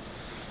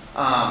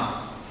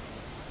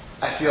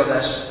 I feel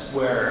that's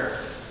where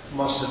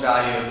most of the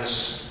value of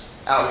this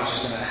outreach is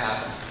going to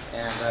happen.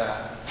 And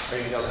are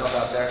you able to help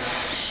out there?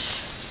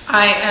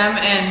 I am,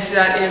 and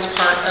that is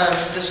part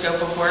of the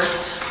scope of work.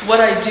 What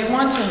I do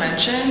want to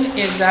mention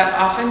is that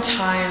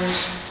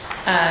oftentimes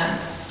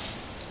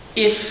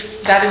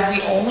if that is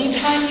the only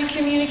time you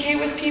communicate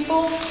with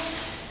people,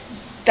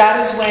 that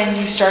is when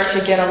you start to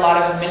get a lot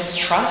of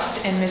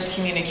mistrust and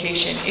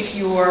miscommunication. If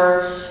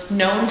you're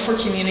known for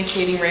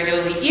communicating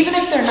regularly, even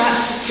if they're not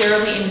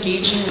necessarily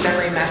engaging with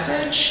every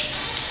message,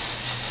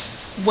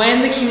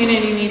 when the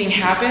community meeting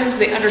happens,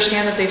 they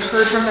understand that they've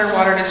heard from their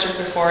water district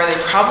before. They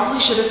probably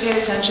should have paid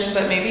attention,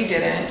 but maybe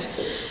didn't.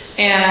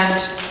 And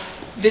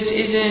this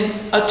isn't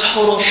a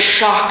total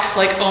shock,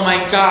 like, oh my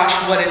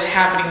gosh, what is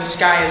happening? The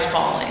sky is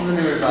falling.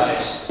 Let me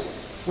revise.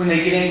 When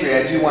they get angry,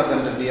 I do want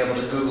them to be able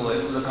to Google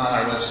it, look on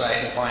our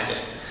website and find it,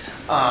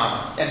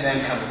 and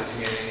then come to the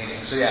community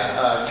meeting. So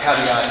yeah,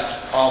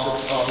 caveat, all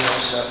the other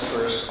stuff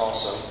first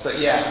also. But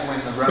yeah,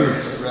 when the rubber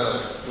hits the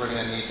road, we're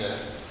going to need to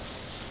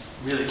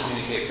really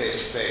communicate face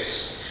to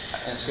face,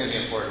 and it's going to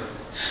be important.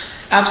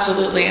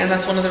 Absolutely, and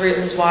that's one of the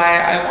reasons why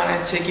I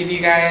wanted to give you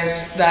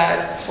guys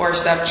that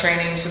 4-step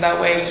training, so that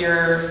way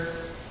you're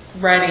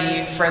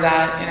ready for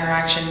that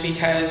interaction,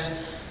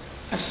 because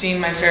I've seen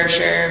my fair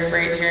share of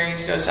rate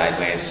hearings go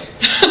sideways.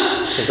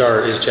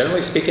 Is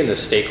generally speaking the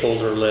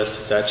stakeholder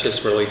list, is that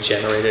just really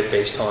generated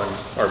based on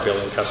our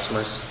billing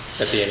customers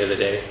at the end of the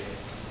day?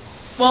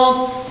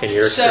 Well, in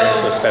your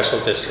experience with special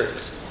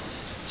districts?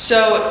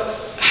 So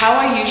how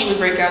I usually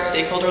break out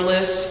stakeholder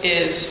lists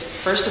is,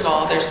 first of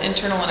all, there's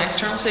internal and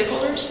external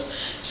stakeholders.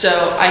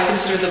 So I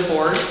consider the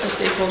board a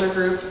stakeholder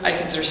group, I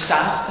consider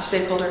staff a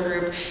stakeholder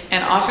group,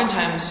 and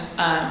oftentimes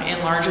in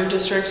larger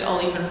districts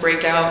I'll even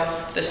break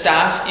out the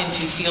staff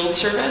into field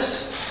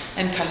service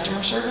and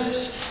customer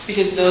service,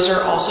 because those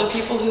are also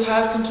people who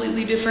have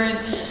completely different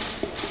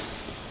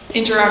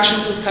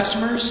interactions with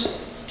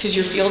customers, because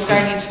your field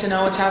guy needs to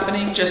know what's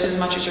happening just as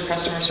much as your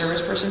customer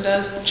service person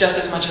does, just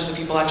as much as the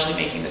people actually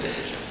making the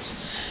decisions.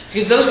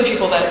 Because those are the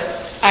people that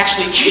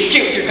actually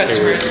communicate with your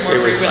customers more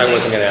frequently. I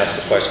wasn't going to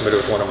ask the question, but it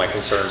was one of my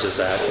concerns, is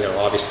that,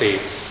 obviously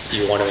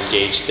you want to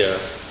engage the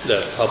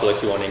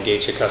public, you want to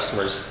engage the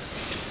customers,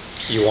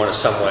 you want to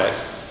somewhat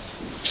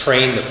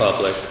train the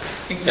public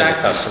and the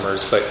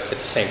customers, but at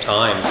the same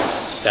time,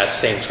 that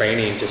same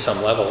training to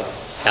some level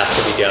has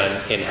to be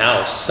done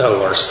in-house,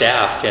 so our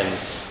staff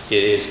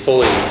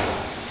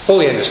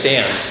fully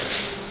understands,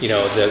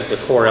 the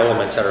core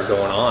elements that are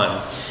going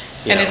on.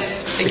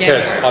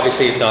 Because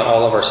obviously not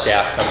all of our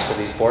staff comes to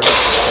these board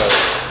meetings, so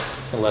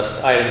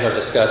unless items are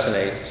discussed in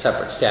a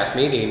separate staff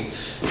meeting,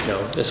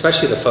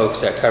 especially the folks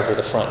that cover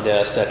the front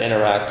desk, that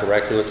interact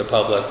directly with the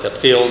public, the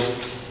field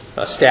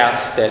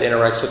staff that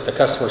interacts with the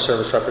customer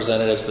service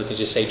representatives, let me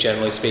just say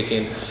generally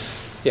speaking,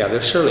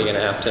 they're surely going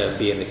to have to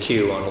be in the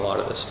queue on a lot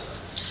of this stuff.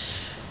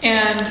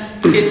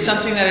 And it's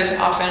something that is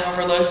often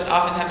overlooked.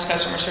 Oftentimes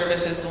customer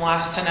service is the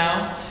last to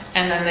know,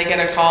 and then they get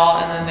a call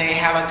and then they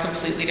have a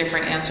completely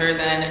different answer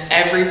than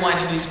everyone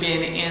who's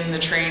been in the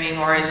training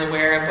or is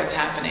aware of what's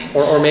happening.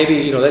 Or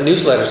maybe, that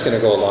newsletter is going to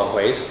go a long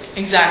ways.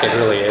 Exactly. It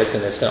really is,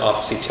 and it's going to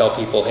obviously tell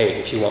people, hey,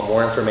 if you want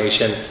more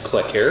information,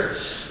 click here.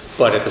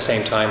 But at the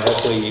same time,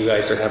 hopefully you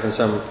guys are having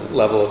some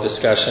level of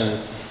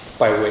discussion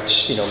by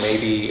which,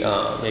 maybe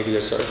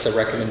there's it's a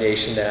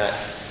recommendation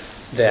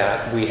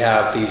that we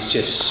have these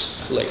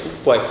just like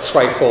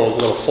trifold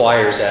little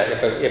flyers that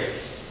if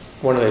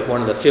one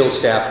of the field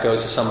staff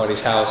goes to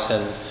somebody's house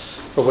and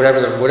or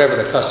whatever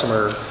the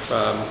customer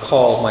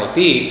call might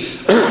be,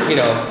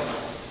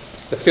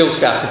 the field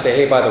staff can say,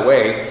 hey, by the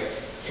way,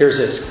 here's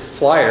this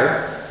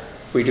flyer.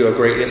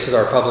 This is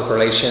our public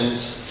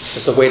relations.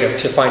 It's a way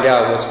to find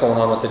out what's going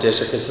on with the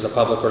district. This is the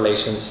public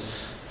relations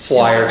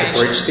flyer to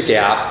bridge the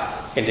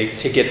gap and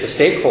to get the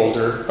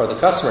stakeholder or the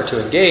customer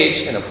to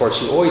engage. And of course,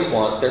 you always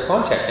want their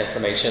contact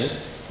information,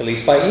 at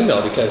least by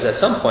email, because at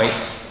some point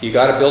you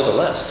got to build a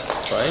list,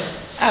 right?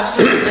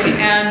 Absolutely.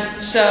 And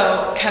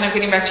so kind of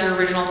getting back to your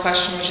original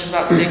question, which is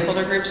about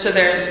stakeholder groups. So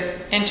there's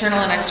internal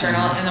and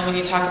external. And then when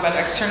you talk about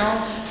external,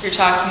 you're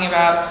talking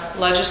about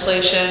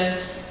legislation,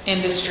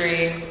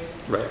 industry,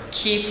 right,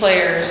 key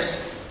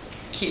players,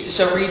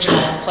 so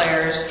regional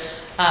players,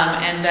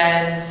 and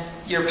then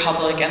your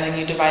public, and then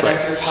you divide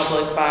up your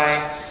public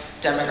by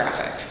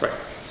demographic. Right.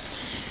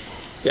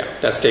 Yeah,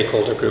 that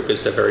stakeholder group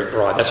is a very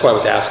broad. That's why I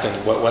was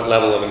asking what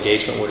level of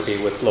engagement would it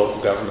be with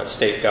local governments,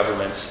 state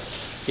governments.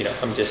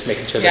 I'm just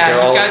making sure that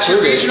they're all included. Yeah, you've got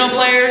your regional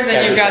players,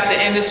 and you've got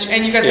the industry,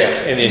 and you've got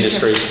the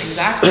industry.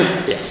 Exactly.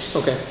 Yeah.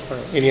 Okay. All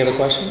right. Any other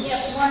questions? Yeah.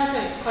 One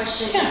other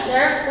question. Yeah. Is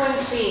there going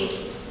to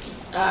be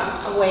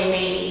a way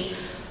maybe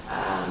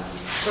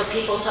for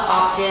people to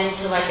opt in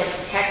to like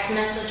a text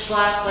message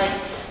blast, like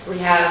we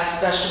have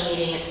special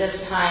meeting at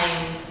this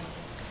time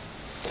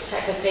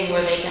type of thing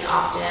where they can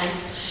opt in?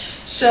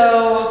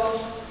 So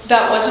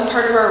that wasn't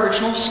part of our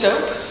original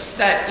scope.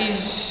 That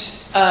is,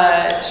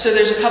 so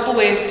there's a couple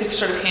ways to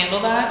sort of handle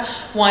that.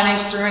 One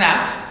is through an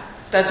app.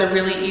 That's a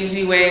really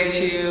easy way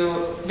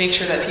to make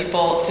sure that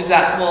people, because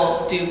that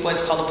will do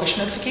what's called a push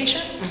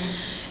notification.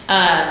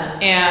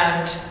 Mm-hmm.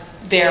 And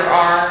there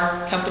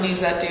are companies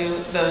that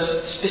do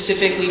those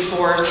specifically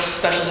for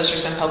special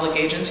districts and public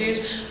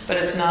agencies, but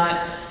it's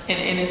not an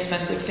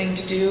inexpensive thing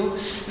to do.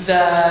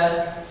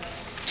 The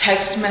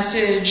text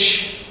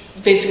message,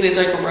 basically it's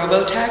like a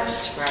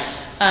robo-text.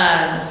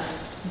 Right.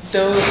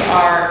 those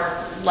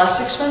are less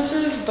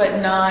expensive, but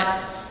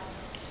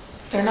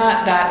they're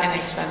not that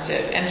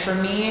inexpensive. And for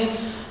me,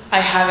 I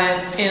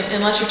haven't,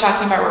 unless you're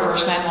talking about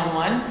reverse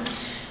 911,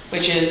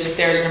 which is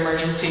there's an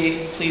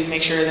emergency, please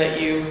make sure that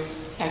you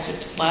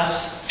exit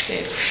left,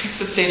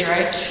 exit stage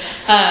right.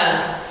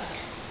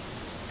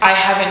 I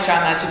haven't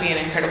found that to be an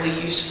incredibly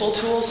useful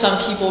tool. Some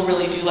people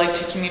really do like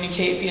to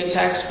communicate via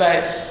text,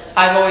 but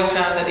I've always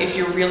found that if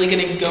you're really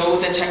going to go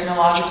the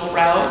technological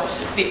route,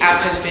 the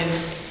app has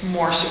been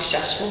more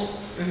successful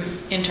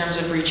in terms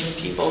of reaching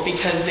people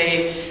because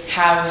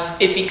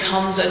it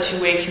becomes a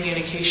two-way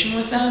communication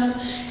with them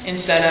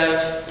instead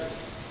of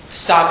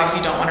stop if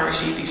you don't want to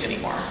receive these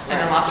anymore. And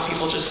then lots of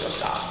people just go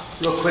stop.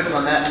 Real quick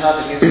on that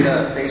topic, is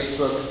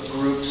Facebook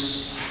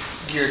groups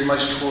geared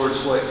much towards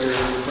what you're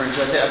referring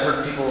to? I've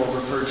heard people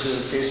refer to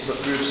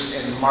Facebook groups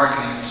and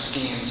marketing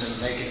schemes, and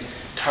they can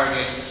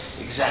target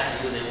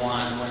exactly who they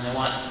want when they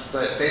want.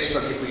 But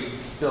Facebook, if we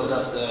build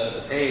up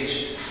the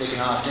page, they can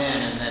opt in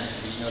and then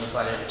be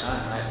notified every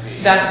time.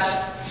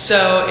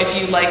 So if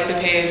you like the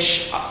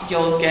page,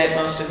 you'll get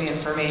most of the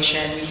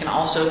information. We can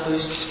also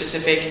boost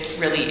specific,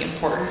 really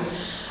important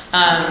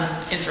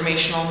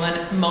informational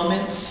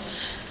moments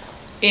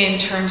in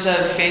terms of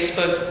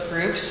Facebook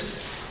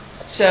groups.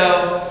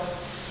 So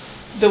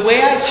the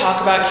way I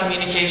talk about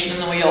communication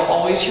and the way you'll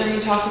always hear me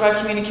talk about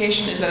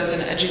communication is that it's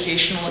an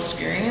educational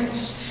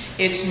experience.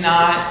 It's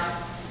not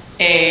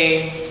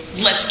a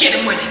let's get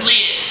them where they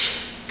live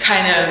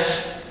kind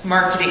of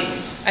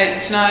marketing.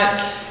 That's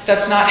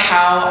not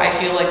how I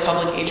feel like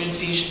public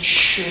agencies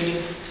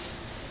should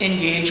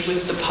engage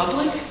with the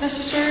public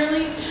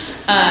necessarily.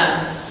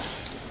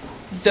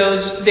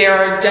 There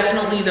are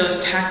definitely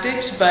those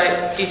tactics,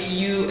 but if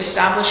you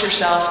establish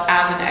yourself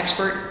as an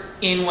expert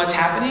in what's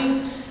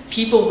happening,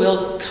 people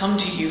will come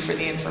to you for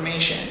the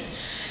information.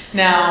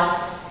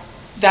 Now,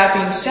 that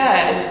being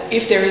said,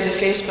 if there is a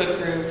Facebook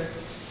group,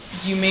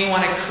 you may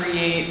want to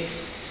create,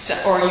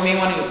 or you may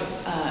want to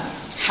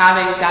have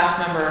a staff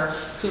member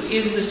who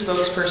is the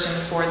spokesperson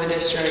for the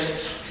district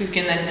who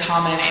can then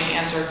comment and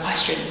answer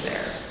questions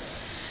there.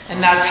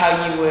 And that's how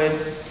you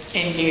would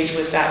engage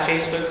with that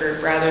Facebook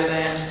group rather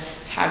than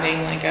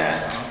having like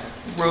a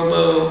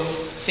robo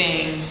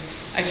thing.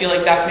 I feel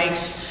like that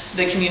makes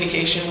the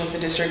communication with the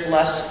district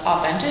less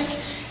authentic,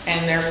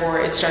 and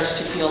therefore it starts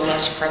to feel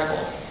less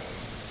credible.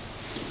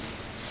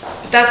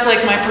 But that's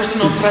like my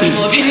personal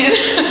professional opinion.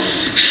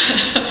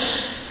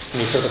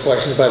 Any further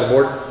questions by the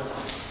board?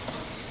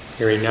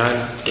 Hearing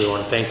none, we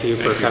want to thank you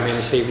for coming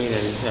this evening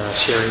and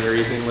sharing your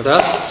evening with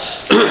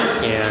us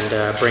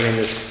and bringing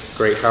this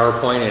great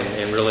PowerPoint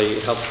and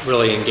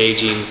really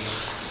engaging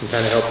and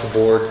kind of help the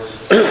board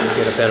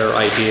get a better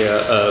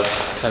idea of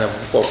kind of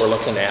what we're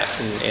looking at,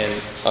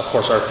 and of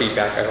course our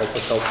feedback I hope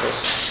was helpful.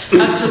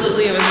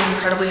 Absolutely, it was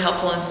incredibly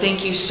helpful, and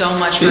thank you so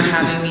much for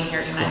having me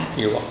here tonight.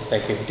 You're welcome.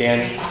 Thank you.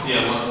 Dan?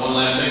 Yeah, one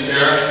last thing,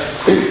 Tara.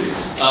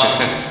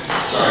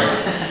 Sorry.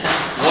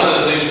 One of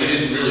the things we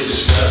didn't really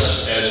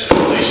discuss as it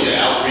relates to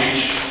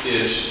outreach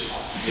is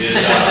I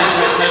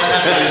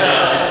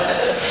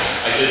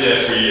did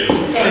that for you.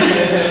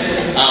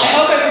 I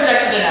hope I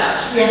projected enough.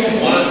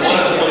 One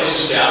of the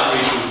places to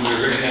outreach we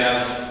were going to have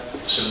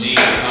some need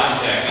of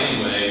contact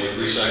anyway with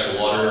recycled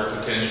water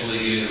potentially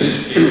getting them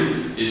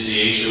educated is the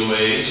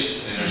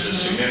HOAs, and there's a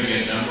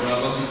significant number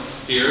of them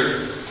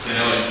here. And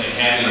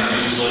having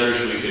newsletters,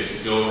 we could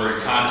go over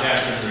and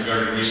contact them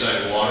regarding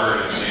recycled water,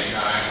 and at the same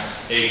time,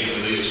 hey, can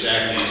we leave a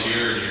stack of these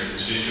here, and your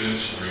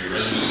constituents or your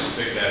residents can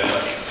pick that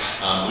up.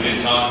 We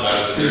didn't talk about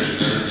it, but there's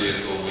another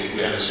vehicle. We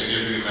have a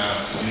significant amount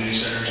of community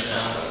centers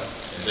now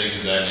and things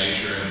of that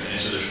nature, and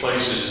so there's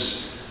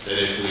places that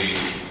if we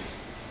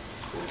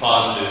were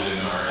positive in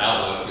our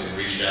outlook and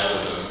reached out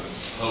with them,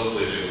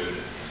 hopefully they would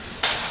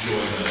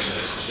join us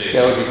as a state.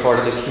 That would be part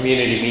of the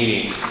community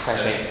meetings, I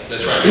think.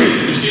 That's right.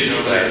 Just getting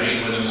over there,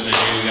 meeting with them and saying,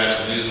 hey, we got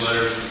some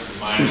newsletters.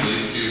 Remind me to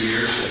leave a few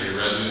here so your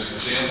residents can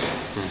see them.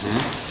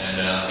 And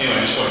anyway,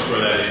 I just want to throw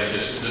that in.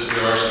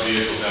 There are some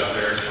vehicles out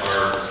there.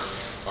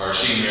 Our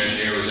senior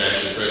engineer was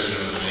actually president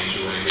of an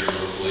HOA here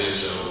locally, and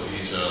so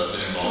he's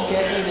been involved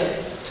in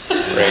that.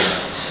 Great.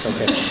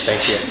 Okay,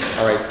 thank you.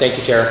 All right, thank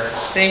you, Tara.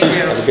 Thank you.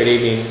 Have a good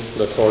evening.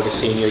 Look forward to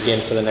seeing you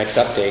again for the next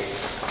update.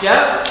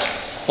 Yep.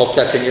 Hope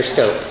that's in your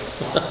scope.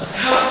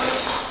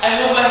 I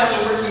hope I have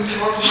a working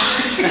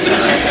PowerPoint.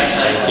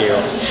 Thank you.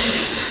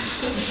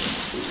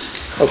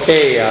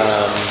 Okay,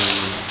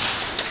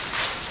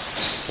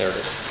 there it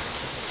is.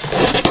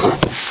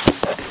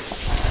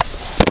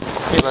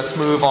 Okay, let's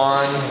move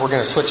on. We're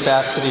going to switch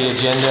back to the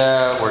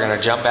agenda. We're going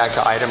to jump back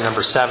to item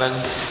number 7.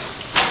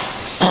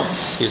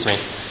 Excuse me.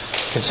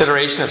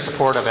 Consideration of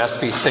support of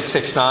SB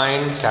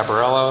 669,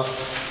 Cabarello,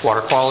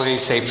 Water Quality,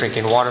 Safe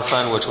Drinking Water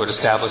Fund, which would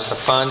establish the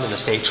fund in the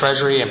state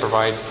treasury and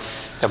provide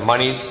the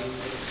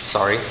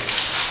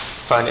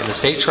fund in the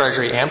state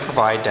treasury and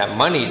provide that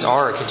monies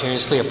are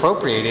continuously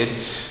appropriated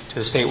to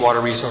the State Water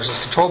Resources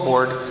Control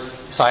Board.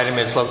 This item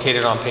is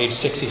located on page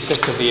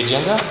 66 of the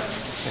agenda.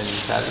 And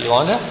is that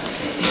Yolanda?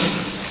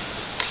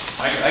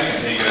 I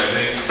can take it, I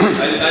think.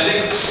 I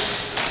think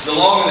the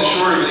long and the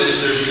short of it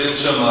is there's been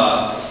some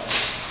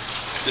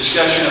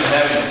discussion of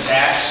having a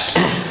tax,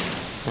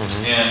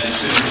 and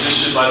it's been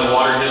resisted by the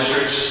water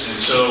districts. And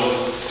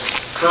so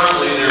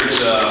currently there's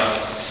a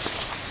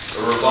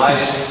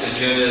revised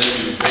agenda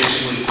to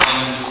basically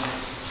fund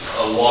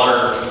a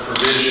water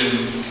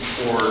provision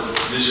for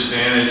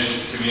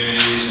disadvantaged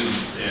communities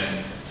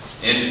and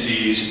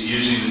entities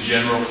using the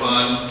general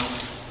fund.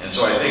 And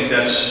so I think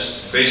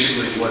that's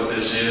basically what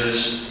this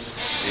is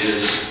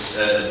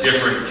a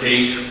different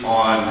take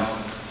on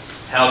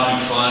how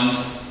to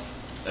fund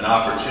an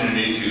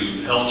opportunity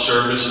to help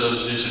service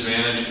those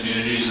disadvantaged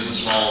communities in the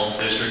small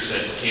districts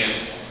that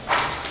can't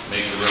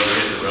make the rubber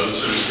hit the road,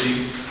 so to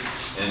speak.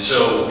 And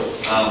so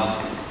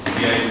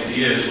the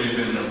idea is we've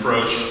been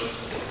approached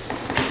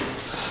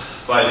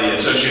by the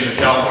Association of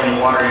California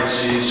Water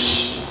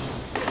Agencies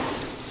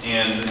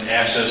and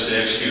asked us to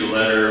execute a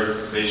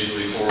letter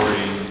basically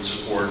forwarding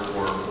support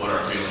for what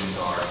our feelings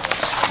are.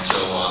 And so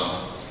I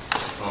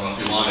don't know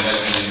if Yolanda has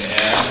anything to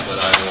add, but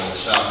I will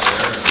stop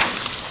there and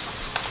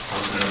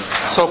open it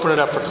up. Let's open it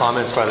up for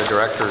comments by the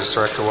directors.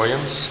 Director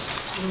Williams?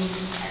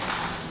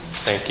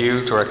 Thank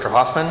you. Director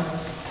Hoffman?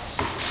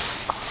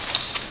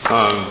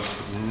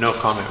 No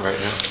comment right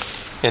now.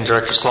 And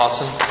Director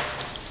Slauson?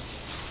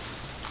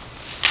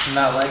 I'm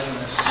not liking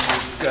this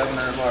new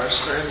governor of ours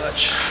very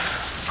much.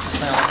 That's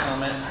my only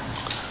comment.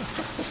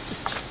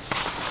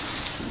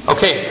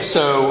 Okay,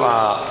 so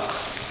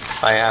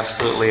I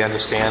absolutely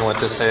understand what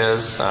this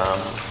is.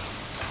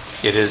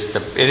 It is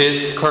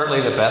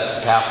currently the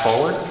best path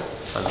forward,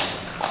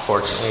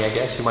 unfortunately, I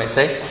guess you might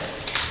say.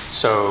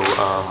 So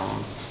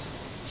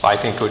I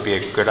think it would be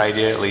a good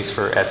idea, at least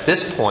at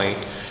this point,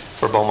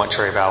 for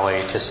Beaumont-Cherry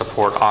Valley to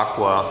support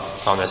Aqua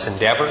on this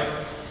endeavor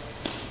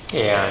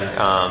and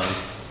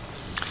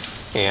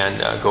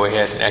go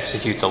ahead and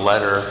execute the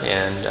letter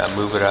and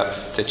move it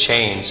up the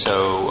chain.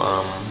 So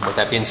with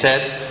that being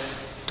said,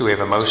 do we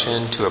have a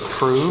motion to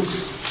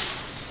approve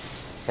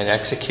and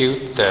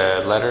execute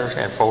the letter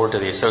and forward to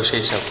the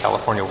Association of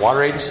California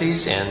Water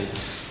Agencies and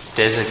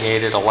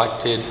designated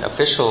elected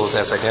officials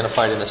as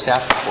identified in the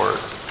staff report?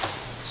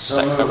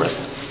 So moved.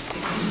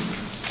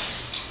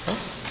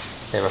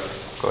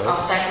 Go ahead.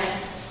 I'll second.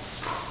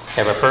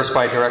 Have a first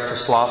by Director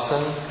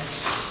Slauson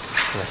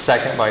and a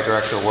second by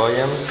Director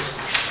Williams.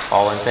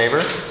 All in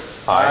favor?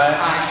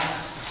 Aye.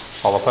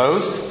 All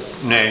opposed?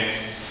 Nay.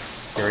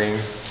 Hearing.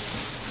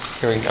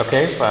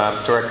 Okay.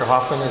 Director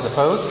Hoffman is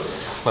opposed.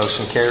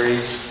 Motion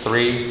carries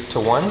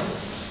 3-1.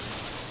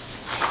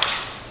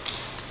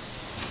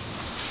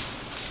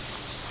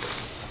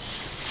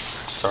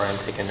 Sorry, I'm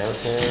taking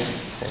notes here.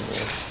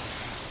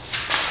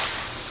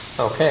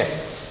 Okay.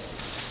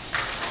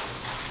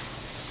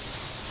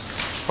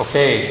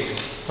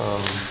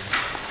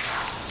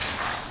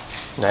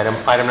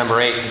 Item number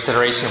 8,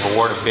 consideration of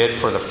award of bid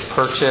for the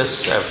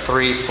purchase of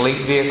 3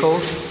 fleet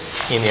vehicles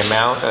in the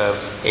amount of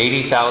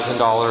 $80,000,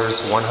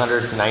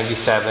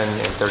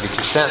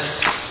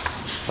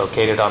 $197.32,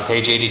 located on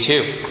page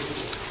 82.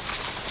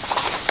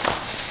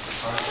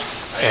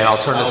 And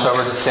I'll turn this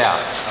over to staff.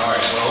 All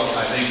right, well,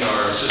 I think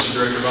our Assistant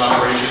Director of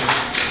Operations,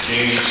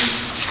 James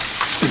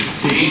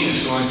Dean,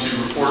 is going to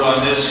report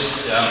on this.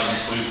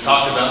 We've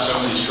talked about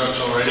some of these trucks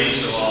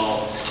already, so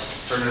I'll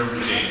turn it over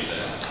to James then.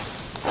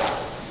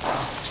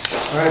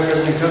 All right,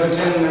 President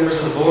Covington, members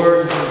of the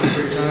board, thank you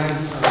for your time.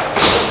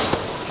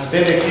 I've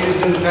been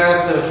accused in the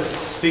past of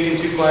speaking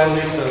too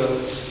quietly, so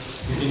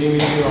if you need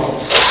me to, I'll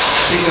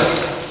speak up.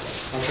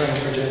 I'll try and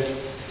project.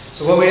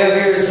 So what we have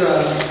here is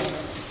at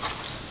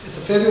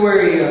the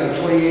February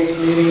 28th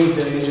meeting,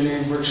 the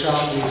engineering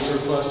workshop, we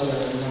surplused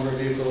a number of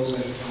vehicles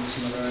and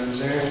some other items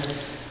there.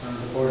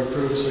 The board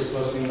approved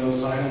surplusing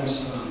those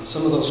items.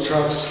 Some of those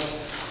trucks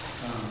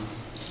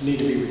need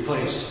to be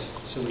replaced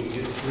so we can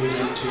get the fleet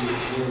up to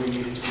where we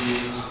need it to be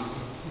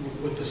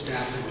with the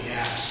staff that we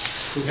have.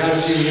 We've had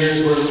a few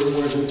years where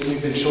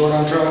we've been short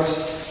on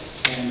trucks,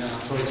 and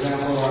for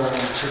example, our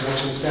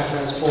production staff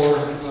has 4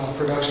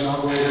 production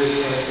operators,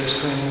 but there's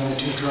currently only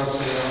 2 trucks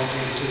that are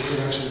allocated to the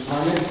production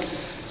department.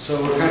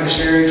 So we're kind of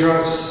sharing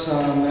trucks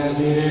as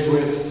needed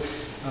with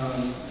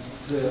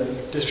the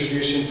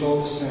distribution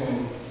folks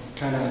and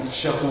kind of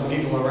shuffling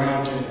people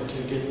around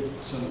to get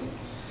some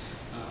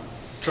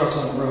trucks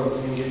on the road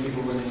and get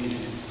people where they need to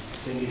be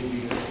to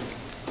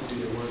do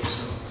their work.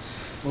 So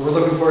what we're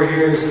looking for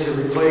here is to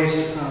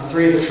replace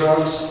 3 of the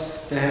trucks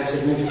that had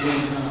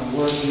significant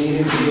work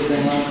needed to get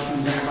them up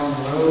and back on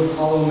the road.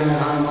 All of them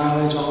had high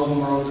mileage. All of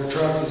them are older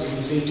trucks, as you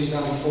can see,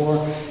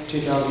 2004,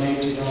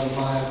 2008,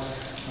 2005.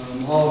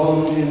 All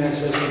of them in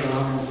excess of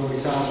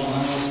 140,000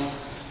 miles.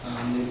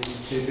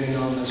 They've been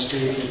on the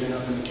streets, they've been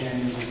up in the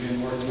canyons, they've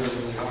been worked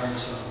really hard.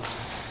 So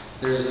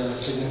there's a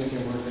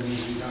significant work that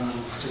needs to be done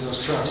to those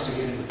trucks to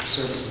get them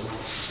serviceable.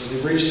 So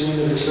they've reached the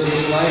end of their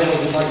service life. What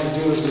we'd like to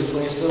do is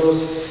replace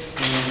those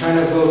and kind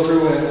of go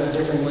through a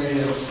different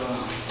way of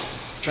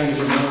trying to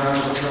get more out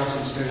of the trucks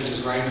instead of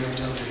just riding them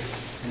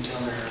until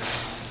they're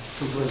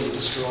completely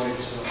destroyed.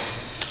 So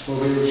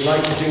what we would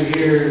like to do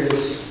here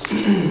is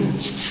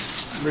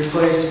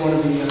replace one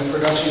of the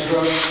production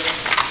trucks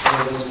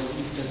that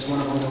that's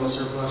one of them that was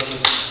surplus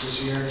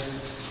this year.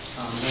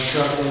 That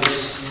truck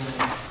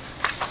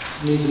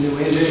needs a new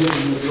engine,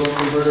 a new torque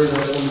converter.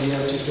 That's one of the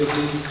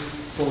F-250s,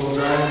 four-wheel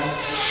drive.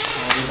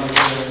 We'd like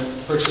to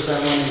purchase that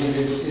one and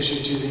get it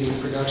issued to the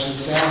production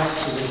staff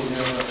so they can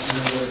have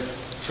another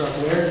truck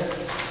there.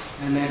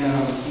 And then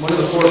one of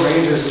the Ford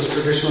Rangers was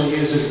traditionally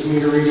used as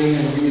meter reading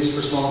and used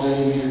for small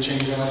duty meter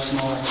changeouts,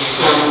 small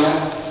activities on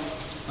that.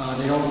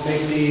 They don't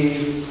make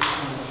the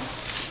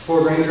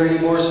Ford Ranger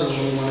anymore, so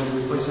we wanted to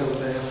replace that with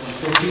the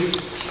F-150,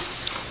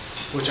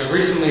 which I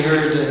recently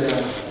heard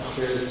that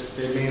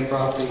they may have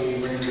brought the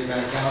Ranger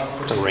back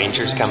out. The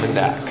Ranger's coming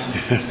back. I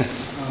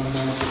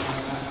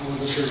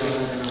wasn't sure about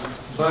that or not.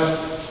 But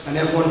an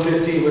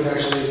F-150 would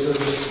actually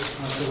serve us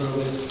a little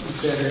bit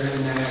better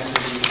in that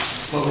activity.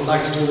 What we'd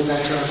like to do with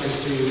that truck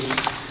is to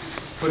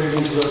put it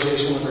into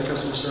rotation with our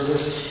customer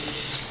service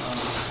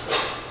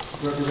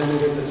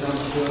representative that's out in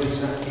the field.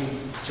 He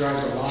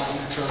drives a lot in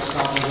that truck,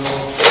 stop and go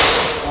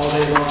all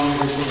day long,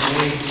 every single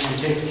day, and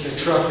take the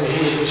truck that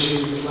he was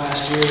issued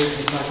last year and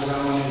cycle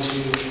that one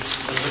into the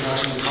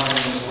production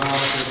department as well,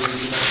 so the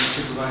production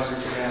supervisor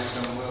could have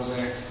some wheels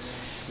there.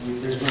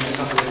 There's been a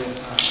couple of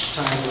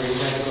times where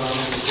he's had to go out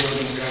to the field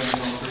and he's driving his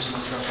own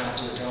personal truck out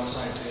to a job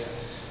site to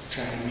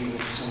try and meet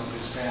with some of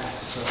his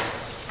staff. So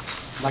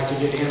I'd like to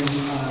get him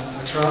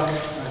a truck.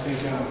 I think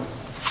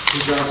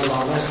he drives a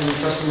lot less than the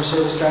customer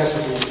service guy, so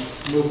we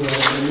move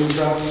the new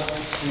truck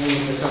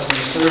and with the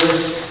customer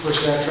service, push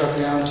that truck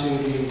down to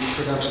the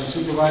production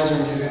supervisor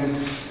and give him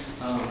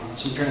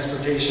some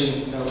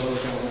transportation. That will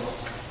work out well.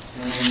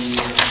 And then the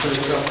third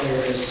truck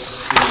there is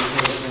to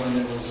replace one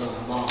that was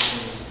lost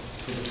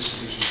for the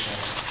distribution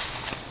staff.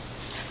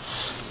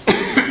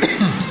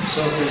 So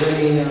if there's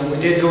any, we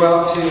did go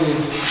out to,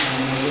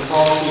 as the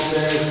policy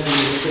says,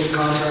 the state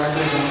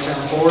contractor,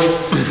 Downtown Ford.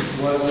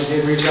 Well, we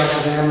did reach out to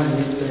them,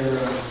 and their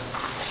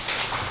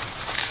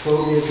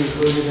quote is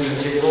included in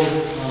the table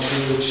on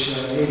page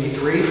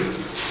 83.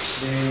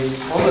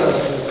 All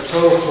the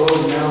total quote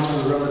amounts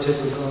were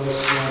relatively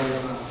close,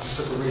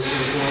 except for race for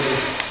the quote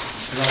is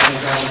about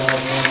 $10,000 more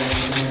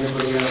than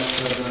everybody else,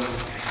 but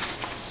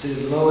the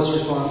lowest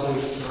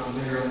responsive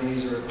bidder on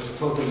these, or the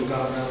quote that we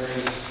got rather,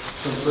 is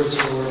from Fritz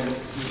Ford, and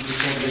we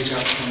tried to reach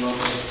out to some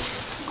local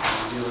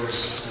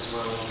dealers as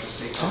well as the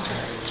state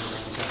contractor, which is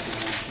exactly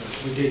that. But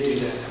we did do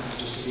that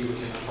just to be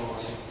within our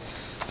policy.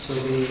 So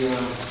the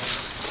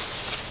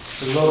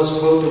lowest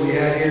quote that we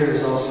had here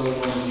is also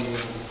one of the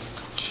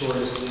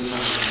shortest lead time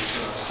on the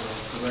truck, so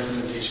the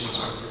recommendations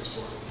are Fritz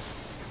Ford.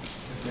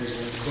 If there's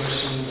any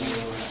questions, I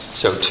will answer.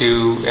 So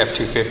 2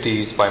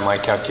 F-250s by my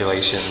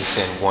calculations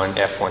and 1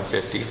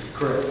 F-150.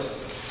 Correct.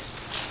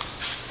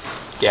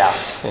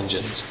 Gas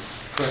engines.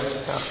 Correct.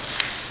 Yeah.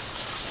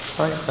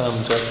 All right,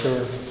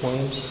 Director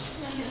Williams?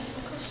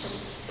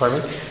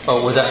 Pardon me?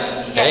 Oh, was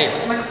that? Hey,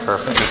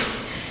 perfect.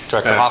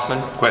 Director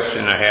Hoffman?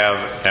 Question I have,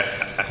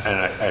 and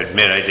I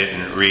admit I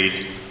didn't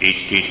read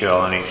each detail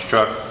on each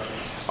truck.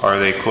 Are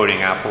they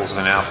quoting apples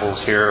and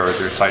apples here, or are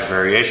there slight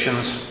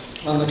variations?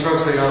 On the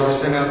trucks they are. We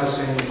sent out the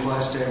same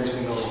request to every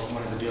single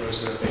one of the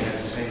dealers so that they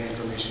had the same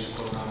information to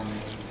quote on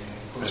and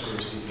quotes were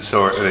received.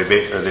 So are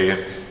they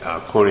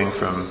quoting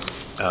from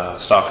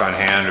stock on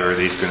hand, or are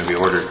these going to be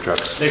ordered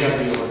trucks? They're going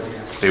to be ordered,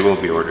 yeah. They will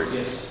be ordered?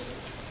 Yes.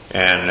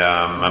 And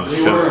I'm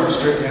we order them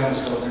stripped down,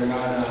 so they're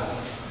not...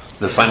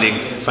 the funding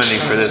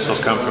for this will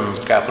come from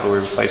capital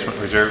replacement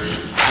reserves?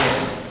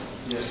 Yes.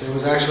 Yes, it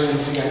was actually in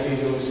CIP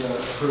that was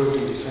approved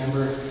in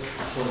December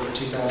for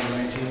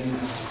 2019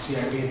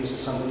 CIP. This is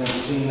something that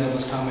we've seen that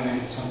was coming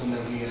and something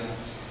that we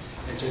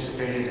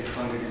anticipated and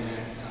funded in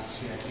that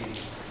CIP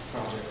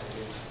project.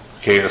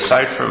 Okay,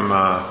 aside from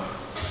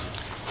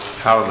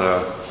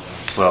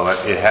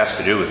it has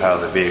to do with how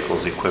the vehicle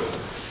is equipped,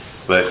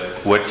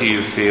 but what do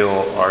you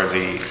feel are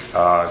the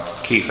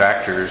key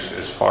factors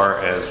as far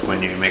as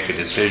when you make a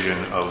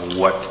decision of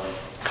what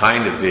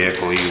kind of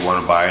vehicle you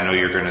want to buy? I know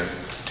you're going to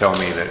tell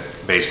me that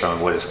based on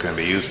what it's going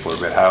to be used for,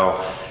 but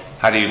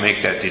how do you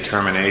make that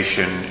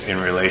determination in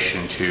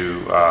relation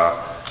to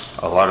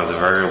a lot of the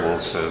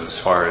variables as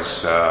far as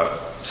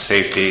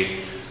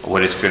safety,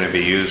 what it's going to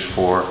be used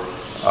for,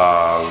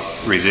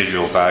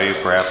 residual value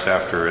perhaps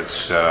after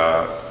it's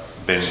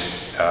been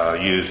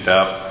used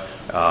up,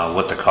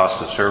 what the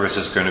cost of service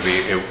is going to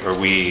be?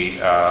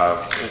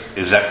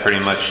 Is that pretty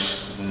much,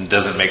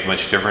 doesn't make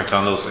much difference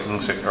on those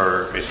things?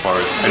 Or as far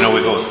as, I know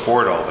we go with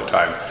Ford all the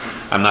time.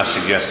 I'm not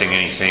suggesting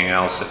anything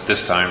else at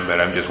this time, but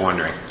I'm just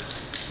wondering.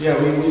 Yeah,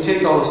 we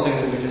take all those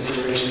things into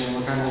consideration, and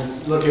we kind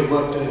of look at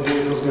what the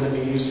vehicle is going to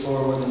be used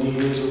for, where the need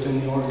is within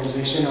the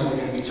organization. Are they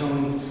going to be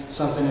towing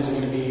something? Is it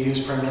going to be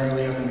used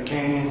primarily up in the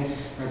canyon?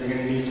 Are they going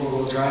to need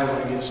four-wheel drive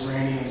when it gets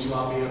rainy and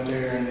sloppy up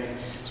there and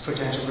there's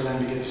potential for them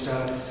to get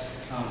stuck?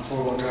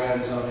 Four-wheel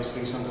drive is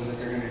obviously something that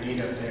they're going to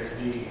need up there.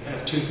 The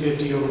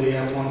F-250 over the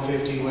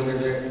F-150, whether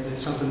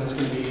it's something that's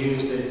going to be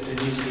used that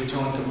needs to be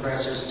towing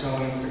compressors,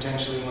 towing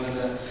potentially one of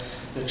the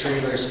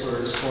trailers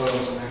for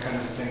spoils and that kind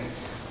of thing.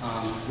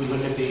 We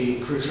look at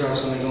the crew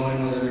trucks when they go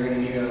in, whether they're going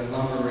to need a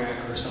lumber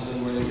rack or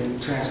something where they can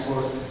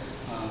transport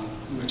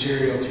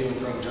material to and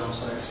from job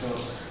sites. So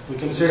we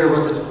consider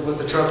what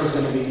the truck is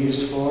going to be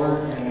used for,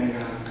 and then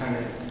kind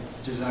of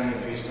design it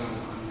based on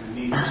the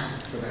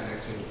needs for that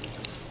activity.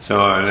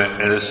 So,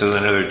 and this is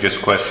another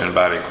just question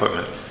about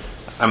equipment.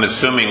 I'm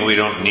assuming we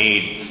don't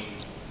need,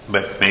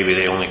 but maybe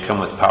they only come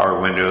with power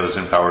windows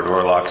and power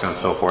door locks and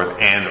so forth,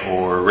 and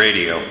or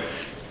radio.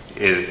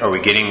 Are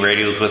we getting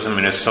radios with them?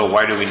 And if so,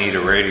 why do we need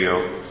a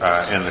radio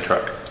in the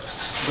truck?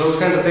 Those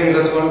kinds of things,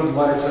 that's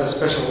why it's a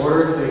special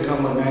order. They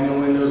come with manual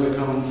windows, they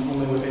come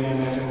only with AM,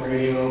 FM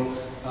radio.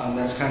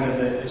 That's kind of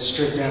as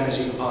stripped down as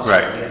you can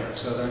possibly get.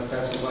 So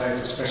that's why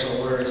it's a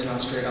special order. It's not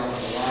straight off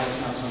of the lot.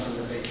 It's not something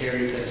that they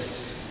carry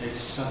because it's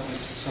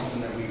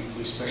something that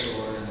we special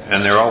order.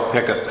 And they're all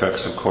pickup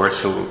trucks, of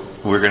course, so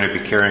we're going to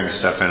be carrying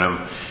stuff in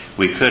them.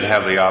 We could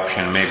have the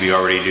option, maybe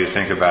already do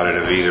think about it,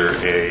 of either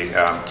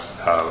a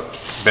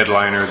bed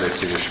liner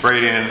that's either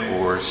sprayed in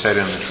or set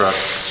in the truck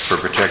for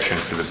protection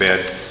for the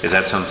bed. Is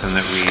that something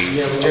that we...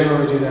 Yeah, we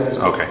generally do that as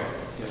well. Okay.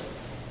 Yeah.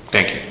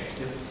 Thank you.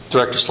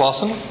 Director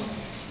Slauson?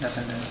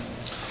 Nothing new.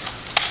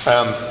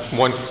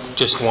 One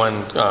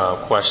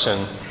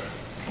question.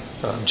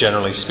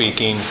 Generally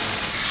speaking,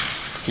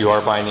 you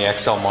are buying the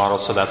XL model,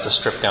 so that's a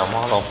stripped down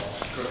model.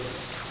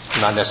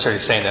 I'm not necessarily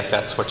saying that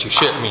that's what you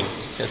should. I mean,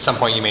 at some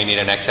point you may need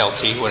an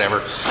XLT,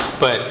 whatever.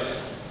 But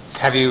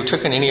have you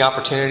taken any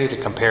opportunity to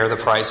compare the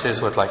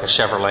prices with like a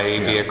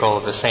Chevrolet vehicle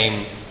of the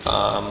same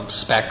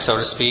spec, so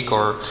to speak,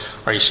 or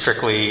are you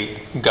strictly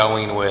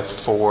going with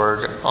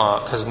Ford?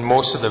 Because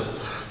most of the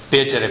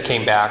bids that have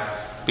came back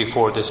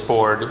before this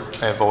board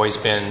have always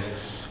been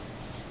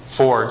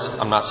Fords.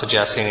 I'm not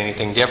suggesting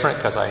anything different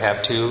because I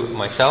have two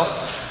myself,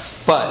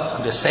 but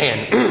I'm just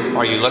saying,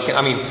 are you looking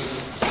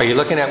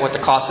at what the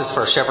cost is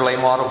for a Chevrolet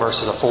model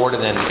versus a Ford,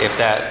 and then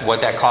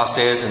what that cost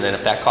is, and then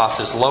if that cost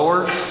is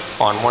lower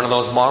on one of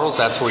those models,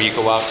 that's where you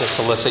go out to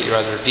solicit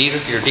your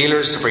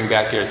dealers to bring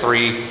back your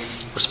 3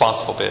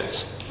 responsible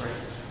bids. Right.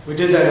 We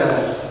did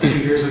that a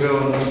few years ago,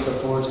 and the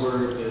Fords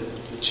were the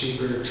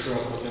cheaper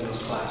truck within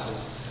those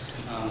classes.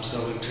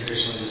 So we've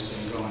traditionally just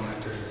been going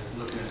after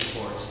looking at the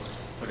Fords,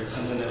 but it's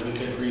something that we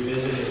could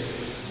revisit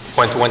if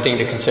One thing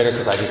to consider,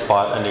 because I just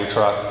bought a new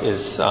truck,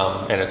 is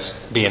and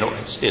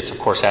it's of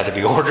course had to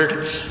be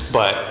ordered,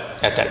 but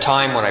at that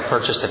time when I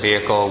purchased a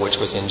vehicle, which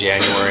was in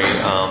January,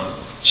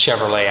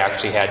 Chevrolet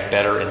actually had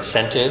better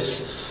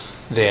incentives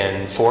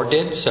than Ford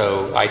did.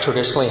 So I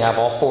traditionally have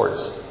all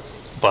Fords,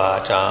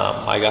 but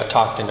I got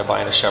talked into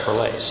buying a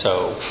Chevrolet.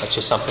 So that's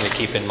just something to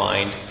keep in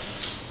mind.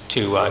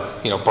 To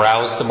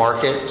browse the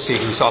market, see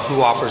who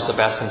offers the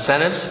best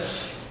incentives.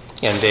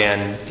 And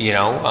then,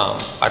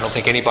 I don't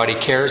think anybody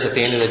cares at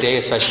the end of the day,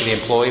 especially the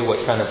employee,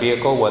 what kind of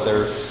vehicle,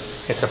 whether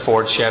it's a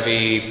Ford,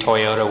 Chevy,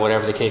 Toyota,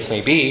 whatever the case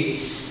may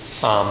be.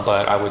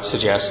 But I would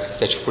suggest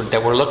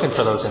that we're looking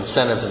for those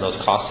incentives and those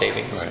cost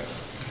savings. Right.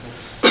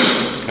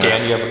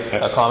 Dan, you have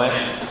a comment?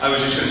 I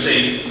was just going to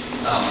say,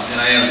 and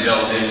I haven't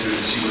delved into it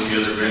to see what the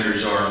other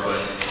vendors are,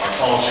 but our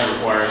policy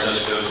requires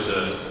us to go to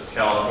the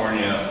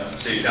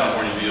State of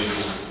California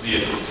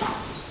Vehicle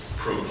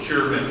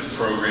Procurement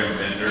Program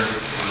vendor,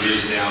 who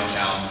is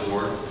downtown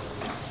Ford.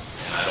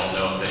 And I don't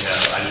know if they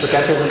have. But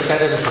that doesn't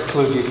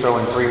preclude you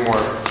throwing 3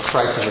 more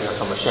prices in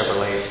from a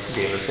Chevrolet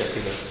dealership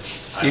either.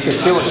 You can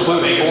still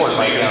include a Ford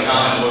by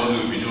downtown. What we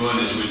would be doing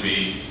is we'd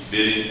be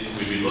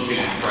looking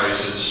at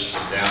prices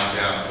for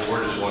downtown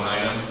Ford as one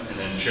item, and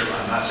then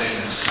Chevrolet. I'm not saying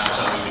that's not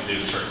something we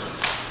could do, certainly.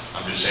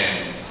 I'm just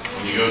saying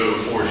when you go to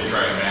a Ford, you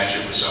try and match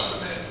it with something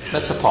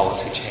that's a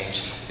policy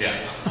change. Yeah.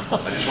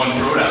 I just want to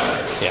throw it out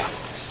there. Yeah.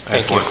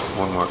 Thank you.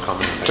 One more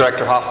comment.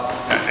 Director Hoffman.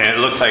 And it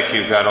looks like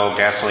you've got all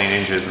gasoline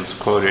engines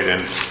quoted,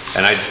 and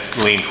I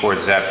lean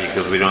towards that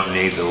because we don't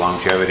need the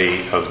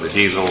longevity of the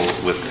diesel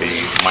with the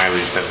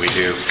mileage that we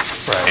do.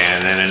 Right.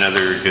 And then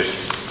another just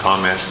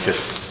comment,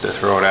 just to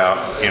throw it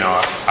out,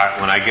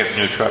 when I get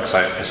new trucks,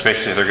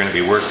 especially if they're going to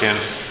be worked in,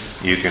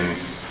 you can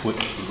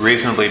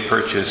reasonably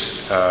purchase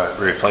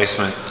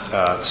replacement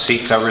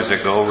seat covers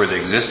that go over the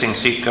existing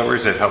seat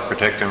covers that help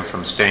protect them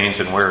from stains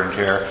and wear and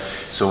tear.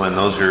 So when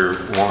those are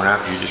worn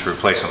out, you just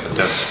replace them. But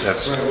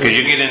that's because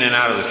you get in and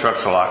out of the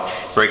trucks a lot,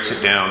 breaks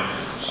it down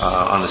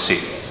on the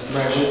seat.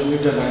 Right,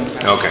 we've done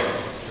that. Okay.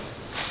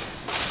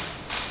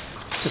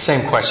 It's the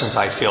same questions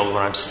I field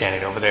when I'm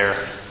standing over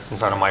there in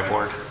front of my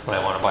board when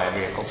I want to buy a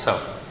vehicle. So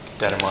keep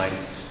that in mind.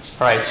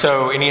 All right.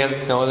 So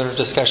no other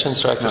discussions,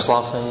 Director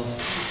Slauson,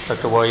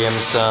 Dr.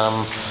 Williams.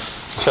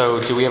 So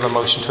do we have a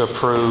motion to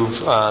approve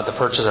the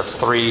purchase of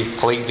 3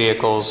 fleet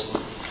vehicles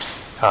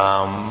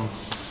from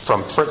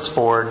Fritz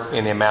Ford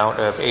in the amount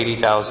of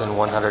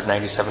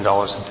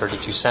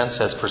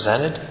 $80,197.32 as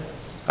presented?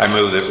 I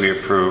move that we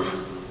approve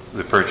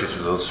the purchase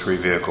of those 3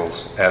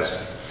 vehicles as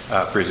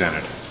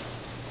presented.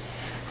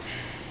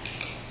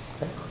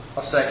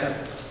 I'll second.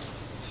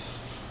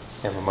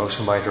 We have a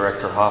motion by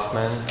Director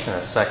Hoffman and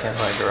a second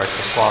by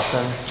Director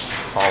Slauson.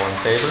 All in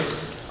favor?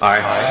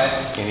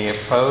 Aye. Any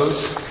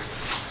opposed?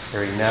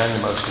 Hearing none,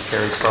 the motion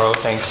carries.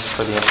 Thanks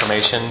for the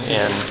information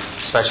and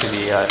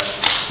especially the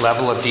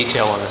level of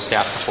detail on the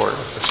staff report.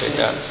 Appreciate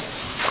that.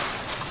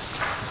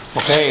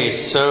 Okay,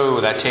 so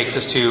that takes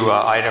us to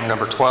item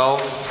number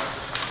 12.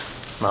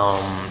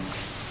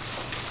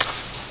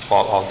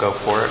 I'll go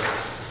for it.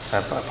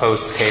 I'm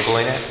opposed to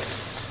tabling it.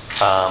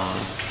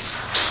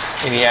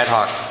 Any ad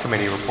hoc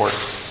committee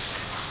reports?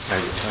 I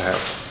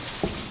have.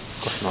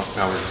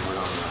 Now we're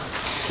on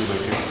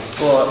 2x2.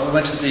 Well, we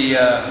went to the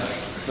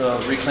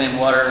reclaimed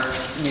water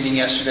meeting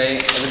yesterday.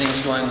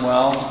 Everything's going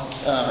well.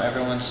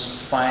 Everyone's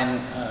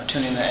fine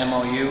tuning the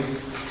MOU,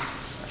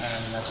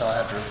 and that's all I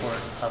have to report.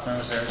 Hoffman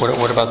was there.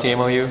 What about the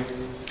MOU?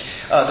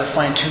 They're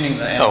fine tuning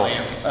the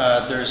MOU.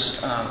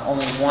 There's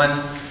only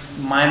one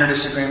minor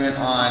disagreement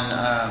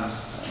on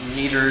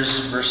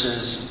meters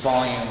versus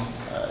volume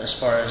as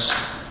far as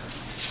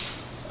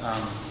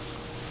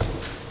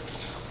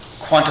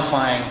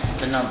quantifying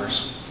the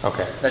numbers.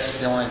 Okay. That's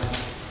the only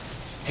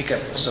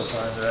hiccup so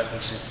far that I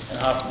can see.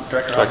 And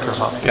Director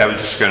Hoffman. Yeah, I was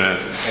just going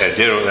to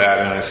ditto that,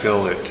 and I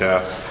feel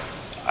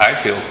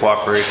that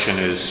cooperation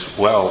is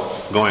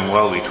going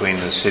well between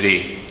the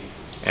city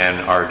and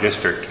our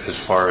district as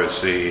far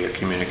as the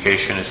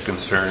communication is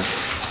concerned,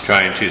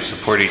 trying to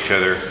support each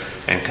other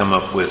and come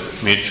up with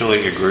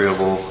mutually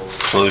agreeable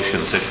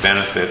solutions that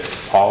benefit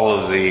all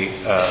of the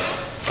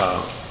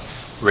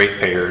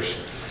ratepayers,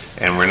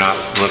 and we're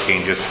not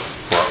looking just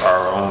for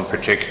our own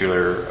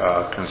particular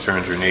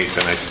concerns or needs.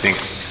 And I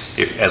think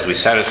as we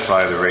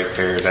satisfy the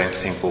ratepayers, I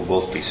think we'll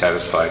both be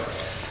satisfied.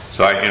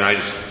 So I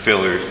just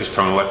feel, just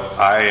from what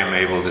I am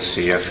able to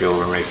see, I feel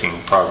we're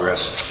making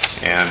progress,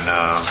 and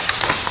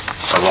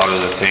a lot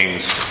of the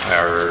things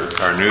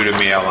are new to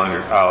me.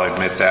 I'll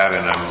admit that,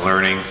 and I'm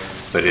learning,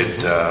 but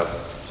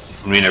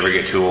we never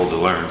get too old to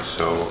learn.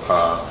 So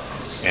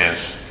and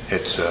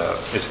it's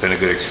been a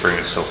good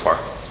experience so far.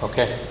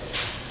 Okay.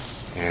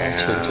 And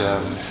that's good.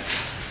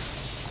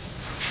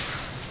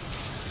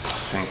 I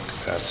think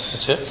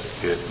that's it?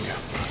 Good, yeah.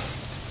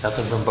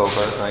 Nothing from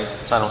Bogart, right?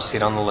 I don't see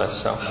it on the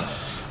list, so.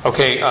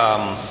 Okay,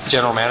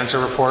 General Manager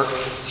report.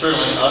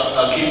 Certainly.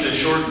 I'll keep this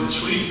short and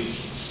sweet,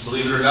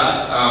 believe it or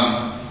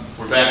not.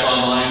 We're back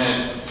online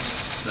at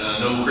the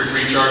Noble Creek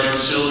Recharge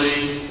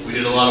Facility. We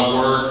did a lot of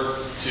work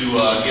to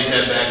get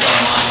that back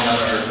online, got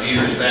our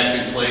meters back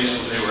in place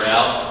when they were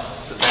out.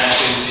 The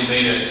Pass Agency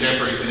made a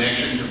temporary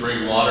connection to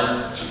bring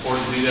water. It's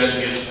important to do that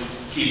to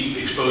keep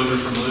exposure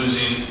from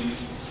losing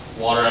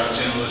water out of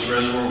San Luis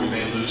Reservoir. We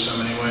may lose some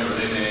anyway, or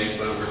they may,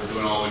 but we're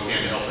doing all we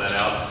can to help that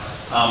out.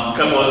 A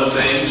couple other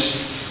things.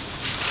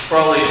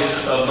 Probably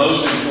of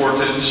most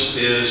importance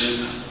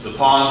is the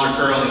ponds are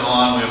currently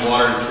on. We have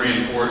water in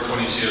 3 and 4 at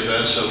 20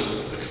 CFS, so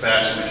the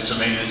capacity, it's a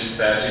maintenance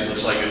capacity,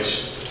 looks like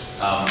it's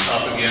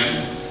up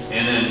again.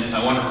 And then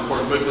I want to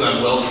report quickly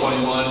on well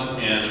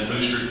 21 and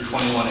booster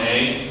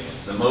 21A.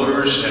 The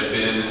motors have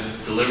been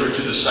delivered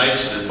to the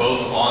sites. They're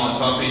both on the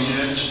pumping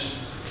units.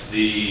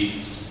 The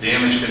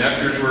damaged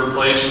connectors were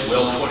replaced.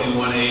 Well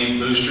 21A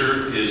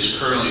booster is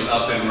currently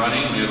up and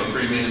running. We have a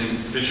premium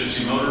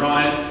efficiency motor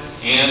on it.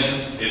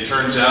 And it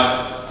turns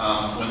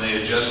out when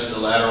they adjusted the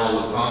lateral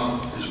of the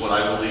pump, is what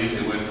I believe,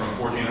 it went from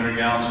 1,400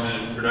 gallons a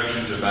minute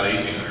production to about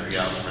 1,800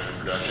 gallons a minute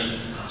production.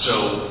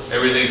 So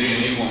everything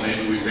being equal,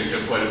 maybe we picked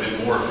up quite a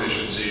bit more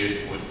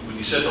efficiency. When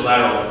you set the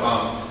lateral of the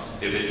pump,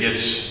 if it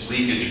gets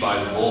leakage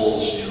by the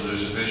bowls, you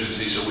lose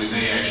efficiency. So we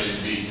may actually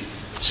be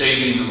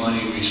saving the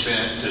money we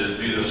spent to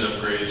do those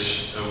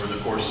upgrades over the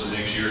course of the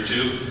next year or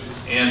two.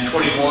 And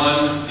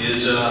 21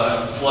 is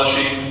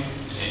flushing,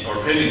 or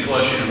pending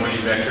flushing and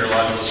waiting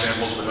bacteriological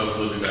samples, but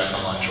hopefully we'll be back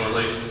online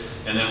shortly.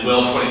 And then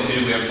well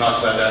 22, we haven't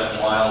talked about that in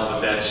a while, but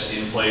that's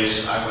in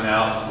place. I went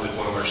out with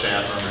one of our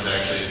staff members,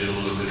 actually did a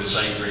little bit of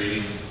site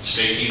grading,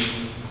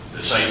 staking.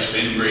 The site's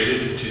been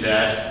graded to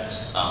that.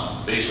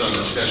 Based on the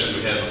discussions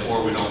we had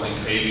before, we don't think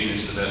paving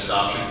is the best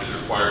option because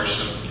it requires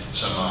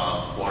some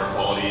water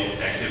quality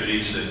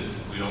activities that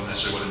we don't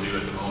necessarily want to do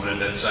at the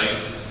moment at that site.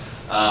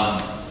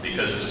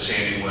 Because it's a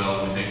sanding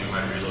well, we think we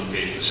might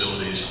relocate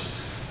facilities.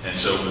 And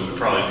so we would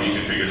probably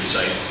reconfigure the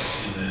site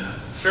in the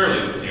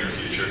fairly near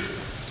future.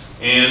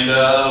 And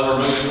we're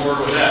moving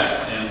forward with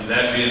that. And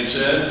that being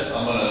said,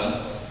 I'm going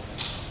to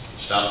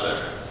stop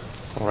there.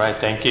 All right,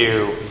 thank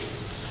you.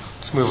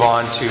 Let's move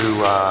on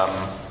to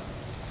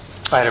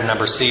item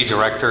number C,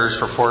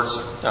 Director's Reports.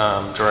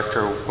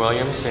 Director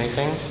Williams,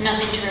 anything?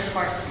 Nothing to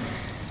report.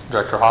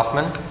 Director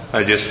Hoffman?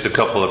 Just a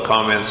couple of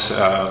comments.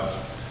 I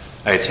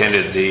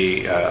attended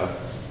the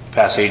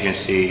Pass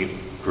Agency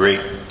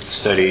rate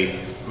study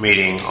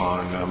meeting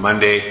on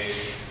Monday,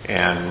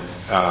 and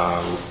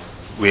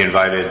we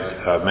invited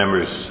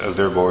members of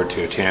their board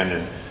to attend.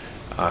 And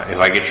if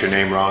I get your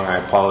name wrong, I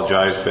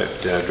apologize,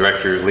 but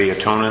Director Leah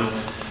Tonin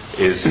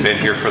has been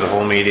here for the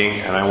whole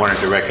meeting, and I wanted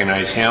to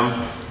recognize him,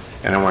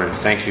 and I wanted to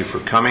thank you for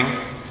coming,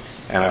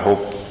 and I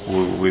hope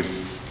we've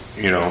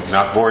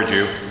not bored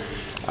you.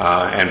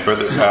 And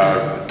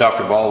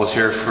Dr. Ball was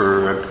here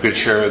for a good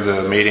share of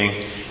the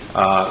meeting.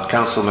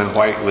 Councilman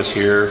White was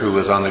here, who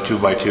was on the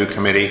 2x2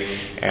 committee,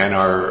 and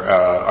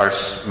our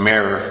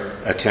mayor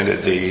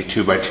attended the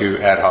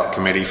 2x2 ad hoc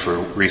committee for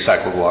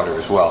recycled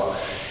water as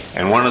well.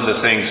 And one of the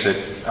things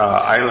that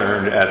I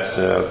learned at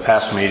the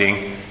past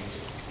meeting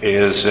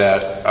is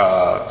that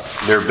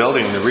they're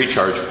building the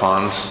recharge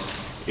ponds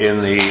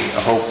in the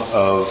hope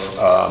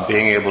of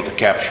being able to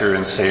capture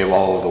and save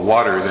all of the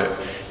water that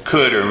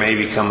could or may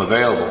become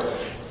available.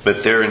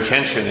 But their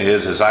intention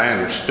is, as I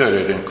understood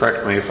it, and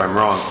correct me if I'm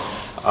wrong,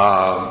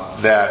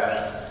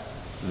 that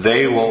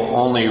they will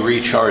only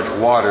recharge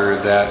water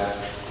that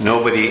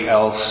nobody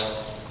else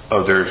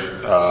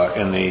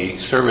in the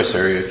service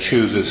area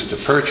chooses to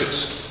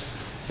purchase.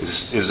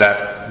 Is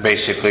that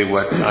basically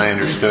what I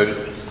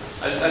understood?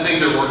 I think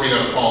they're working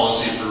on a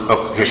policy for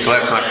Okay, so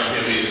that's not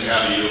activities and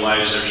how to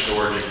utilize their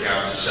storage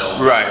account to sell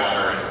water.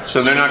 right.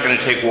 So they're not going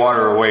to take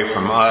water away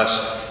from us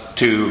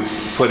to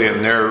put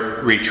in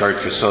their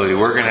recharge facility.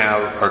 We're going to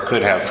have, or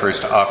could have,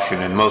 first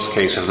option in most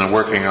cases, and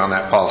working on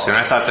that policy. And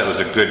I thought that was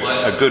a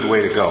good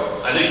way to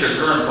go. I think their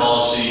current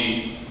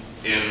policy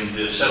in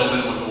the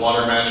settlement with the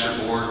Water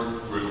Master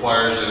Board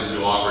requires them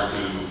to offer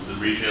to the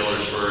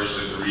retailers first.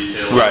 If the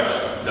retailers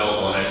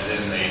don't want it,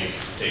 then they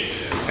take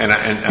it in. And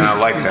I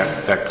like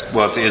that.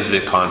 Well, it is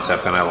the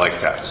concept, and I like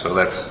that. So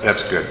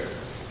that's good.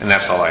 And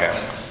that's all I have.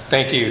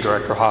 Thank you,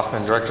 Director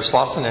Hoffman. Director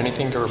Slauson,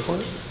 anything to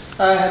report?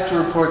 I have to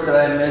report that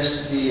I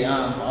missed the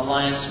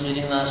Alliance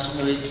meeting last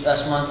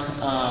month.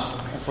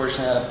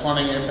 Unfortunately, I had a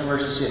plumbing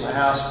emergency at my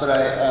house, but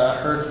I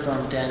heard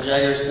from Dan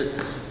Jaggers that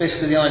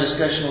basically the only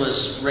discussion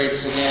was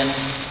rates again,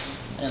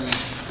 and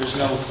there's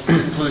no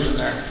conclusion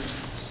there.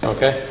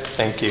 Okay,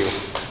 thank you.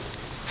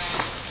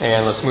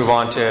 And let's move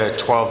on to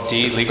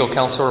 12D, Legal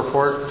Counsel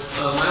report.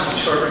 My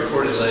only short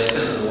report is I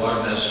attended the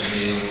Water Master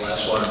meeting, the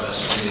last Water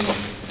Master meeting,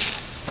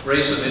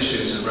 raised some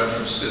issues in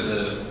reference to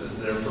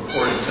their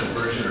purported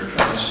conversion or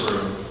transfer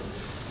of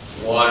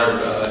water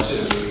to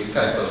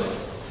Ukaipo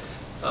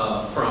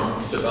from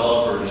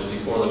developers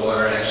before the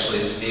water actually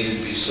is needed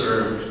to be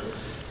served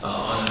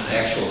on an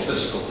actual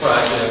physical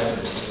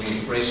project.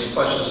 We raised some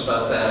questions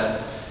about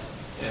that,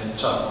 and we'll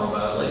talk more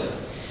about it later.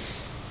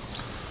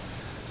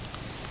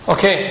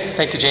 Okay,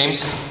 thank you,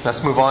 James.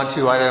 Let's move on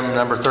to item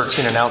number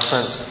 13,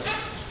 announcements.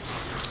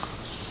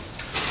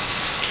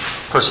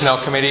 Personnel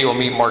Committee will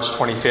meet March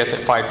 25th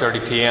at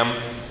 5:30 p.m.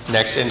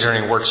 Next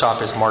engineering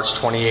workshop is March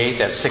 28th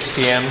at 6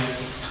 p.m.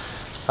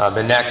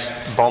 The next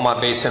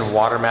Beaumont Basin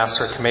Water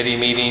Master Committee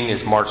meeting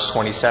is March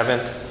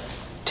 27th,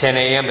 10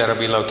 a.m. That'll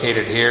be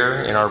located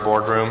here in our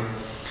boardroom.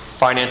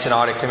 Finance and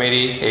Audit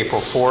Committee, April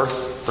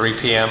 4th, 3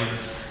 p.m.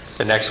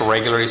 The next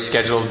regularly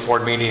scheduled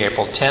board meeting,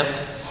 April 10th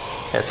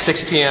at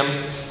 6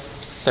 p.m.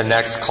 The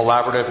next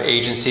Collaborative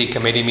Agency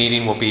Committee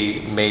meeting will be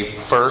May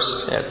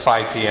 1st at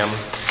 5 p.m.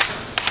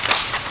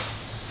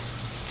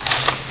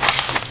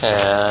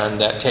 And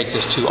that takes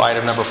us to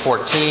item number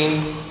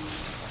 14,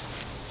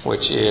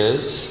 which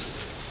is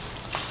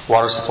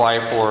water supply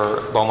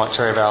for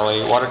Beaumont-Cherry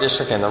Valley Water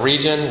District and the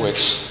region,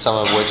 some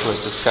of which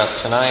was discussed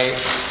tonight.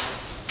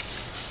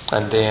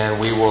 And then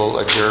we will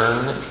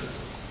adjourn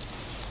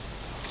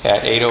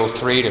at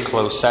 8:03 to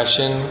close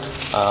session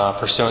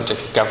pursuant to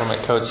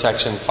Government Code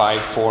Section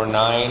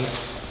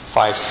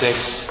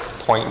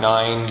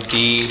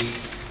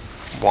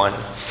 54956.9D1.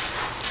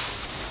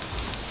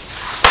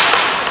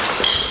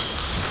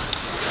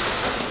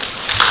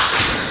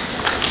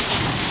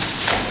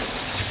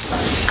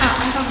 I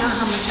don't know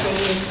how much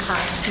radios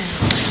cost now,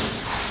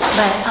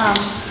 but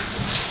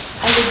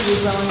I would be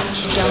willing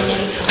to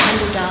donate $100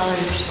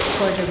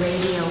 for the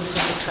radio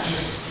for the truck.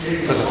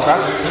 For the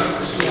truck?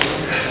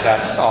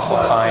 That's awful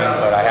kind,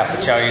 but I have to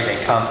tell you,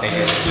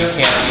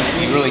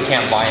 you really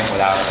can't buy them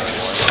without them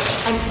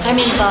anymore. I'm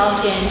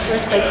involved in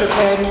earthquake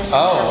preparedness and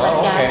stuff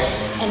like that, okay.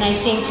 and I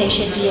think they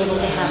should be able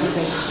to have a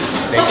radio.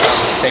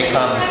 They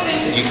come.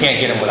 You can't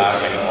get them without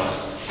them anymore.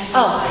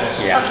 Oh,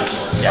 yeah.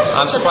 okay. Yeah.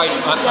 I'm surprised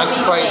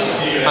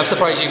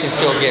you can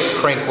still get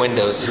crank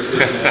windows,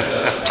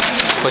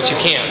 but you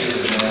can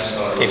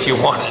if you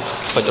want it.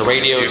 But the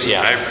radios,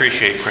 yeah. I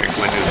appreciate crank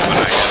windows when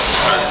I have to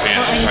start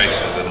paying the price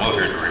of the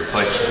motor to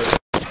replace it.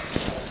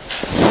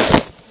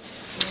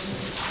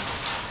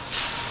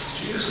 It's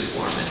usually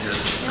warm in here.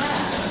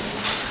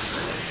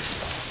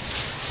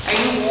 Are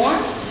you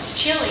warm? It's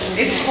chilly.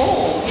 It's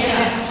cold.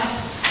 Yeah.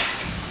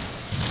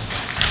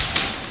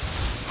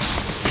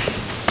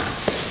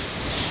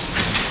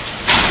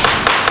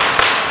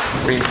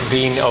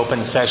 Reconvene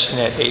open session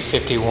at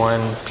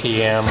 8:51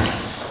 p.m.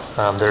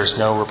 There's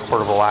no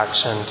reportable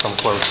action from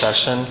closed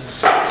session,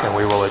 and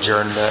we will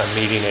adjourn the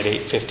meeting at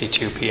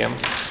 8:52 p.m.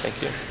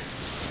 Thank you.